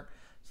bookmark.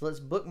 So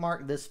let's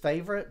bookmark this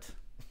favorite.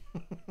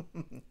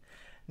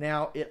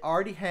 Now, it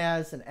already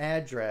has an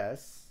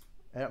address.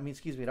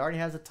 excuse me, it already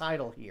has a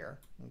title here,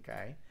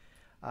 okay,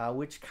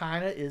 which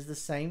kind of is the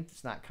same.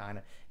 It's not kind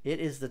of. It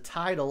is the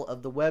title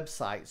of the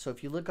website. So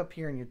if you look up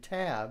here in your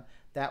tab,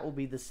 that will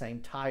be the same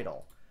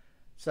title.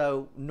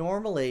 So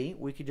normally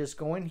we could just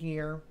go in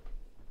here.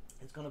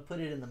 It's going to put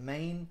it in the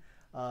main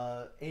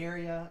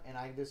area, and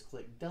I can just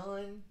click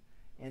done,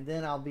 and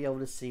then I'll be able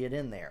to see it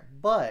in there.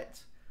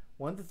 But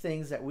one of the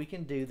things that we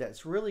can do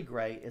that's really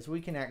great is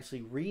we can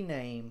actually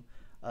rename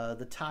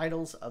the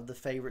titles of the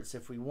favorites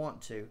if we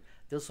want to.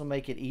 This will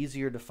make it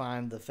easier to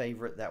find the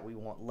favorite that we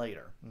want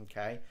later.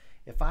 Okay,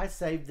 if I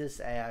save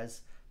this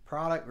as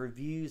product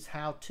reviews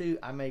how to,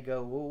 I may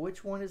go, well,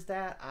 which one is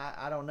that?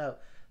 I don't know.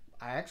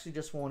 I actually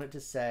just want it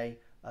to say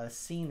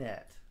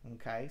CNET.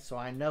 Okay, so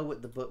I know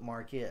what the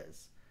bookmark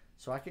is.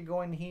 So I could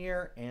go in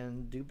here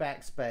and do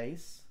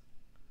backspace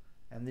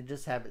and then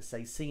just have it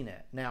say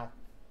CNET. Now,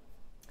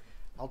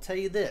 I'll tell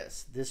you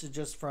this. This is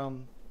just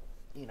from,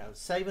 you know,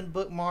 saving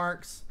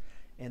bookmarks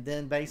and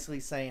then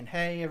basically saying,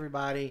 hey,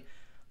 everybody.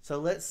 So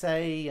let's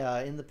say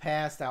in the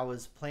past I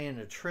was planning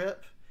a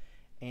trip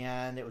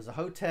and it was a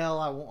hotel.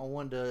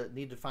 I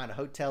need to find a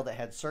hotel that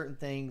had certain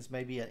things,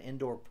 maybe an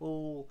indoor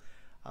pool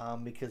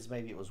because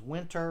maybe it was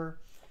winter,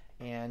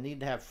 and need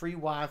to have free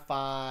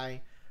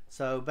Wi-Fi.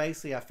 So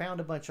basically I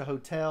found a bunch of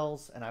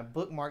hotels and I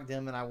bookmarked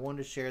them, and I wanted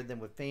to share them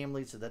with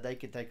families so that they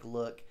could take a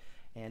look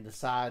and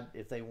decide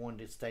if they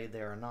wanted to stay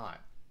there or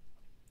not.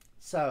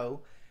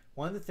 So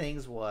one of the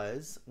things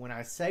was, when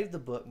I saved the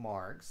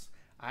bookmarks,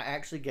 I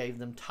actually gave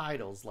them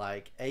titles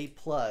like A+,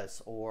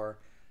 or,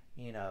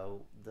 you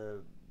know,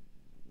 the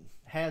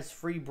has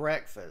free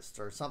breakfast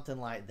or something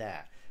like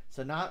that.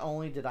 So not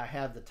only did I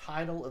have the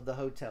title of the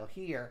hotel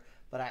here,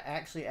 but I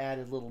actually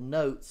added little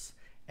notes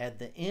at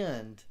the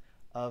end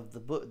of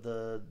the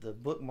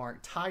bookmark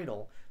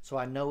title, so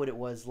I know what it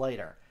was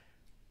later.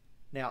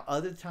 Now,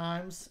 other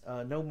times,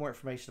 no more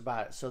information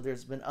about it. So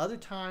there's been other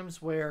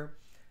times where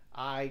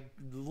I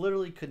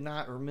literally could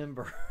not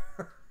remember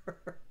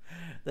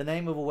the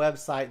name of a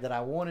website that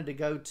I wanted to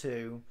go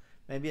to.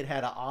 Maybe it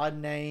had an odd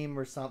name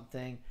or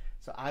something.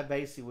 So I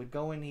basically would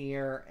go in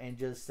here and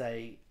just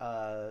say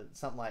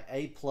something like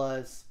A+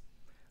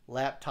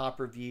 laptop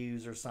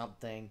reviews or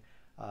something,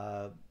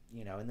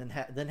 you know, and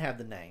then have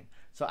the name.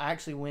 So I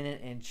actually went in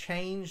and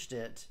changed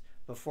it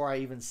before I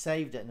even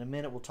saved it. In a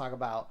minute, we'll talk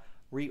about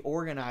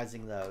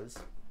reorganizing those.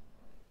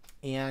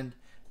 And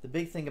the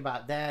big thing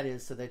about that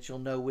is so that you'll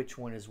know which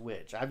one is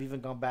which. I've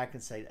even gone back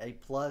and said A+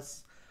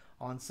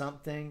 on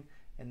something,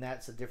 and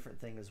that's a different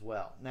thing as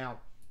well. Now,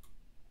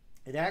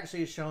 it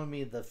actually is showing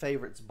me the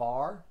favorites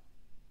bar,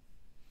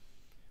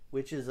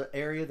 which is an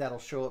area that'll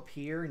show up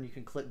here, and you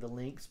can click the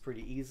links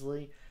pretty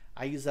easily.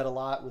 I use that a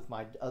lot with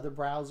my other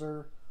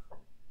browser,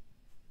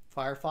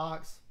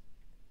 Firefox.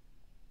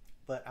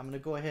 But I'm going to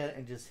go ahead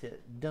and just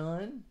hit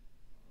done.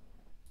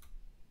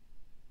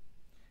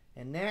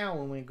 And now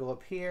when we go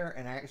up here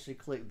and actually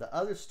click the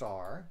other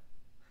star,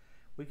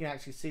 we can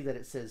actually see that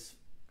it says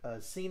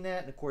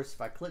CNET. And of course,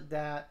 if I click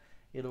that,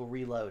 it'll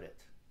reload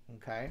it.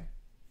 Okay.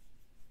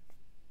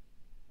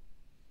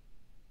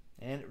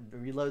 And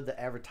reload the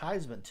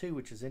advertisement too,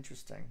 which is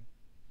interesting.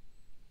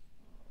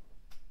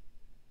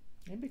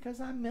 And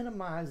because I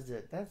minimized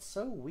it, that's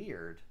so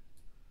weird.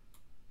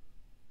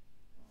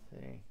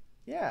 See?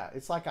 Yeah,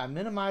 it's like I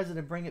minimize it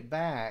and bring it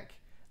back.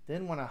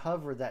 Then when I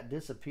hover, that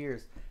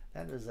disappears.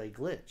 That is a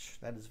glitch.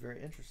 That is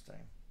very interesting.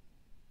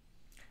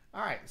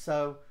 All right,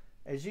 so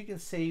as you can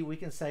see, we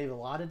can save a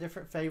lot of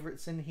different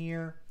favorites in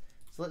here.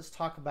 So let's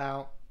talk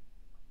about,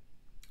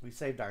 we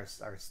saved our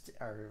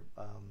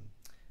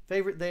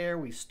favorite there.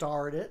 We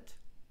starred it.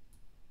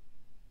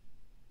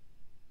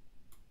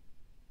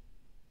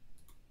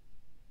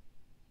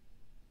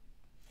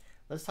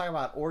 Let's talk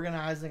about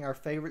organizing our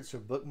favorites or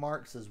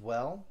bookmarks as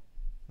well.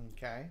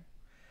 Okay.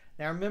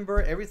 Now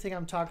remember, everything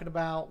I'm talking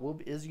about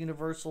is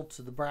universal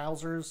to the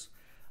browsers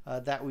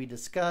that we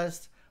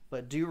discussed,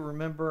 but do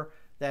remember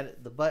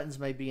that the buttons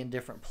may be in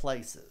different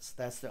places.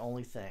 That's the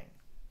only thing.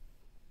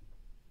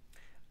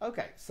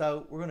 Okay,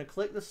 so we're going to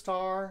click the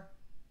star,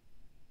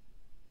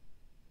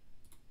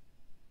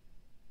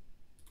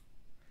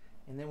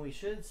 and then we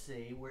should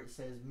see where it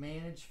says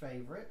Manage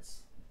Favorites.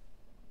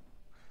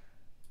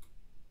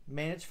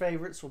 Manage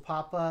Favorites will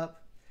pop up.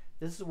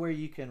 This is where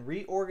you can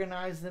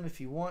reorganize them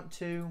if you want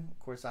to. Of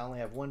course, I only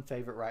have one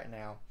favorite right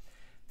now.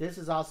 This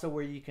is also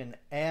where you can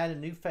add a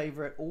new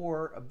favorite,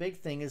 or a big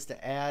thing is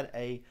to add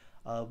a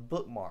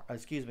bookmark,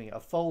 a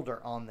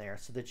folder on there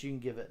so that you can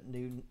give it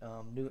new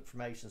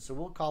information. So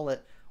we'll call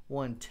it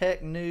one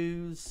Tech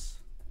News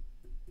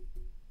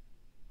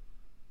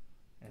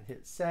and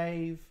hit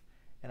save.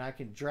 And I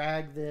can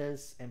drag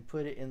this and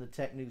put it in the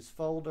Tech News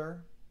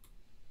folder.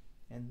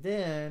 And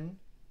then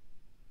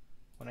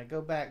when I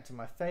go back to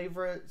my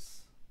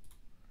favorites,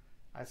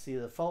 I see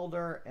the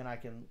folder, and I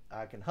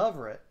can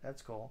hover it.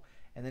 That's cool.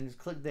 And then just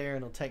click there,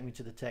 and it'll take me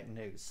to the Tech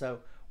News. So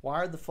why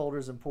are the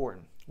folders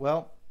important?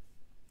 Well,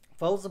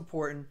 folders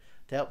important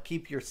to help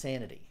keep your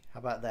sanity.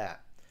 How about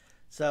that?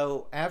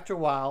 So after a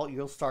while,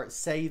 you'll start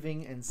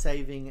saving and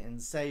saving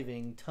and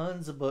saving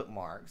tons of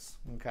bookmarks.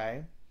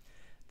 Okay.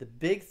 The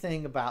big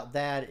thing about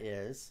that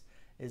is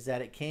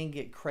that it can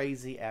get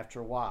crazy after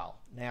a while.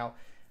 Now,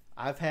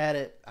 I've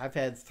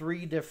had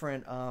 3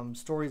 different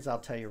stories I'll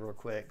tell you real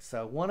quick.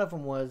 So one of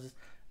them was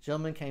a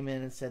gentleman came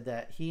in and said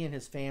that he and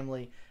his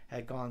family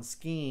had gone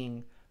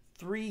skiing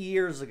 3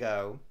 years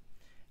ago,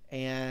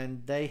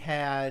 and they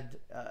had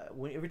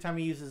every time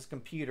he uses his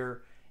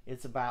computer,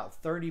 it's about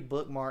 30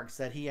 bookmarks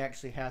that he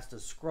actually has to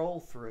scroll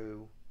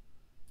through,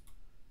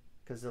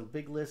 because the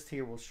big list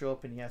here will show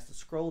up and he has to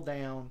scroll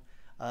down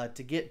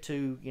to get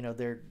to, you know,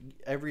 their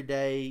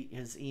everyday,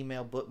 his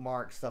email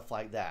bookmarks, stuff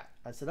like that.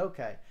 I said,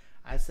 okay.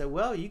 I said,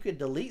 well, you could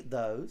delete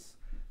those.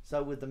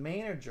 So with the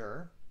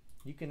manager,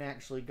 you can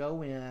actually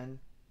go in,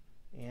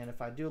 and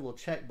if I do a little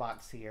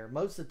checkbox here,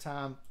 most of the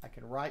time I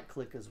can right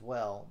click as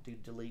well, do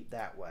delete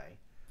that way.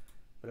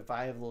 But if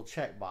I have a little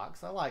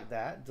checkbox, I like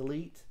that,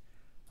 delete.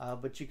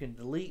 But you can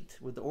delete,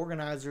 with the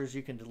organizers,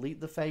 you can delete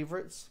the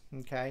favorites,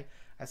 okay?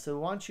 I said,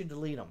 why don't you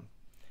delete them?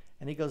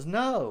 And he goes,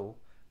 no,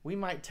 we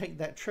might take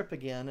that trip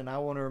again, and I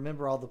want to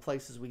remember all the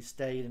places we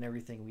stayed and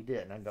everything we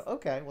did. And I go,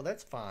 okay, well,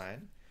 that's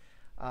fine.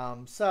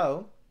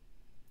 So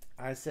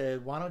I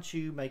said, why don't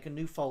you make a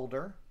new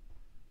folder,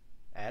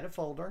 add a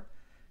folder,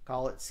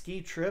 call it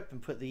ski trip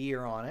and put the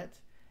year on it,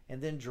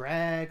 and then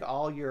drag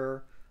all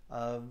your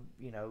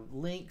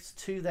links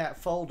to that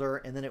folder,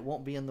 and then it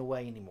won't be in the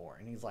way anymore.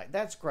 And he's like,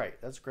 that's great.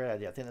 That's a great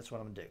idea. I think that's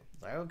what I'm gonna do. I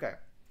was like, okay.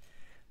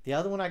 The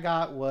other one I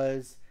got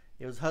was,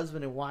 it was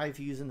husband and wife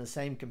using the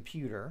same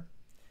computer,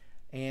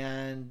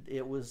 and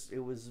it was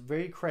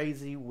very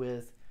crazy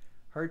with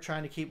her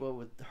trying to keep up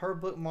with her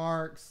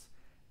bookmarks,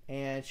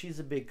 and she's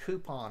a big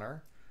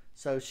couponer,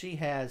 so she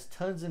has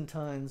tons and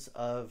tons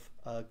of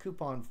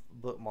coupon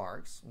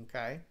bookmarks,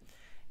 okay,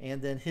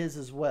 and then his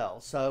as well.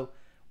 So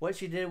what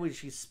she did was,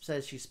 she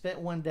says she spent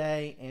one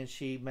day and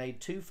she made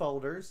 2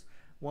 folders,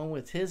 one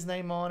with his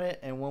name on it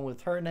and one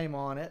with her name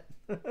on it,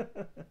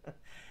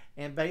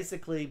 and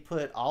basically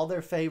put all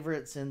their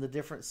favorites in the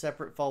different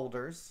separate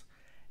folders.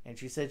 And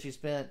she said she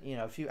spent,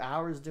 a few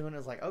hours doing it. I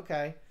was like,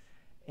 okay.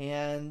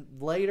 And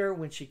later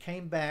when she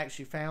came back,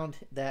 she found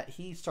that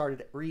he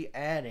started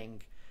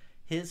re-adding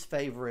his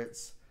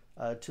favorites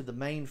to the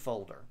main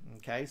folder.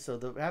 Okay, so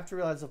I have to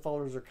realize the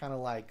folders are kind of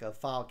like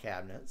file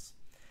cabinets.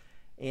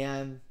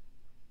 And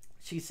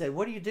she said,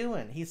 what are you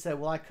doing? He said,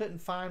 well, I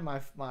couldn't find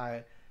my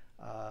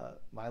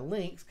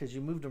links because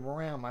you moved them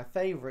around, my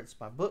favorites,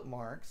 my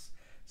bookmarks,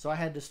 so I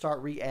had to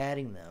start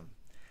re-adding them.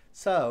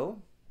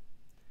 So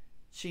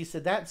she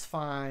said, that's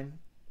fine,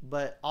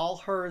 but all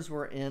hers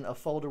were in a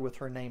folder with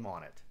her name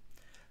on it.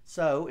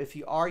 So if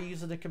you are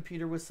using a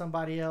computer with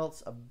somebody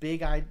else, a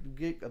big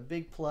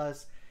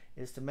plus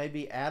is to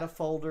maybe add a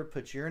folder,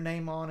 put your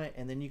name on it,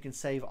 and then you can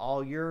save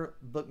all your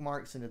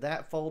bookmarks into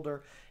that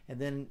folder. And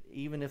then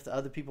even if the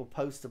other people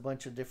post a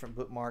bunch of different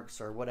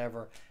bookmarks or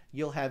whatever,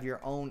 you'll have your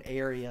own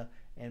area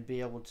and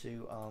be able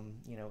to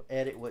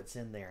edit what's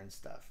in there and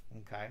stuff.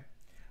 Okay,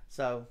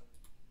 so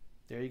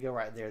there you go,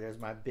 right there. There's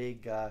my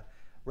big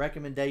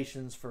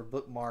recommendations for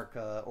bookmark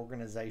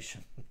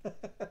organization.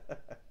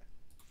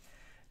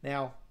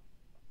 Now,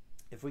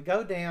 if we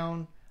go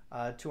down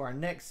to our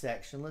next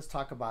section, let's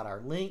talk about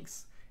our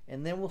links,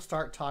 and then we'll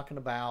start talking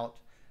about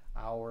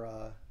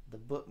our the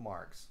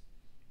bookmarks.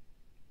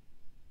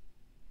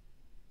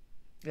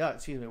 Yeah,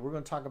 excuse me. We're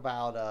going to talk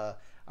about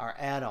our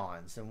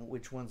add-ons and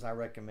which ones I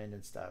recommend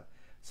and stuff.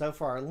 So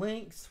for our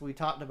links, we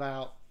talked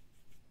about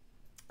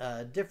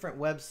different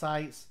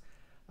websites.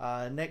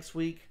 Next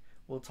week,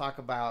 we'll talk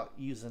about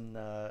using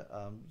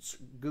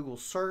Google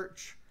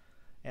search,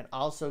 and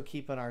also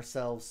keeping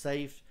ourselves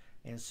safe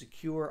and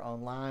secure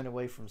online,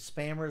 away from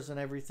spammers and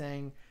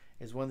everything,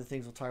 is one of the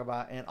things we'll talk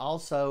about. And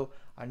also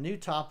our new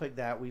topic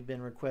that we've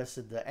been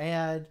requested to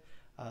add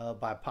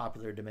by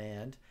popular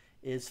demand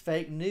is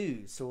fake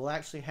news. So we'll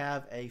actually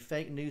have a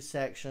fake news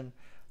section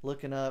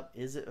looking up,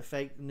 is it a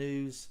fake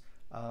news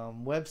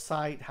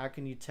website, how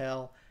can you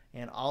tell,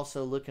 and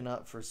also looking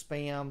up for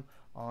spam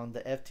on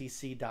the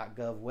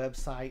ftc.gov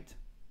website.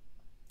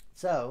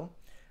 So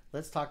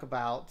let's talk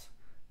about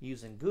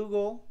using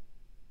Google.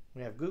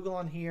 We have Google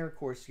on here, of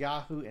course,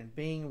 Yahoo and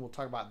Bing. We'll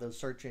talk about those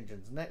search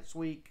engines next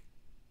week.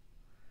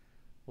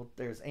 Well,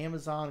 there's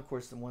Amazon, of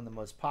course, one of the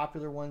most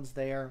popular ones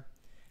there.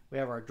 We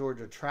have our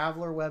Georgia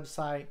Traveler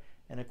website,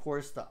 and of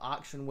course the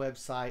auction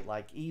website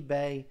like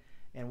eBay,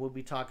 and we'll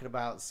be talking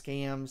about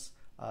scams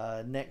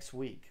next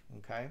week.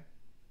 Okay,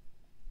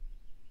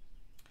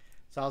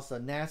 it's also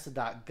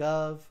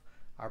nasa.gov,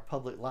 our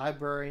public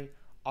library.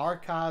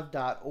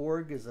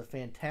 Archive.org is a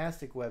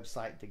fantastic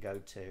website to go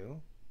to.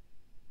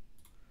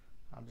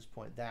 I'll just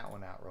point that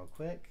one out real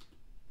quick.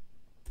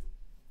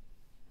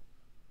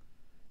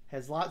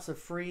 Has lots of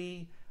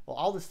free, well,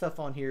 all the stuff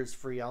on here is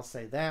free, I'll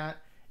say that.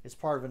 It's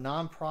part of a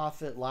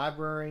nonprofit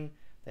library.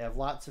 They have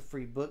lots of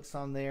free books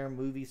on there,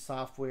 movies,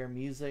 software,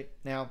 music.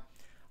 Now,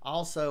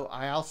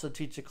 I also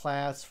teach a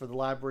class for the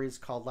libraries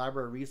called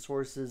Library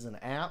Resources and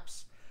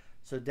Apps.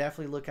 So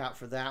definitely look out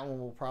for that one.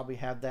 We'll probably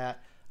have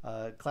that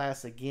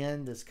class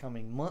again this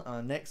coming month,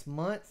 next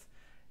month.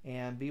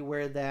 and be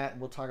aware of that.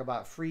 We'll talk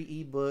about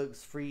free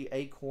ebooks, free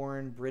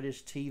Acorn,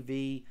 British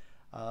TV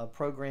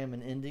program,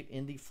 and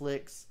indie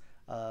flicks.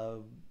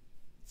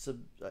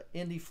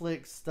 Indie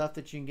flicks, stuff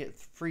that you can get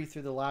free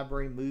through the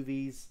library,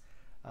 movies,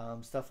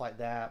 stuff like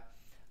that.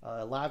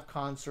 Live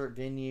concert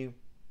venue.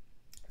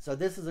 So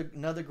this is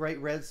another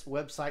great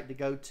website to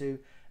go to.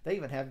 They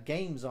even have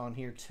games on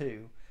here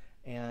too,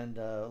 and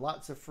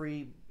lots of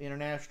free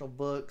international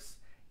books.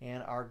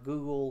 And our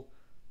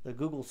the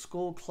Google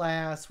School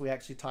class, we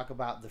actually talk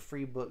about the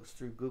free books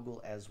through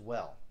Google as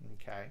well.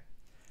 Okay,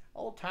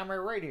 Old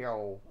Timer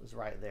Radio is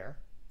right there.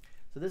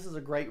 So this is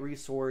a great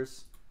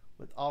resource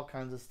with all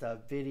kinds of stuff: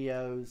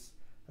 videos,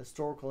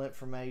 historical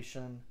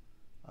information,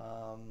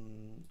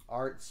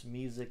 arts,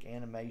 music,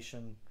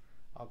 animation,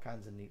 all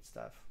kinds of neat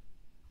stuff.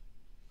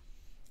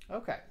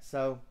 Okay,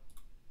 so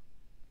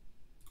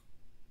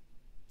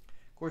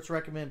of course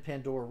recommend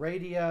Pandora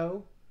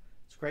Radio.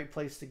 It's a great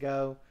place to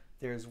go.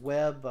 There's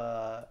Web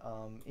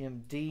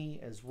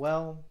MD as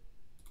well.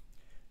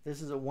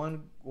 This is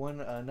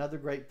another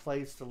great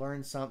place to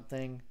learn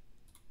something.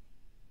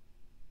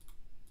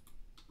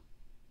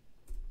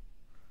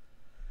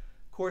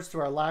 Of course, to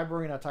our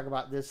library, and I'll talk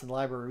about this in the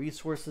library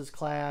resources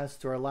class.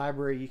 To our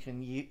library, you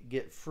can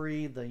get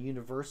free the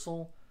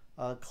Universal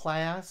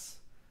class.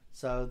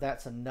 So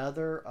that's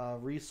another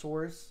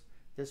resource.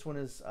 This one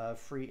is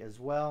free as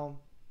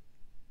well.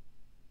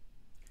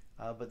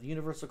 But the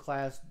Universal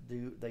class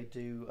do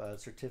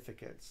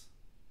certificates.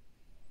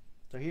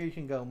 So here you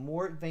can go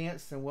more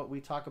advanced than what we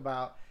talk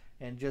about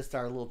in just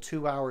our little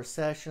 2-hour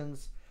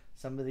sessions.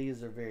 Some of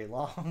these are very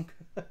long.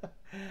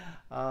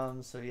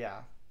 So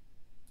yeah.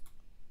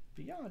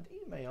 Beyond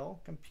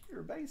email,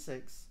 computer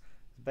basics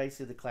is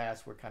basically the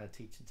class we're kind of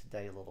teaching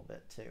today a little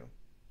bit too.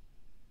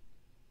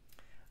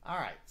 All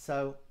right,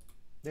 so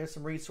there's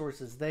some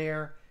resources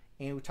there,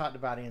 and we talked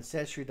about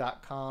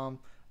Ancestry.com,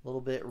 a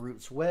little bit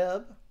Roots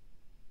Web.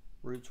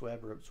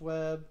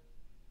 Of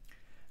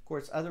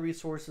course, other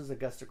resources,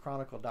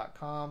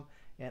 AugustaChronicle.com,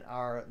 and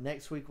our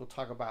next week we'll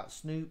talk about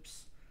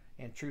Snoops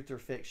and Truth or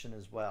Fiction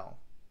as well.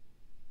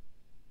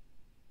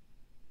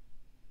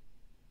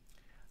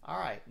 All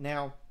right,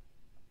 now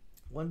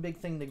one big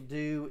thing to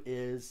do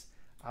is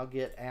I'll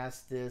get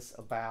asked this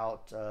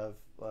about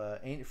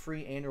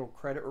free annual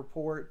credit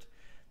report.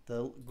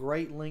 The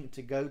great link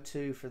to go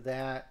to for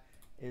that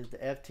is the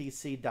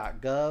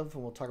ftc.gov,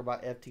 and we'll talk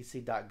about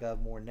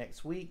ftc.gov more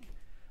next week.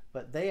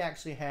 But they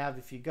actually have,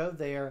 if you go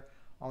there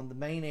on the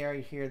main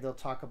area here, they'll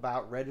talk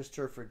about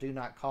register for do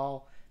not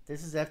call.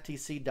 This is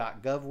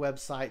ftc.gov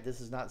website. This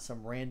is not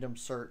some random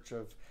search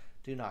of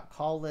do not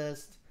call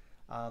list.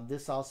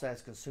 This also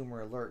has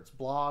consumer alerts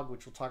blog,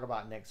 which we'll talk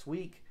about next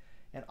week,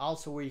 and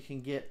also where you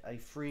can get a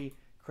free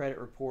credit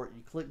report.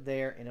 You click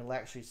there and it'll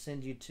actually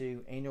send you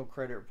to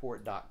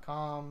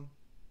annualcreditreport.com.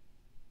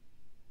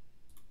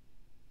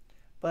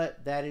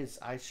 But that is,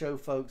 I show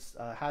folks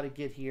how to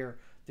get here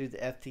through the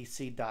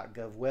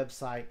ftc.gov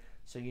website,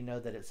 so you know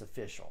that it's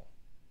official.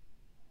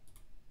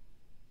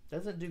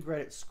 Doesn't do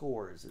credit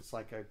scores. It's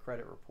like a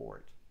credit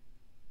report.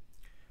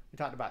 We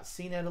talked about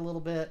CNET a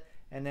little bit,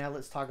 and now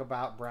let's talk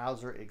about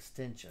browser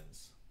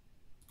extensions.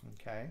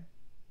 Okay.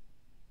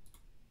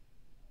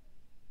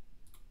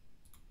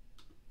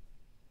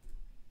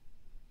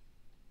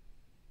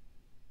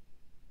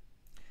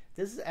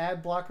 This is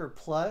AdBlocker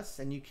Plus,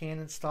 and you can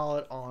install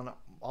it on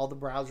all the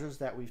browsers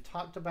that we've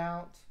talked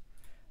about.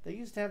 They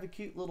used to have a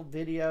cute little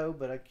video,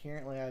 but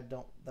apparently I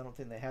don't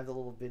think they have the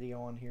little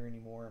video on here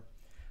anymore.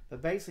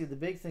 But basically, the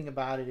big thing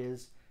about it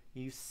is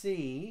you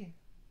see,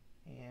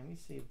 and let me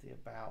see if the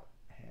About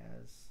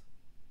has.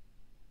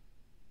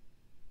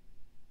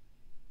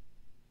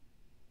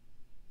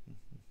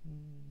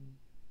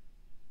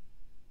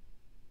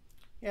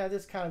 Yeah,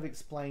 this kind of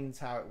explains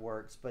how it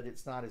works, but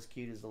it's not as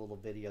cute as the little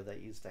video they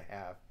used to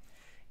have.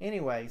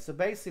 Anyway, so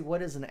basically what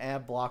does an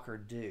ad blocker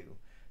do?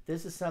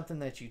 This is something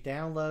that you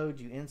download,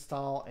 you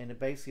install, and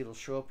it'll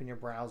show up in your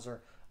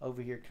browser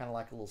over here, kind of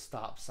like a little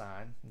stop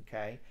sign.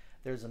 Okay.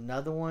 There's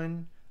another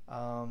one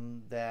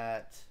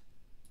that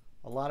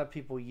a lot of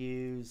people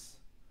use.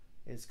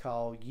 It's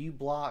called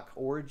uBlock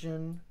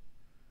Origin.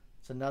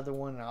 It's another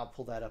one, and I'll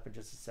pull that up in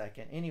just a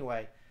second.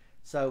 Anyway,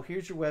 so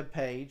here's your web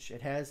page.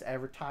 It has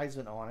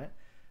advertisement on it.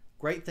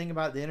 Great thing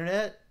about the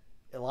internet,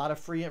 a lot of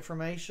free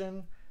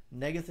information.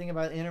 Negative thing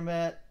about the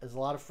internet is a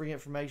lot of free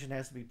information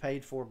has to be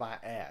paid for by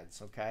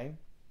ads. Okay,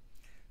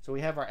 so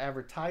we have our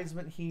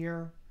advertisement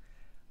here.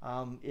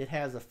 It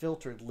has a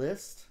filtered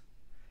list,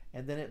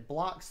 and then it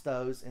blocks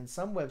those. And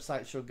some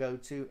websites you'll go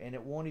to, and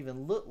it won't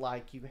even look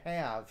like you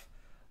have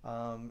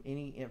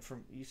any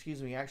information.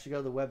 Excuse me. You actually go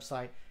to the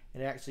website,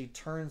 and it actually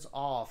turns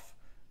off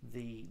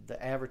the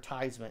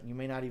advertisement. You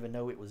may not even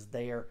know it was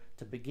there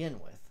to begin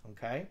with.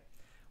 Okay.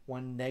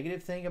 One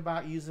negative thing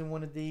about using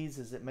one of these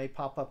is it may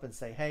pop up and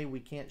say, hey, we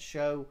can't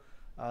show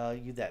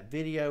you that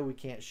video, we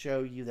can't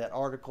show you that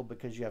article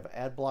because you have an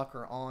ad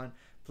blocker on.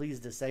 Please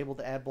disable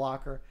the ad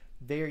blocker.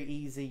 Very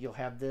easy. You'll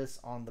have this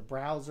on the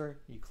browser.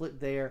 You click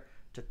there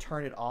to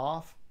turn it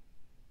off.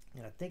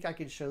 And I think I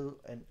can show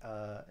an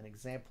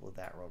example of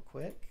that real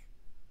quick.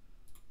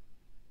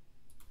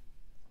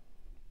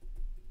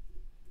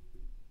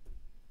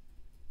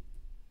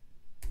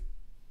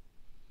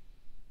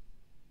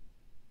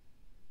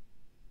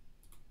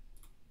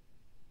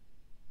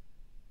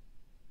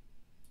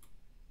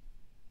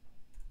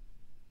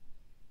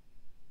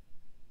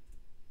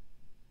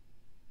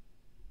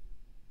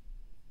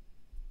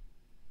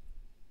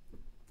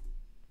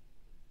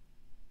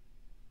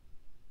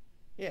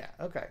 Yeah,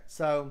 okay.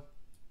 So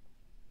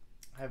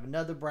I have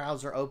another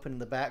browser open in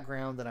the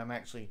background that I'm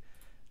actually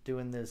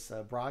doing this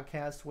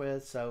broadcast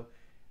with. So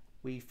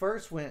we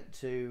first went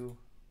to,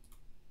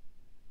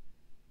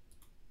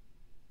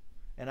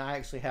 and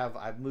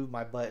I've moved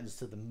my buttons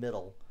to the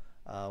middle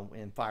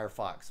in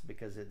Firefox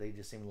because they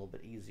just seem a little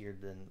bit easier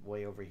than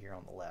way over here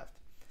on the left.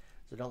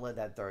 So don't let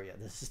that throw you.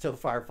 This is still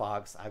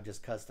Firefox. I've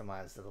just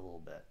customized it a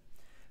little bit.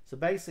 So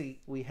basically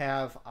we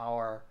have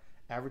our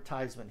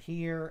advertisement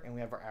here and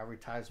we have our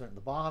advertisement at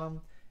the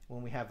bottom.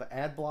 When we have an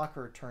ad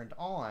blocker turned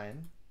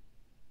on,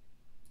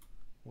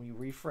 we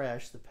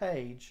refresh the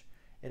page,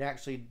 it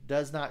actually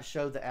does not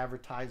show the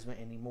advertisement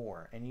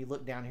anymore. And you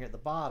look down here at the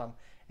bottom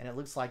and it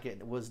looks like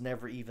it was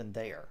never even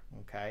there,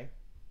 okay?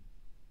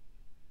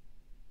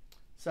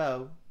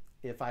 So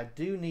if I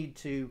do need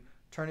to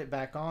turn it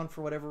back on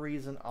for whatever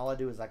reason, all I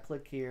do is I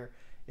click here.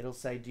 It'll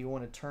say, do you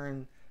want to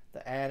turn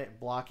the ad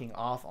blocking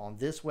off on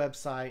this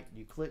website?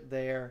 You click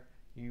there,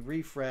 you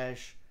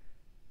refresh.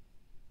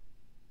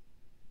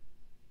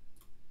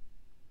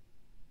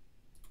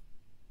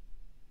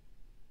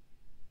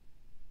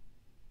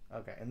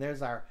 Okay, and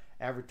there's our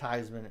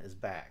advertisement is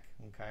back,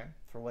 okay,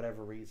 for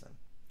whatever reason.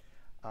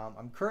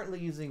 I'm currently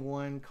using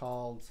one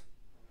called,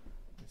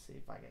 let's see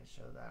if I can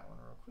show that one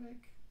real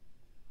quick.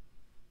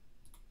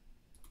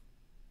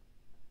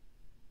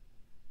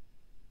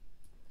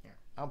 Here,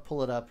 I'll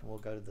pull it up and we'll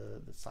go to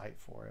the site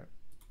for it.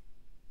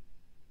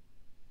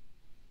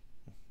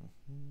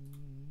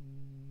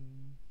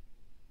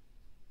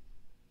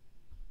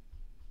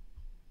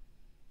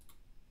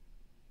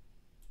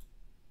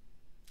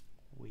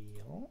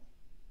 Wheel.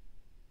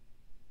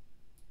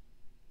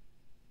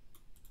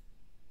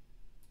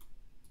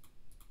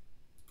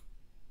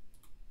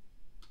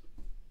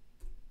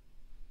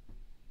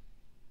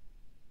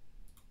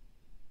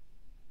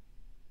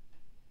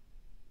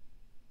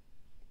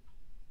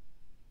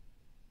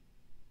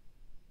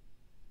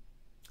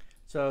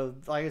 So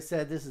like I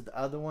said, this is the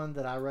other one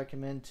that I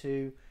recommend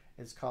too.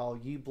 It's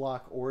called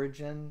uBlock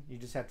Origin. You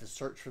just have to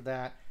search for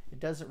that. It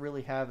doesn't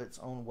really have its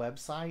own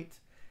website.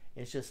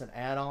 It's just an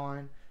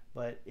add-on,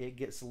 but it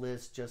gets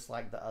lists just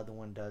like the other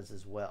one does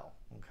as well.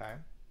 Okay.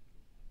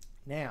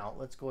 Now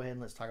let's go ahead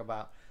and let's talk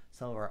about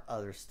some of our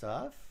other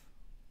stuff.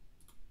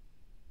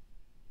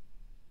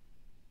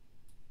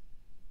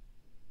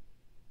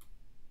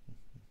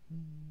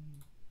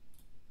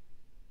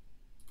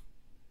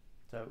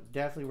 So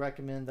definitely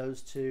recommend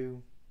those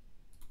two.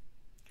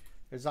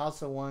 There's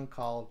also one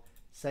called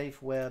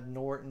Safe Web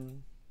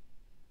Norton.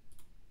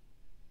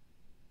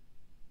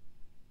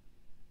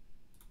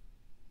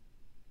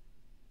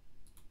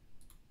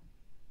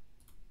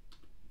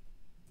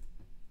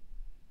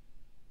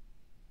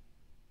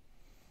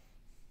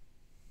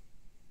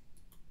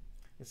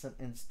 It's an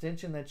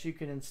extension that you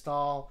can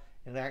install,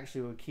 and it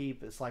actually will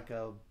keep, it's like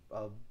a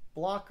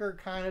blocker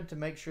kind of to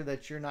make sure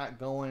that you're not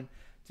going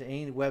to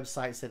any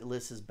websites that it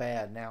lists as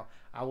bad. Now,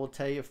 I will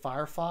tell you,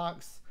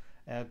 Firefox,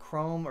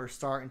 Chrome are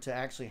starting to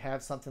actually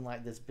have something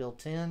like this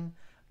built in,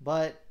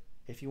 but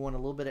if you want a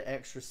little bit of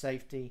extra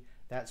safety,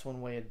 that's one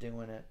way of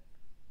doing it.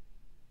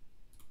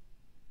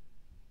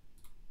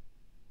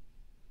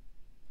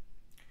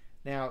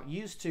 Now,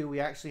 used to,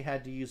 we actually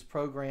had to use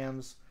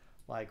programs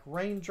like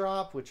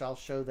Raindrop, which I'll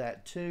show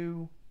that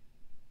too.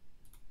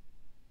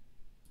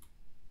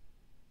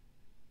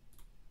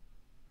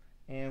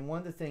 And one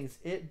of the things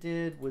it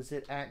did was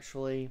it's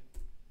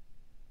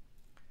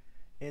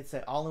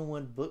an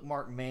all-in-one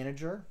bookmark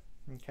manager.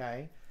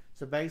 Okay,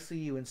 so basically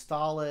you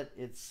install it.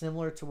 It's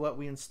similar to what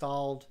we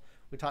installed.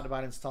 We talked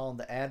about installing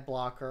the ad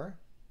blocker.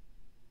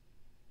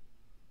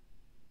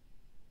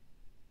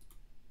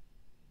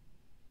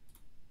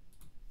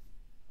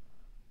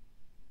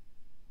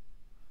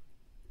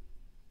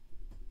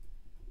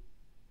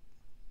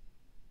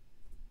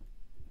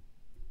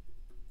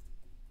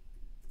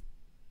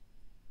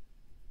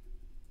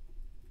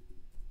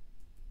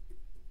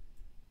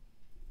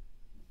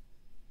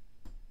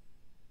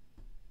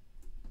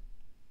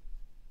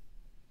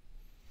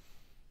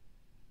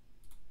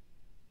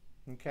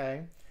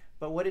 Okay,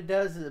 but what it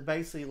does is it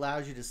basically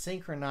allows you to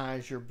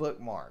synchronize your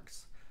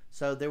bookmarks.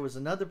 So there was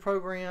another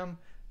program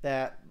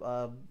that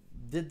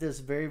did this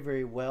very,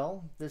 very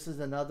well. This is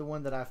another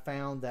one that I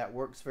found that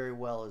works very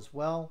well as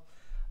well.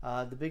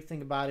 The big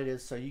thing about it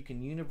is so you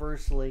can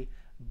universally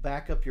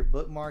back up your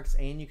bookmarks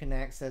and you can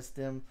access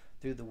them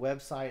through the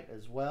website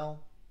as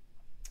well,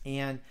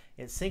 and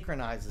it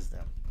synchronizes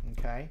them.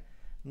 Okay,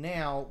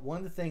 now one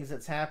of the things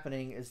that's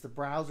happening is the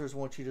browsers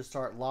want you to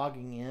start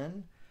logging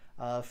in.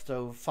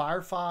 So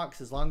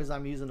Firefox, as long as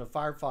I'm using a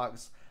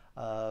Firefox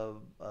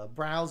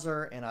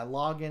browser and I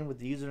log in with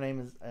the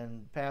username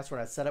and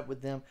password I set up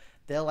with them,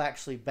 they'll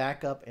actually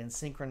back up and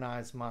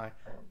synchronize my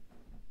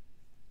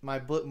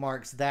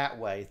bookmarks that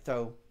way.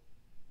 So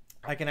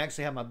I can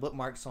actually have my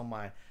bookmarks on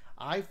my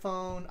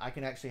iPhone. I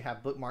can actually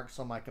have bookmarks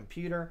on my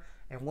computer.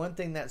 And one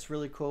thing that's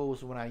really cool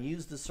is when I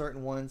use the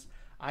certain ones,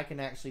 I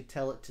can actually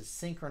tell it to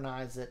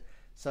synchronize it.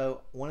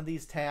 So one of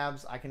these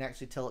tabs, I can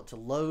actually tell it to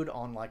load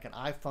on like an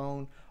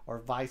iPhone or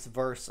vice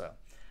versa.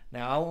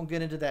 Now, I won't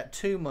get into that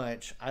too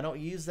much. I don't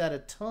use that a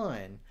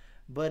ton,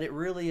 but it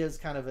really is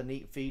kind of a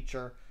neat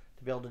feature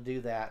to be able to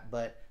do that.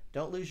 But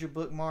don't lose your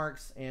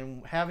bookmarks,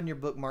 and having your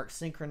bookmarks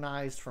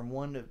synchronized from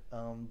one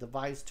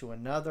device to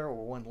another,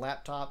 or one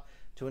laptop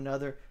to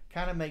another,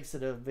 kind of makes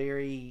it a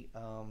very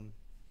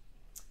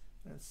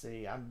let's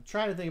see, I'm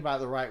trying to think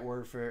about the right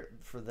word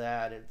for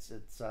that.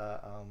 It's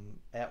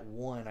at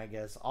one, I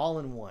guess, all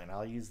in one.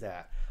 I'll use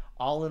that,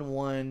 all in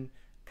one,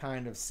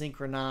 kind of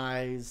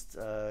synchronized,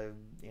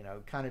 you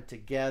know, kind of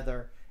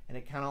together, and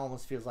it kind of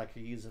almost feels like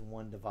you're using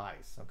one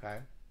device. Okay.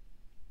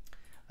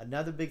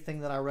 Another big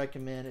thing that I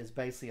recommend is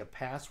basically a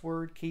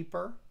password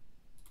keeper.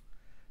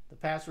 The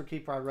password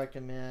keeper I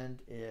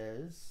recommend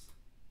is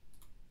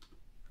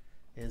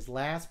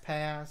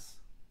LastPass.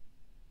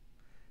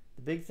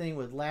 The big thing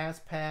with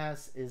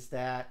LastPass is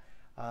that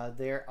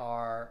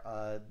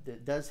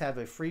it does have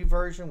a free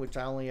version, which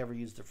I only ever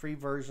use the free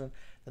version.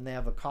 Then they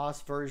have a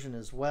cost version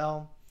as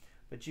well.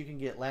 But you can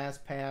get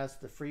LastPass,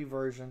 the free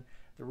version.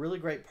 The really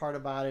great part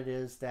about it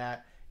is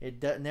that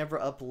it never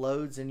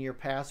uploads any of your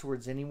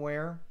passwords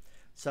anywhere.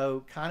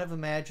 So kind of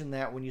imagine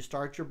that when you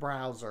start your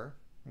browser,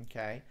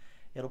 okay,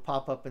 it'll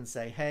pop up and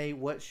say, hey,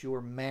 what's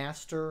your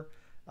master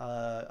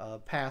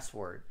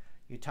password?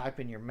 You type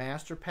in your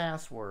master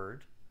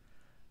password,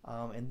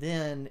 and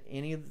then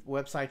any of the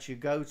websites you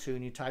go to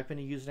and you type in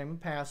a username and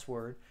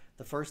password,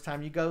 the first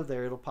time you go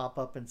there, it'll pop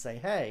up and say,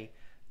 hey,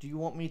 do you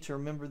want me to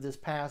remember this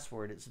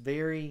password? It's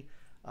very,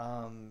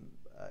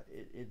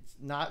 it's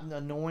not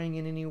annoying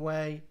in any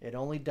way. It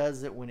only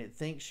does it when it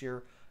thinks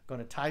you're going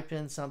to type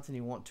in something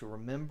you want to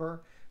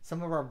remember.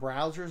 Some of our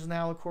browsers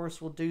now, of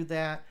course, will do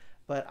that,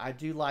 but I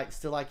do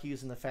still like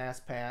using the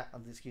FastPass.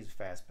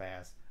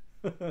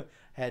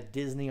 Had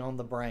Disney on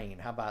the brain.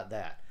 How about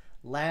that?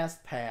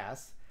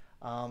 LastPass.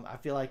 I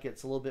feel like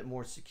it's a little bit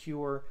more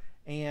secure,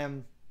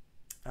 and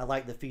I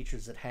like the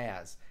features it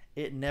has.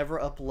 It never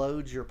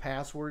uploads your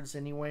passwords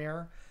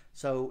anywhere,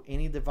 so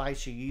any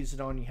device you use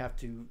it on, you have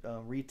to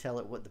retell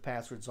it what the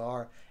passwords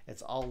are.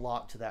 It's all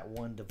locked to that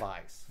one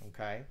device.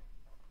 Okay.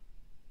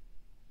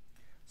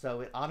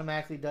 So it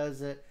automatically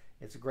does it.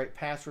 It's a great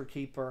password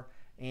keeper.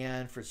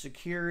 And for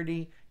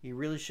security, you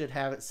really should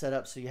have it set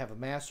up so you have a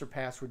master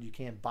password. You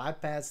can't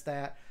bypass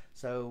that.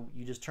 So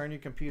you just turn your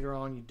computer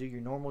on, you do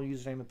your normal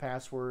username and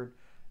password.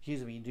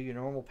 Excuse me, you do your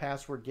normal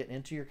password, get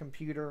into your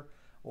computer,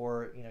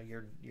 or you know,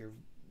 your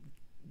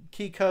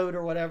key code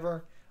or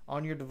whatever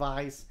on your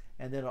device,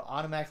 and then it'll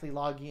automatically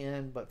log you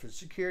in. But for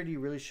security, you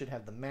really should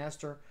have the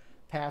master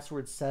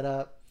password set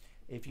up.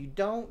 If you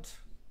don't,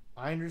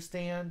 I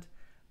understand.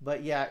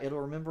 But yeah,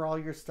 it'll remember all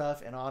your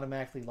stuff and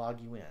automatically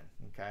log you in,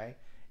 okay?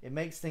 It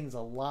makes things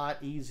a lot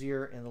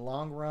easier in the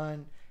long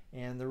run.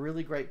 And the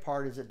really great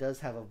part is it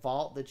does have a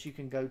vault that you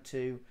can go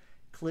to,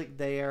 click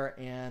there,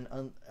 and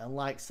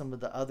unlike some of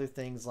the other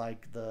things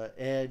like the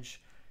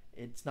Edge,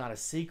 it's not a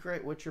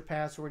secret what your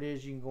password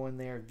is. You can go in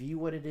there, view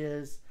what it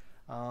is.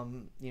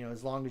 You know,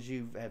 as long as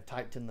you have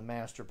typed in the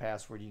master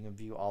password, you can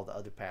view all the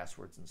other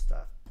passwords and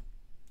stuff.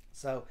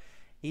 So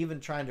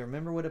even trying to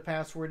remember what a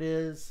password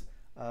is,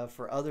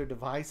 for other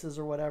devices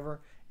or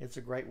whatever, it's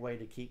a great way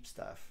to keep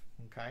stuff.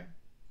 Okay,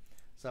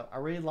 so I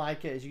really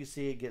like it. As you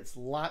see, it gets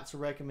lots of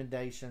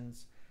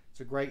recommendations. It's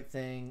a great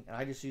thing, and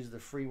I just use the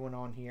free one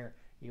on here,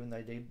 even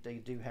though they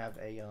do have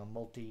a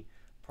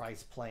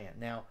multi-price plan.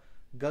 Now,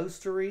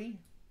 Ghostery,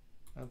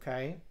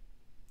 okay,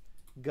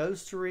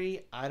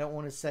 Ghostery, I don't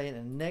want to say in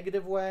a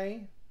negative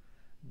way,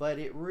 but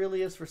it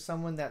really is for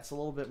someone that's a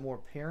little bit more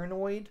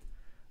paranoid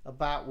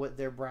about what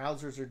their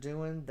browsers are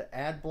doing. The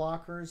ad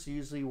blockers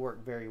usually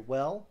work very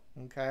well.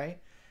 Okay,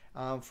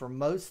 for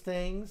most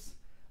things,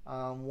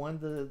 one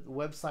of the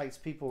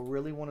websites people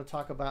really want to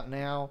talk about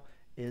now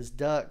is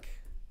the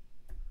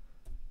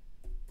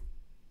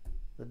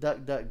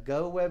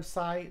DuckDuckGo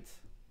website.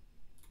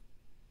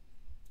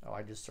 Oh,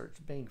 I just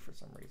searched Bing for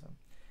some reason.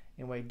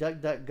 Anyway,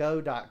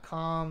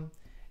 DuckDuckGo.com.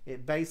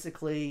 It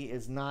basically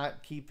is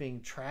not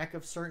keeping track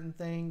of certain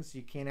things.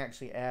 You can't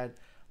actually add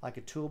like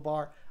a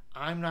toolbar.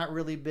 I'm not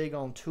really big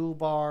on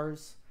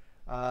toolbars.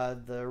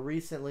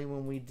 Recently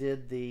when we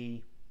did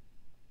the,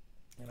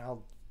 and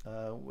I'll,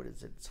 what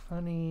is it? It's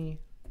honey.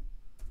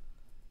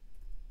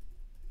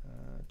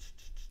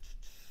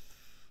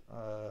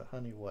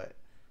 Honey what?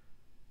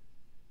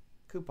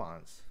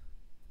 Coupons.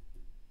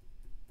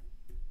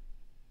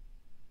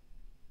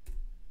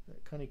 The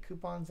Honey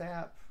Coupons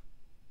app.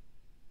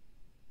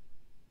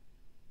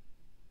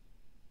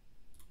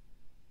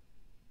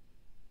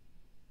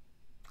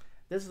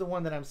 This is the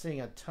one that I'm seeing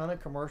a ton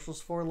of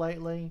commercials for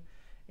lately,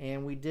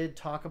 and we did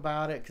talk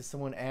about it because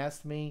someone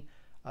asked me,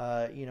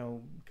 you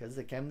know, because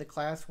they came to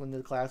class when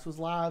the class was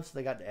live, so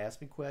they got to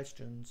ask me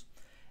questions.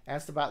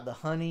 Asked about the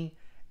Honey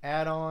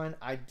add-on.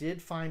 I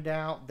did find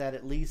out that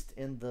at least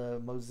in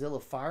the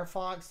Mozilla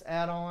Firefox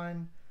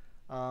add-on,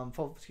 the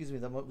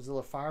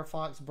Mozilla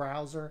Firefox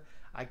browser,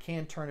 I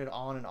can turn it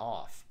on and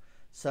off.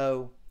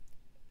 So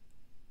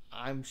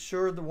I'm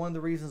sure one of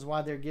the reasons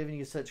why they're giving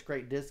you such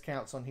great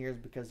discounts on here is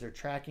because they're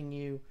tracking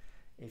you.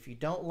 If you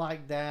don't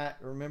like that,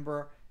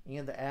 remember, any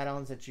of the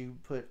add-ons that you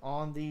put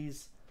on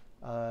these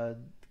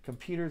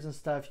computers and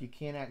stuff, you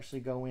can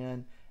actually go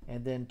in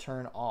and then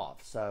turn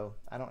off. So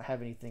I don't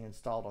have anything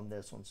installed on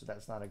this one, so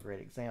that's not a great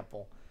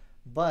example.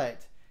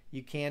 But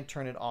you can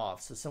turn it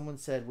off. So someone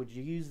said, would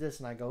you use this?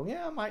 And I go,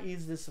 yeah, I might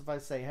use this if I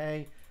say,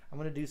 hey, I'm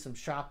going to do some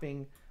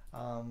shopping,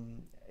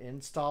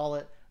 install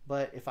it.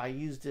 But if I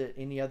used it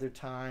any other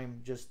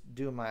time, just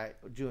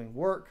doing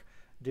work,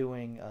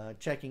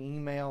 checking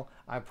email,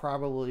 I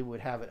probably would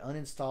have it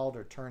uninstalled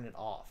or turn it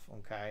off.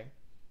 Okay,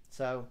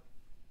 so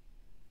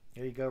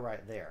there you go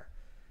right there.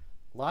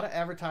 A lot of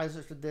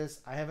advertisers for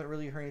this. I haven't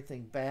really heard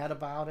anything bad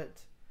about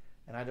it,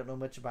 and I don't know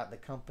much about the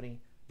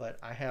company, but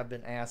I have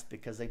been asked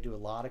because they do a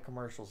lot of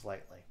commercials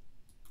lately.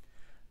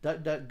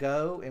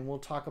 DuckDuckGo, and we'll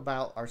talk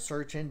about our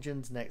search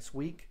engines next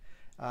week.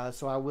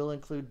 So I will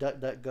include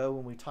DuckDuckGo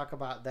when we talk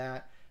about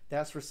that.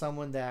 That's for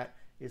someone that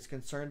is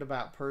concerned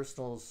about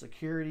personal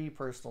security,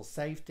 personal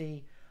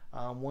safety.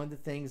 One of the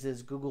things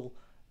is Google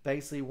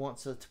basically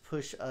wants us to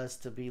push us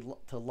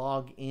to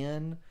log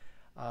in.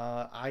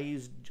 I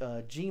use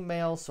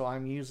Gmail, so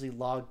I'm usually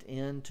logged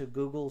in to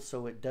Google,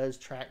 so it does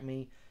track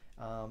me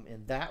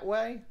in that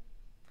way.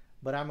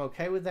 But I'm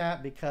okay with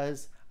that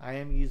because I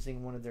am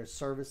using one of their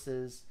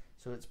services,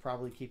 so it's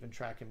probably keeping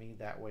track of me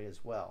that way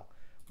as well.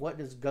 What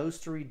does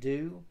Ghostery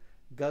do?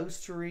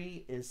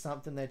 Ghostery is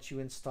something that you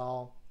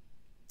install.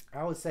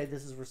 I would say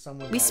this is for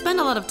someone. We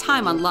spend a lot of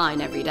time online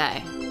every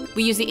day.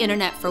 We use the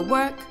internet for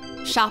work,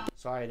 shopping.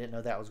 Sorry, I didn't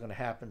know that was going to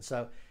happen.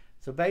 So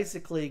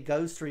basically,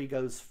 Ghostery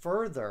goes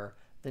further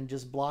than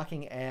just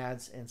blocking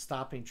ads and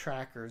stopping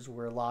trackers,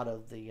 where a lot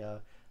of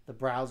the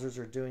browsers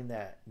are doing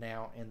that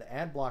now, and the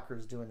ad blocker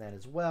is doing that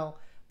as well.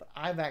 But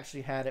I've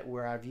actually had it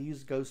where I've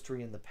used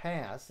Ghostery in the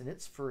past, and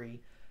it's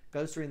free.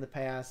 Ghostery in the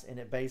past, and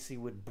it basically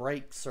would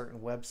break certain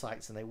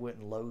websites and they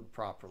wouldn't load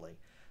properly.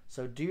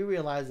 So do you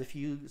realize if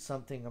you use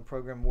a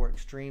program more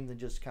extreme than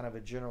just kind of a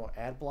general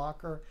ad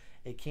blocker,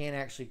 it can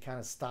actually kind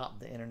of stop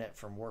the internet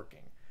from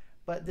working.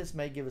 But this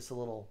may give us a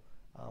little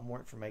more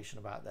information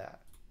about that.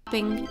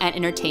 Shopping and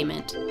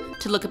entertainment,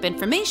 to look up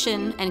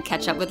information and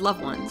catch up with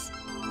loved ones.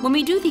 When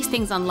we do these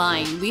things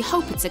online, we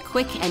hope it's a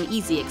quick and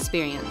easy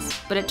experience,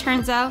 but it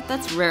turns out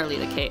that's rarely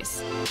the case.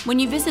 When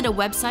you visit a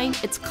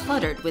website, it's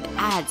cluttered with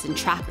ads and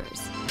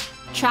trackers.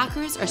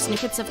 Trackers are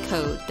snippets of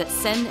code that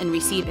send and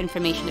receive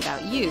information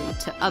about you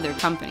to other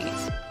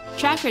companies.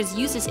 Trackers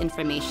use this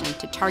information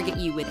to target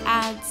you with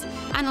ads,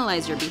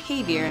 analyze your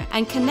behavior,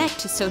 and connect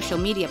to social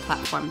media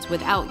platforms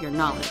without your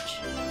knowledge.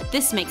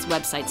 This makes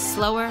websites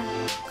slower,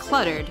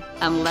 cluttered,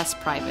 and less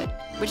private,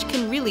 which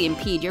can really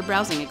impede your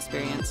browsing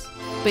experience.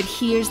 But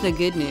here's the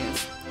good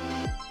news.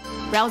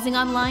 Browsing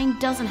online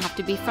doesn't have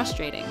to be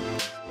frustrating.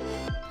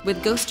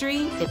 With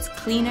Ghostery, it's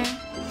cleaner,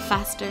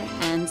 faster,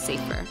 and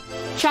safer.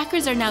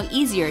 Trackers are now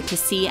easier to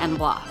see and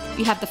block.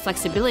 You have the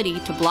flexibility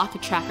to block a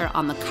tracker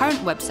on the current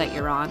website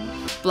you're on,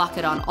 block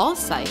it on all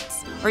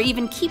sites, or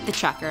even keep the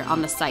tracker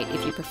on the site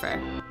if you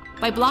prefer.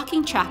 By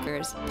blocking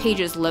trackers,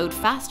 pages load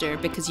faster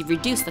because you've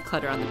reduced the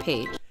clutter on the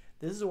page.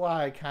 This is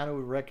why I kind of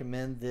would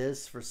recommend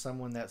this for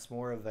someone that's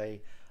more of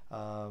a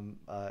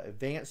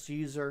advanced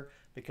user,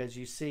 because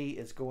you see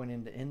it's going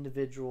into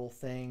individual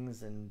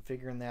things and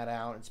figuring that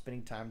out and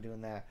spending time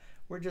doing that.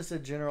 We're just a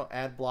general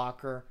ad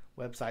blocker.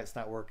 Website's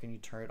not working, you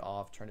turn it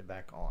off, turn it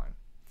back on.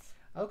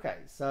 Okay,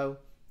 so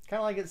kind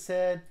of like it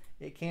said,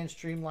 it can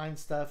streamline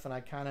stuff, and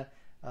I kind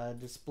of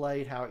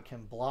displayed how it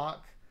can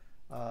block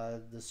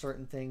the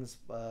certain things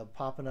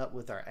popping up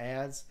with our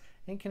ads,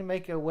 and can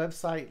make a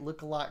website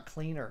look a lot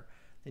cleaner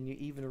than you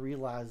even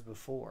realized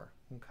before.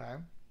 Okay.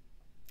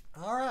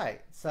 All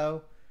right,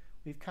 so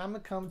we've kind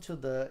of come to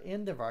the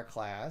end of our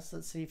class.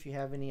 Let's see if you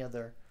have any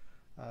other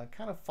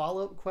kind of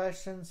follow-up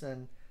questions,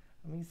 and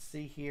let me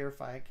see here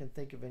if I can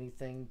think of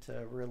anything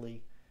to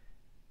really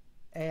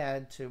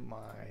add to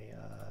my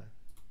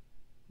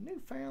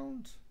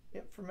newfound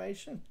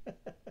information.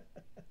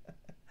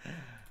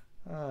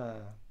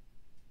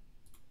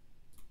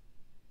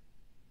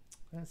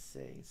 Let's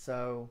see.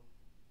 So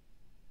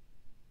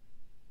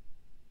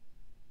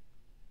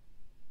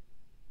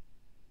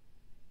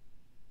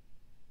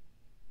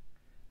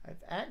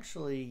I've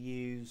actually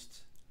used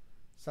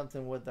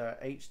something with the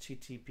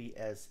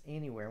HTTPS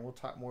anywhere, and we'll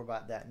talk more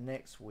about that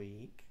next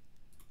week.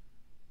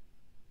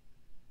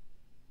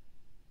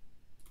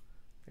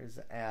 There's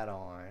an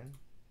add-on.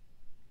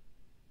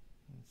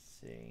 Let's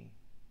see.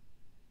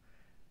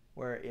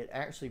 Where it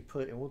actually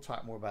and we'll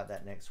talk more about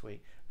that next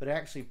week, but it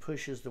actually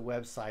pushes the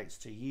websites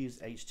to use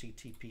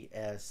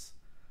HTTPS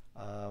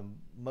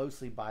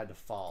mostly by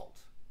default.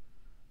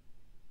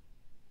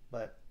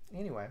 But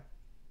anyway,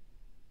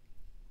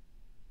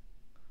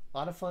 a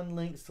lot of fun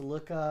links to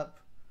look up,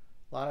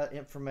 a lot of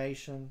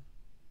information,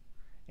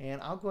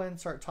 and I'll go ahead and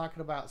start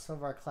talking about some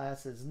of our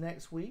classes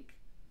next week.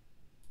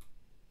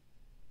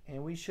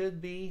 And we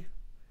should be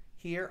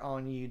here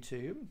on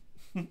YouTube.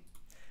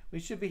 We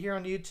should be here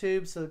on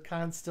YouTube, so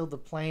kind of still the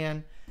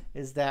plan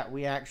is that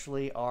we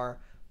actually are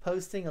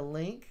posting a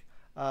link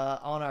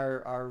on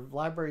our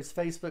library's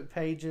Facebook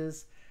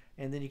pages,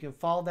 and then you can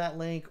follow that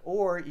link,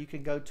 or you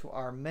can go to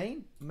our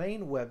main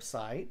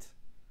website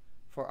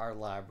for our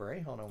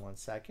library. Hold on one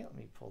second. Let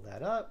me pull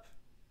that up.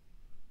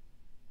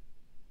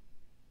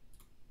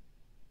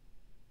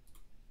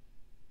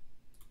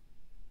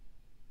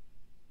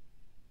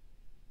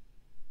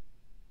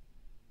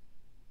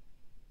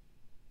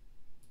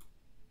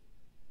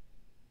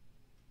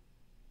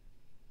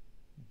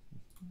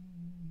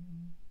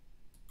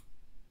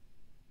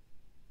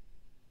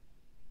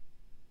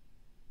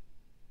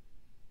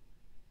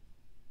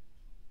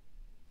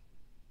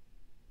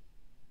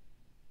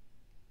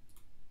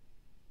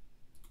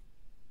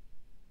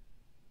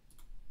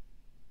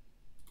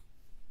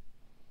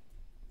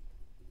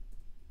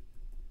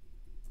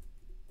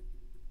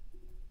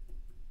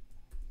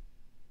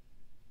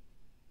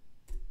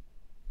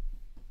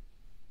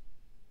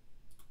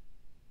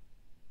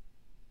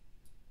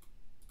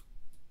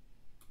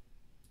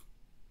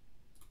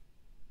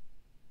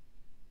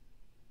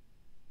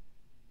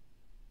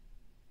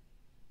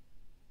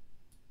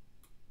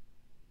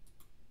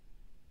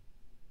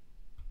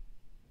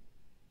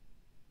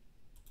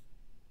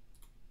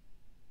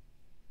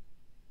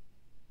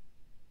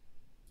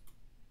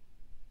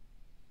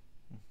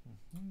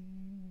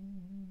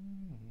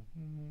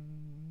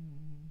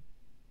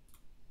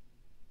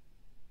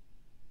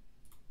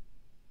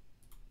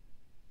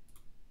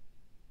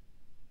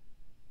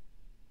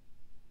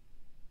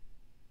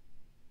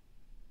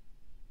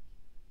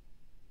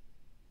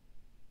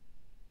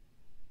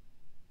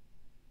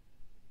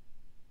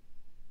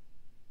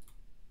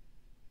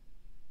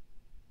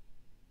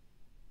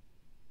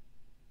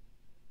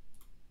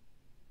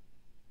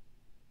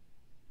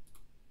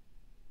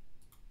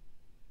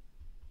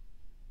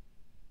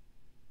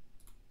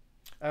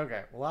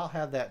 Okay, well, I'll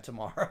have that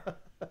tomorrow.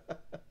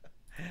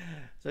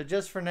 So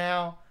just for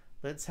now,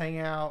 let's hang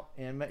out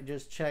and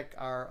just check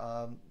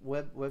our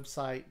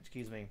website,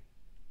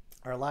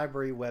 our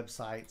library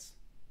websites.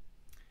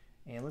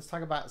 And let's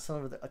talk about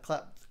some of the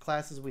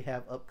classes we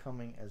have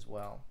upcoming as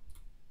well.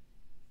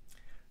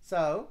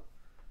 So,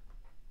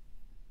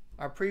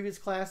 our previous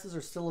classes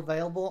are still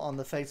available on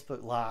the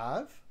Facebook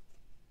Live.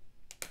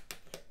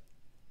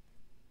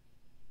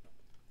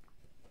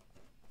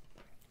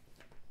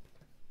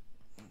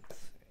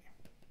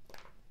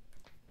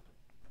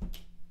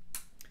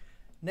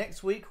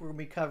 Next week, we're going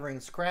to be covering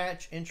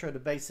Scratch, Intro to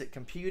Basic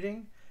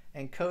Computing,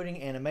 and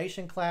Coding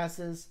Animation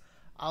classes.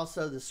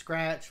 Also, the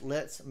Scratch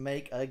Let's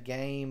Make a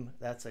Game.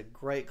 That's a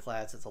great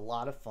class. It's a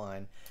lot of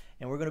fun.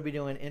 And we're going to be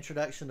doing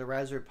Introduction to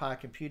Raspberry Pi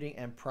Computing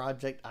and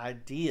Project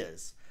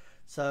Ideas.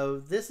 So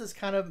this is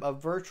kind of a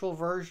virtual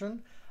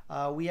version.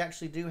 We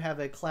actually do have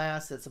a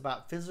class that's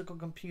about physical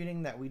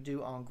computing that we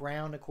do on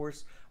ground. Of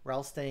course, we're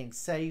all staying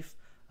safe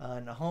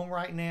in the home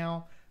right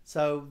now.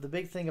 So the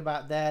big thing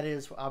about that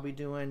is I'll be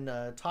doing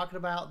talking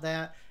about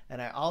that, and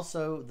I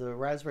also the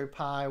Raspberry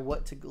Pi,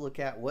 what to look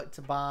at, what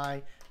to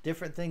buy,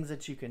 different things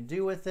that you can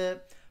do with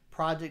it,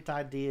 project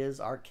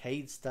ideas,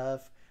 arcade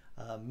stuff,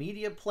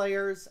 media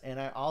players, and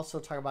I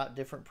also talk about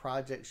different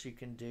projects you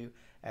can do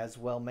as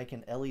well,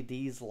 making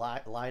LEDs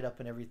light up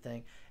and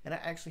everything. And I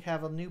actually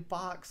have a new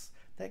box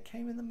that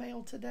came in the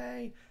mail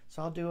today,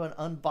 so I'll do an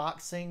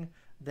unboxing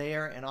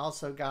there, and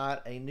also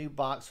got a new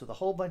box with a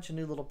whole bunch of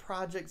new little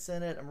projects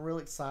in it. I'm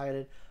really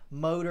excited.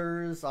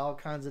 Motors, all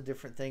kinds of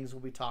different things we'll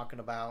be talking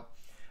about.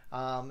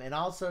 And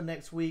also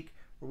next week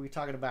we'll be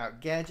talking about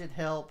gadget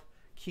help,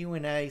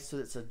 Q&A. So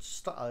it's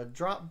a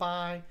drop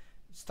by,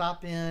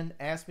 stop in,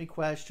 ask me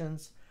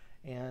questions,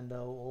 and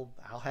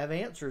I'll have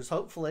answers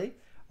hopefully,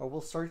 or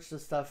we'll search the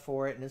stuff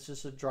for it, and it's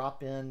just a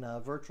drop-in,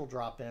 virtual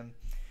drop-in.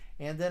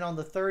 And then on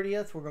the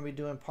 30th, we're going to be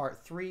doing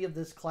part 3 of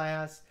this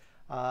class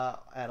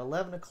at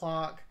 11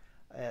 o'clock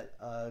at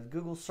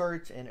Google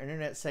Search and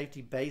Internet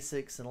Safety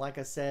Basics. And like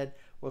I said,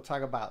 we'll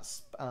talk about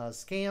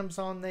scams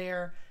on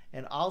there.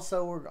 And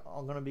also we're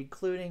going to be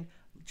including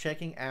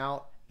checking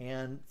out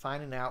and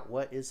finding out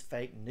what is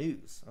fake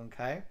news.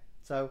 Okay?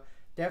 So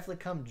definitely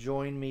come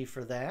join me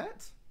for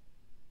that.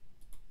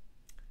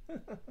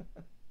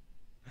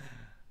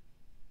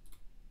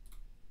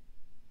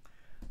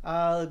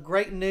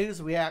 Great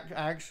news, we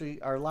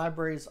our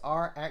libraries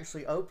are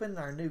actually open.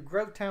 Our new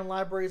Grovetown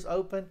library is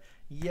open.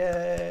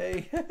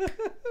 Yay!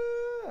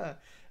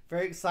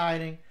 Very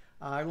exciting.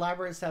 Our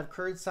libraries have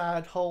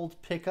curbside hold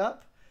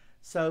pickup.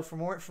 So for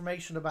more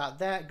information about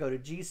that, go to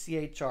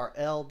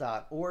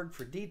gchrl.org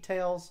for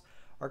details,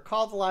 or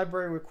call the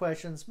library with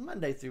questions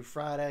Monday through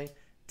Friday,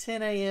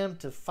 10 a.m.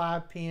 to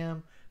 5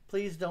 p.m.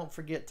 Please don't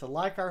forget to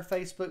like our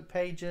Facebook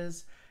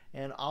pages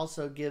and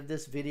also give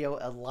this video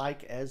a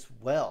like as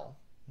well.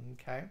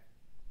 Okay.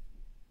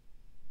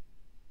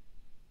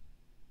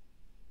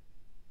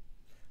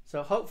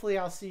 So hopefully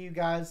I'll see you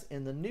guys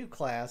in the new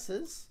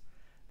classes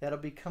that'll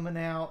be coming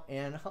out,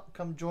 and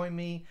come join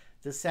me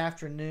this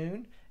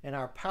afternoon in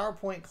our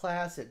PowerPoint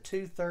class at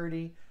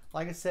 2:30.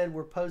 Like I said,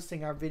 we're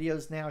posting our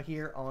videos now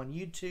here on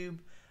YouTube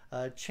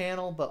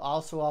channel, but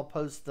also I'll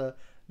post the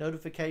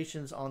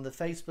notifications on the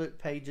Facebook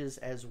pages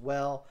as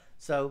well.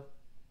 So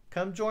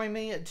come join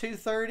me at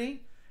 2:30,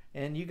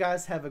 and you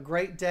guys have a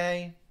great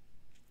day.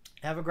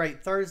 Have a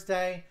great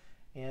Thursday,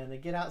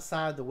 and get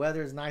outside. The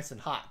weather is nice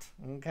and hot.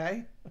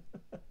 Okay?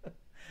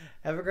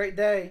 Have a great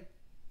day.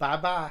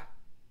 Bye-bye.